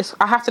I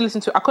have to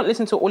listen to. I couldn't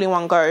listen to it all in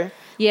one go.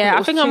 Yeah,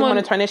 I think I'm on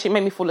monotone-ish. It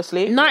made me fall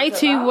asleep.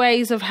 92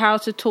 ways of how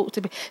to talk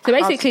to people. So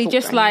basically,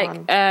 just like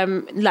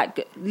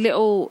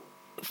little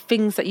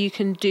things that you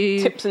can do,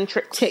 tips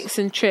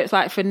and tricks,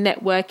 like for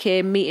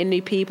networking, meeting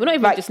new people. Not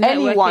even like just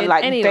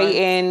networking, anyone,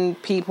 dating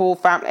people,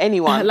 family,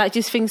 anyone. Like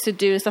just things to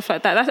do and stuff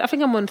like that. I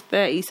think I'm on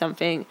 30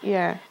 something.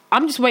 Yeah.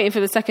 I'm just waiting for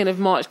the 2nd of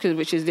March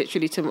which is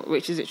literally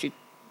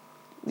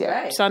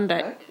Yeah.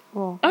 Sunday.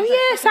 Well,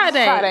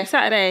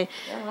 Saturday.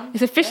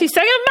 It's officially 2nd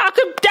of March. I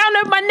could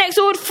download my next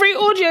free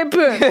audio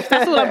book.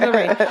 That's all I'm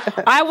doing.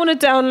 I want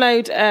to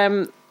download.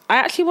 I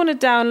actually want to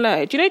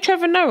download. Do you know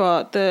Trevor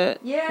Noah?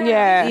 Yeah.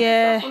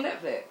 That's on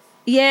Netflix.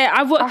 Yeah,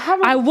 I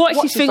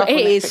watched his thing.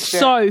 It is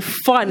so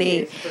funny.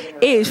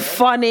 It is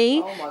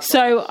funny.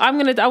 So I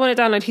want to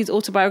download his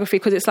autobiography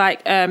because it's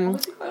like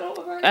Born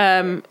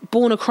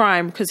a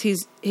Crime, because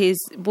he's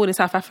born in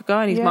South Africa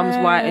and his mum's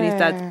white and his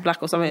dad's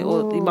black or something,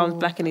 or his mum's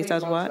black and his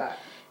dad's white.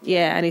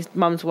 Yeah, and his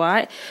mum's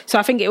white. So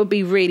I think it would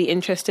be really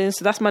interesting.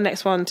 So that's my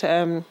next one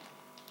to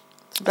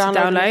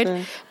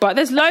download. But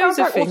there's loads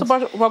of things.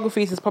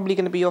 Autobiographies is probably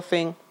going to be your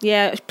thing.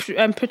 Yeah,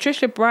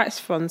 Patricia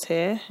Bright's one's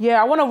here. Yeah,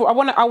 I want to.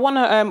 I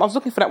was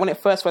looking for that when it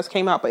first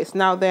came out, but it's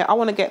now there. I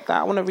want to get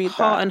that. I want to read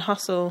Heart that. and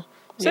Hustle.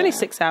 It's only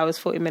 6 hours,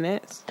 40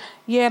 minutes.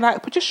 Yeah,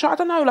 like Patricia, I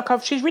don't know.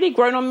 Like she's really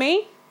grown on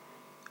me.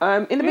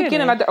 In the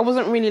beginning, I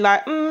wasn't really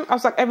like. I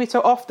was like every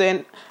so often,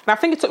 and I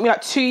think it took me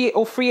like 2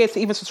 or 3 years to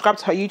even subscribe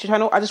to her YouTube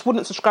channel. I just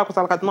wouldn't subscribe because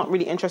I was not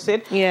really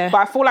interested. Yeah. But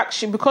I feel like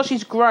because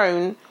she's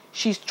grown,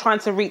 she's trying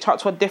to reach out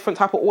to a different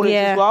type of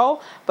audience as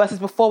well. Versus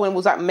before, when it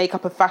was like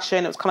makeup and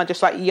fashion, it was kind of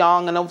just like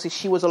young, and obviously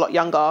she was a lot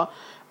younger.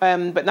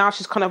 But now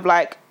she's kind of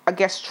like, I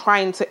guess,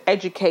 trying to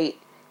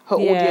educate her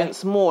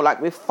audience more,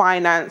 like with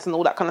finance and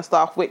all that kind of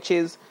stuff, which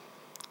is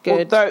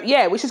good.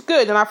 Which is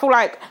good. And I feel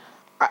like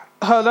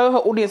although her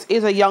audience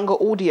is a younger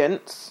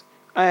audience,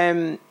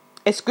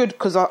 it's good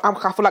because I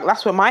feel like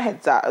that's where my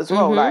head's at as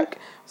well. Like,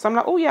 so I'm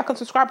like, oh yeah, I can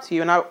subscribe to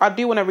you, and I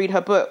do want to read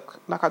her book.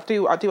 Like, I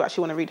do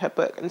actually want to read her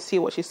book and see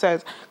what she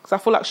says, because I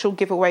feel like she'll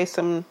give away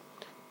some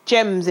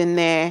gems in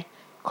there,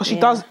 because she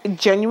does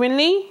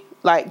genuinely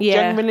do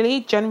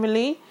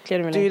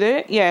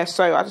it. Yeah,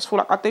 so I just feel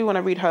like I do want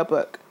to read her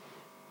book.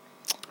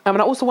 And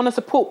I also want to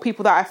support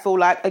people that I feel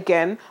like,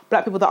 again,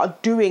 black people that are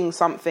doing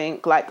something,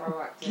 like,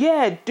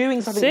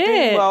 doing something,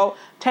 doing well,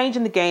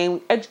 changing the game,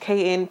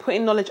 educating,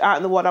 putting knowledge out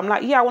in the world. I'm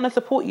like, I want to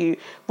support you,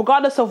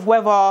 regardless of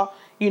whether,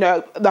 you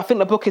know, I think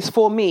the book is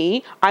for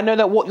me. I know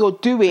that what you're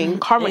doing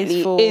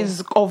currently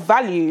is of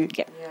value.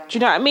 Yeah. Do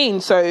you know what I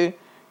mean? So I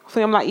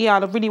think I'm like, I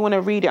really want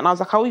to read it. And I was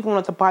like, I even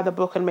wanted to buy the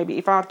book, and maybe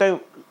if I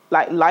don't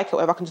like it, or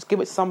whatever, I can just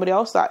give it to somebody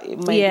else that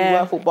it may be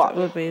worth it. But it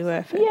would be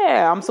worth it.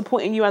 Yeah, I'm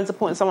supporting you and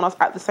supporting someone else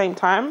at the same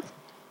time.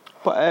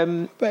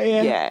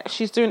 But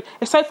she's doing.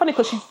 It's so funny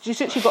because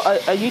she got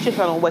a YouTube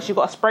channel where she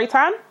got a spray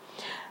tan,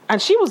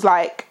 and she was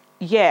like,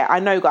 I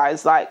know,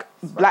 guys, like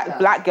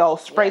black girl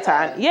spray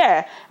tan,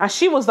 and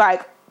she was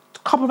like, a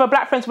couple of her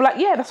black friends were like,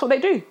 that's what they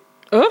do,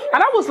 and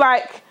I was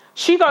like,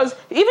 she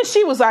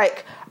was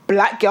like,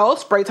 black girl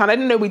spray tan, I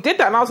didn't know we did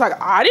that. And I was like,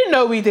 I didn't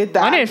know we did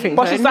that. I didn't think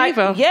but so she's like,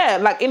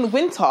 either. like in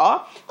winter,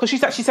 because she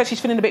said she's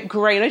feeling a bit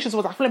grey. You know, she was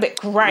like, feeling a bit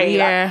grey.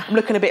 Like, I'm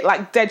looking a bit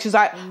like dead. She's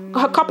like,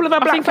 a couple of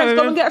her black friends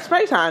go and get a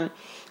spray tan,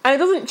 and it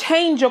doesn't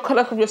change your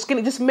colour of your skin.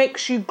 It just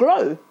makes you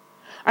glow.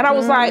 And I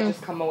was like,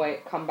 just come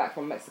back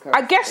from Mexico.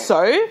 I guess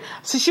so.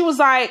 So she was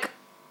like,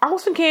 I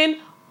was thinking,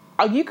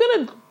 are you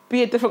gonna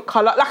be a different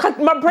colour? Like,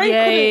 my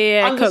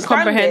brain couldn't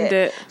comprehend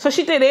it. So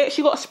she did it.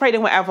 She got sprayed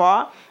and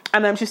whatever.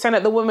 And she was saying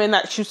that the woman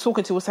that she was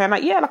talking to was saying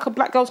like, like, a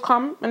black girls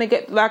come and they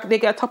get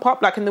a top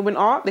up, like in the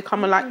winter, they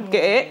come and like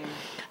get it.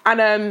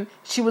 And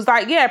she was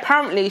like,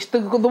 apparently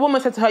the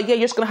woman said to her, you're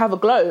just gonna have a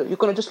glow. You're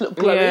gonna just look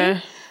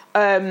glowy. So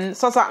I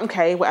was like,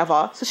 okay,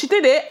 whatever. So she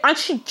did it, and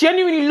she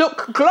genuinely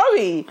looked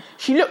glowy.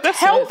 She looked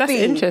healthy. That's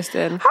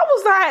interesting. I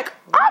was like,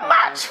 I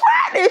might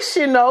try this,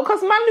 you know,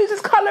 because man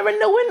loses colour in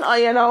the winter,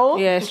 you know.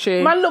 Yeah, it's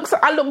true. I look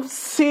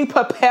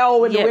super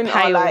pale in the winter,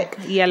 pale, like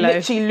yellow,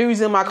 literally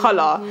losing my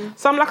colour.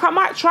 So I'm like, I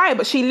might try it,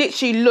 but she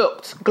literally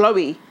looked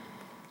glowy.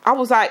 I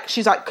was like,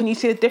 she's like, can you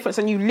see the difference?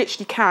 And you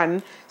literally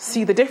can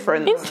see the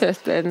difference.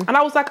 Interesting. And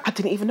I was like, I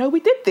didn't even know we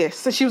did this.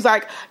 So she was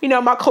like, you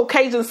know, my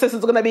Caucasian sisters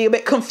are going to be a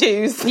bit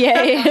confused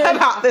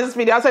about this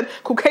video. I said,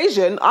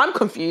 Caucasian? I'm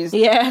confused.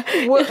 Yeah.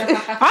 Because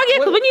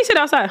when you said that,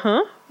 I was like,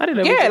 huh? I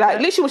didn't know. Yeah, like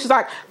literally when she's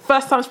like,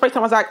 first time spray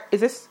time, I was like,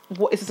 is this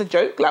a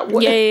joke? Like,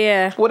 what?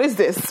 Yeah. What is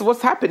this?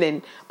 What's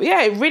happening? But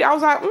yeah, it really, I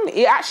was like,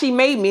 it actually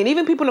made me. And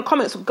even people in the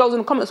comments, girls in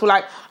the comments were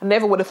like, I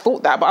never would have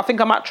thought that, but I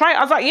think I might try it.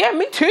 I was like, yeah,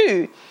 me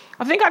too.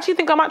 I actually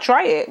think I might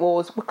try it.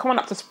 Well, we're coming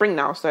up to spring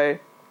now, so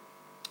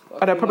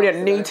I probably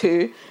don't need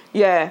to.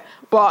 Yeah,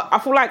 but I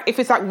feel like if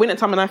it's like winter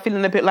time and I'm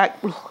feeling a bit like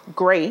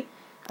grey,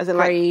 as in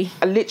like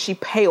literally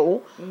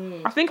pale,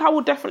 I think I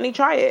will definitely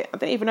try it. I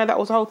didn't even know that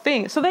was a whole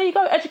thing. So there you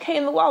go,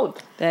 educating the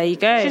world. There you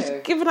go. She's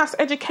giving us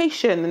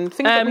education and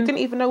things that we didn't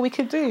even know we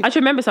could do. I just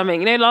remember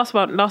something. You know, last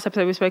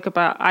episode we spoke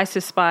about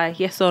ISIS spy,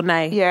 yes or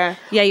nay. Yeah.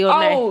 Yeah or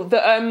nay. Oh,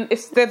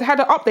 they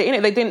had an update in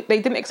it.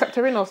 They didn't accept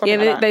her in or something.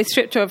 Yeah, they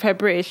stripped her of her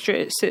British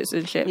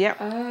citizenship. Yeah.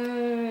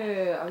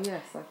 Oh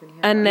yes, I can hear.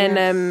 And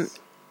then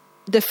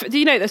do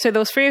you know? So there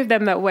was 3 of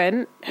them that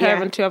went.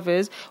 Her and 2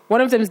 others. One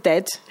of them's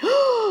dead.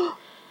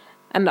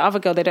 And the other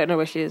girl, they don't know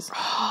where she is.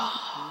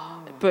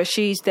 But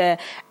she's there.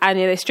 And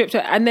they stripped her.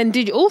 And then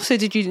did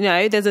you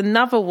know there's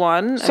another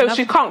one? So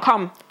she can't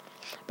come?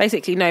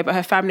 Basically, no, but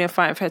her family are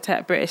fighting for her to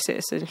have British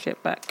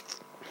citizenship back.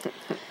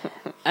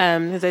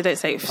 They don't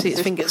say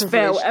it's fingers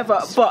fair, whatever.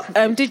 But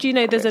did you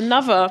know there's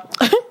another...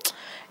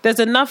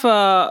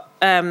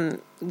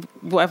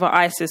 whatever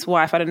ISIS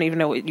wife, I don't even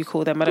know what you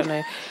call them. I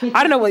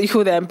don't know what you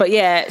call them, but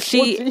yeah,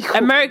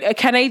 a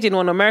Canadian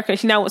one, American.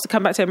 She now wants to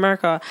come back to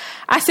America.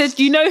 I said,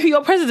 do you know who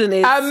your president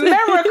is?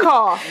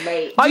 America,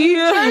 mate. Are you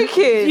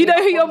joking? You know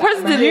who your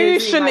president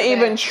is? You shouldn't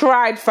even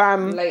tried,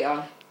 fam.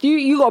 Later.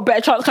 You got a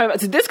better chance coming back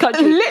to this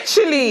country.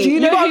 Literally, do you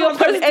know who your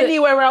president?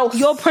 Anywhere else,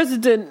 your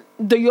president,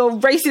 your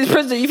racist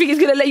president. You think he's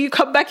going to let you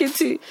come back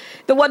into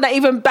the one that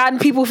even banned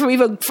people from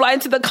even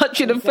flying to the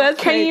country in the first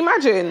place? Can you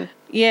imagine?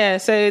 Yeah,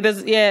 so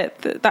there's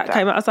that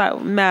came out. I was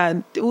like,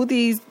 man, all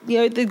these,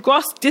 the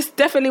grass just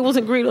definitely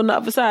wasn't green on the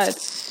other side.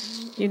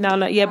 You know,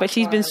 like but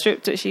she's been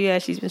stripped.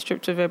 She's been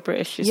stripped of her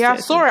British. Yeah, I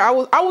saw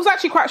it. I was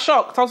actually quite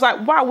shocked. I was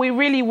like, wow, we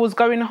really was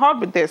going hard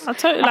with this. I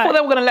thought they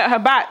were going to let her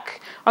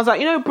back. I was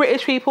like,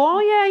 British people,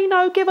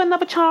 give her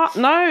another chance.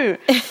 No,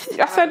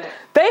 I said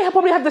they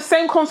probably had the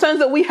same concerns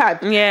that we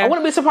had. Yeah, I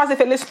wouldn't be surprised if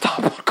they listened to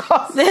our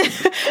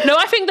podcast. No,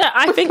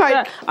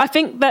 I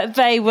think that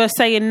they were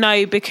saying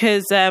no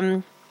because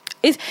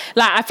it's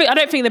like I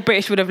don't think the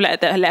British would have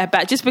let her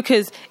back just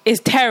because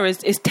it's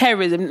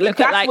terrorism. Look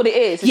That's at like what it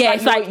is.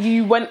 It's like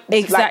you went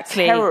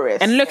exactly like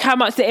terrorists. And look how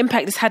much the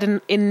impact it's had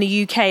in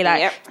the UK,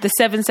 like the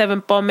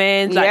 7/7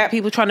 bombings, like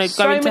people trying to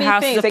go into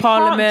houses of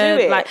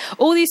parliament, like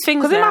all these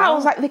things. Because in my house, I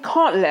was like, they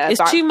can't let us.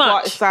 It's too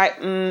much. But it's like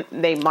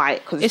they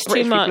might because it's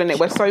British too much. people in it.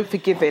 We're so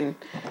forgiving.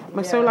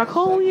 We're so like,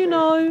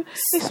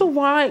 it's all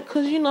right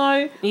because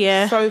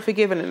so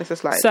forgiving, and it's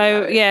just like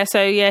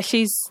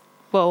she's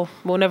we'll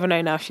never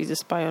know now if she's a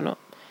spy or not.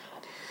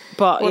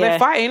 But they're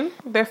fighting.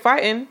 They're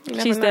fighting.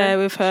 She's there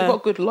with her. She's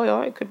got a good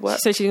lawyer. It could work. She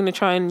said she's going to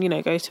try and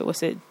go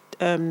to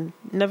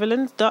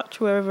Netherlands, Dutch,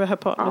 wherever her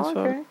partner's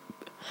from.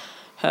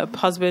 Her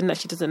husband that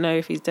she doesn't know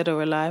if he's dead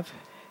or alive.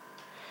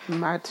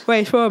 Mad. Where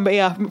he's from, but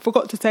I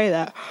forgot to say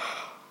that.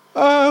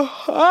 I'm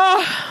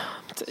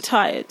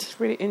tired. It's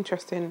really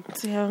interesting.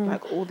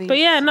 Like all these. But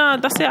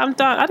that's it. I'm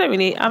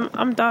done.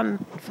 I'm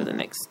done for the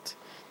next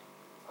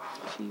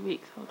few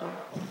weeks. Hold on.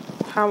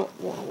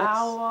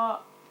 Hour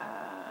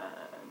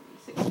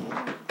 16.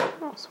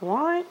 That's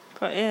right.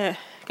 But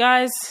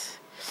guys,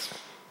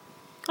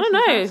 I don't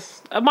know.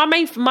 My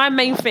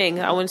main thing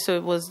I wanted to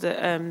was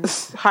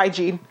the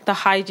hygiene. The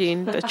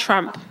hygiene, the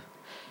tramp.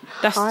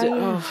 That's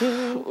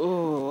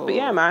But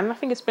yeah, man, I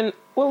think it's been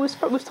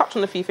we've touched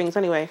on a few things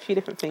anyway, a few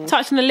different things.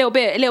 Touched on a little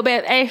bit of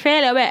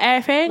everything, a little bit of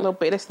everything. A little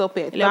bit of this, a little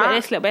bit of that. A little bit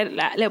of this, a little bit of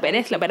that, a little bit of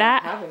this, a little bit of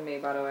that. Having me,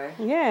 by the way.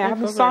 Yeah,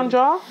 having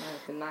Sandra.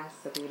 It's been nice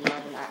to be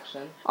live in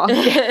action. I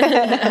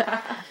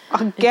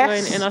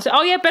guess. And I said,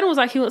 Ben was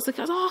like, he wants to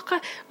come.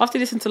 God. After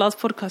listening to last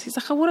podcast, he's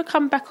like, I want to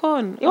come back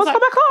on. You want to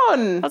come back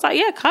on? I was like,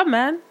 yeah, come,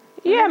 man.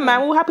 Yeah,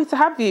 man, we're happy to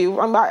have you.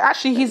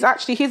 His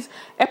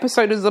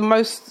episode is the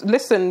most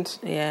listened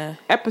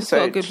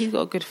episode. He's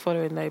got a good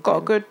following though. Got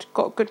a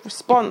good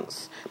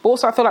response. But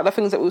also, I feel like the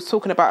things that we were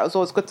talking about, it was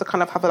always good to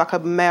kind of have like a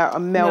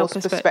male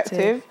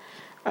perspective.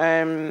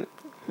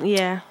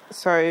 Yeah.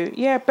 So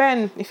yeah,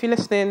 Ben, if you're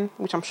listening,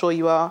 which I'm sure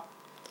you are,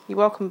 you're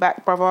welcome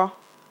back, brother.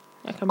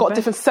 Got a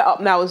different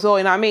setup now as well.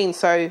 You know what I mean?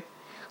 So a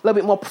little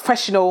bit more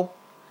professional.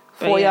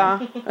 For ya.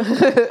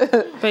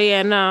 But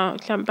yeah, no,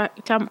 come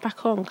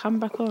back on. Come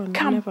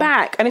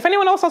back. And if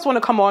anyone else does want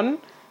to come on,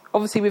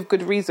 obviously with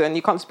good reason,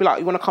 you can't just be like,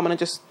 you want to come on and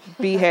just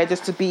be here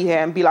just to be here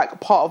and be like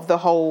part of the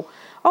whole,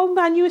 oh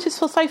man, you just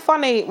feel so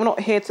funny. We're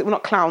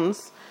not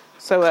clowns.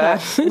 So we're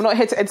not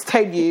here to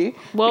entertain you.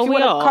 Well,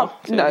 we are.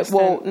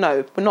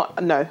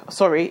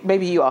 Sorry,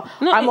 maybe you are.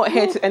 I'm not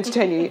here to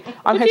entertain you.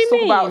 I'm here to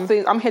talk about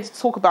things. I'm here to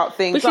talk about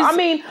things. I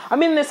mean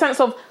in the sense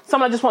of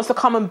someone that just wants to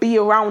come and be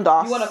around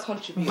us. You want to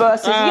contribute.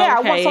 Versus, I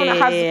want someone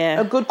that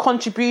has a good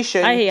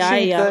contribution.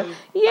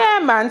 Yeah,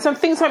 man. Some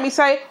things make me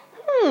say,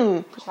 okay.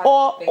 Do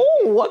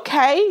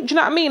you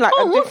know what I mean? Like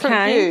a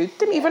different view.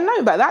 Didn't even know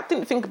about that.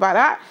 Didn't think about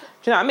that.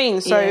 Do you know what I mean?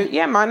 So,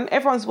 yeah, man,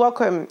 everyone's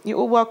welcome. You're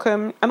all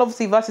welcome. And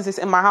obviously, Versus is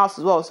in my house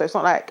as well. So it's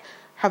not like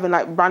having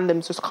like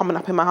randoms just coming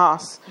up in my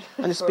house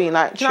and just being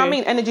like, do you know what I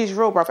mean? Energy's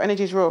real, bruv.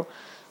 Energy's real.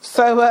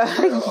 So,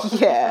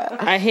 yeah.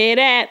 I hear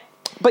that.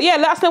 But yeah,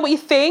 let us know what you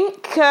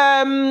think. We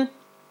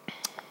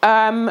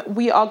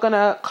are going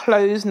to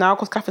close now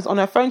because Catherine's on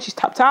her phone. She's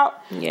tapped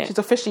out. Yeah. She's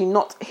officially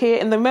not here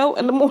in the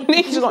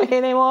morning. She's not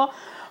here anymore.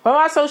 But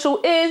my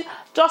social is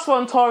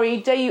Joshua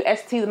Tori,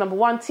 JUST,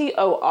 1 TORI.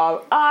 You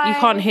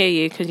can't hear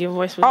you because your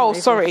voice was. Oh,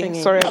 sorry.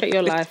 Check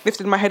your life.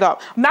 Lifted my head up.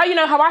 Now you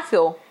know how I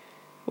feel.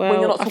 Well,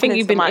 when you're not I think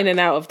you've been in and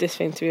out of this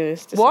thing, to be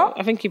honest. What?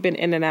 I think you've been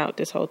in and out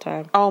this whole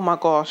time. Oh my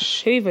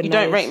gosh. Who even knows?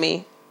 Don't rate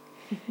me.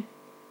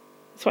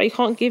 That's why you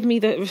can't give me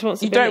the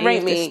responsibility. You don't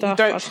rate me. She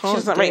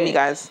doesn't rate me,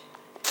 guys.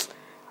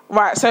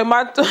 Right, so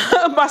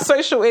my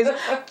social is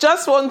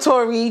Just One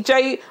Tori.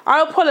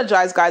 I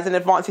apologise, guys, in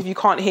advance if you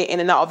can't hear in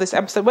and out of this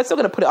episode. We're still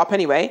going to put it up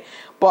anyway.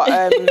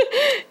 But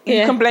you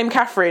can blame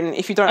Catherine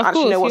if you don't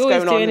actually know what's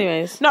going on.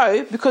 Anyways.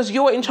 No, because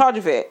you're in charge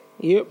of it.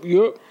 Yep.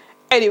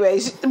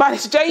 Anyways, mine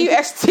is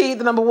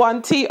JUST,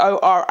 1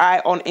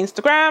 TORI on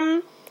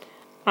Instagram.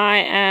 I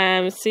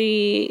am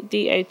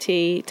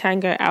CDOT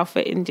Tango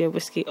Alpha India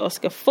Whiskey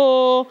Oscar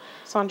 4.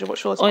 Sandra,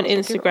 what's yours? On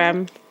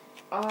Instagram.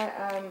 I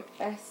am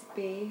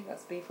SB,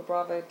 that's B for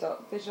Bravo,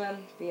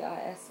 Vision,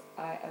 VISION.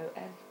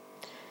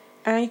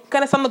 And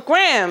get us on the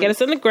gram. Get us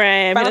on the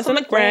gram.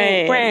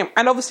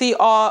 And obviously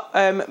our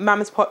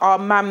Mams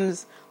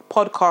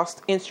podcast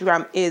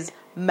Instagram is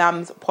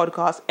Mams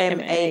Podcast,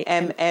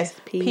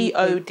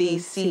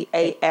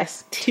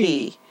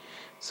 MAMSPODCAST.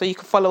 So you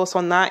can follow us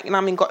on that. You know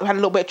what I mean? Had a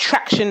little bit of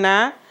traction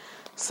there.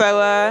 So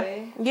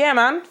yeah,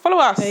 man, follow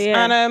us.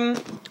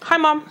 And hi,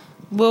 Mum.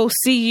 We'll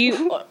see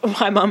you.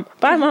 Hi, Mum.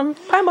 Bye, Mum.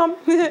 Bye, Mum.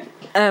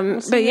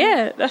 But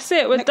yeah, that's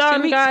it. We're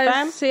done, guys.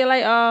 Fam. See you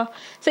later.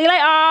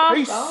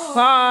 Peace.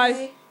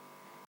 Bye.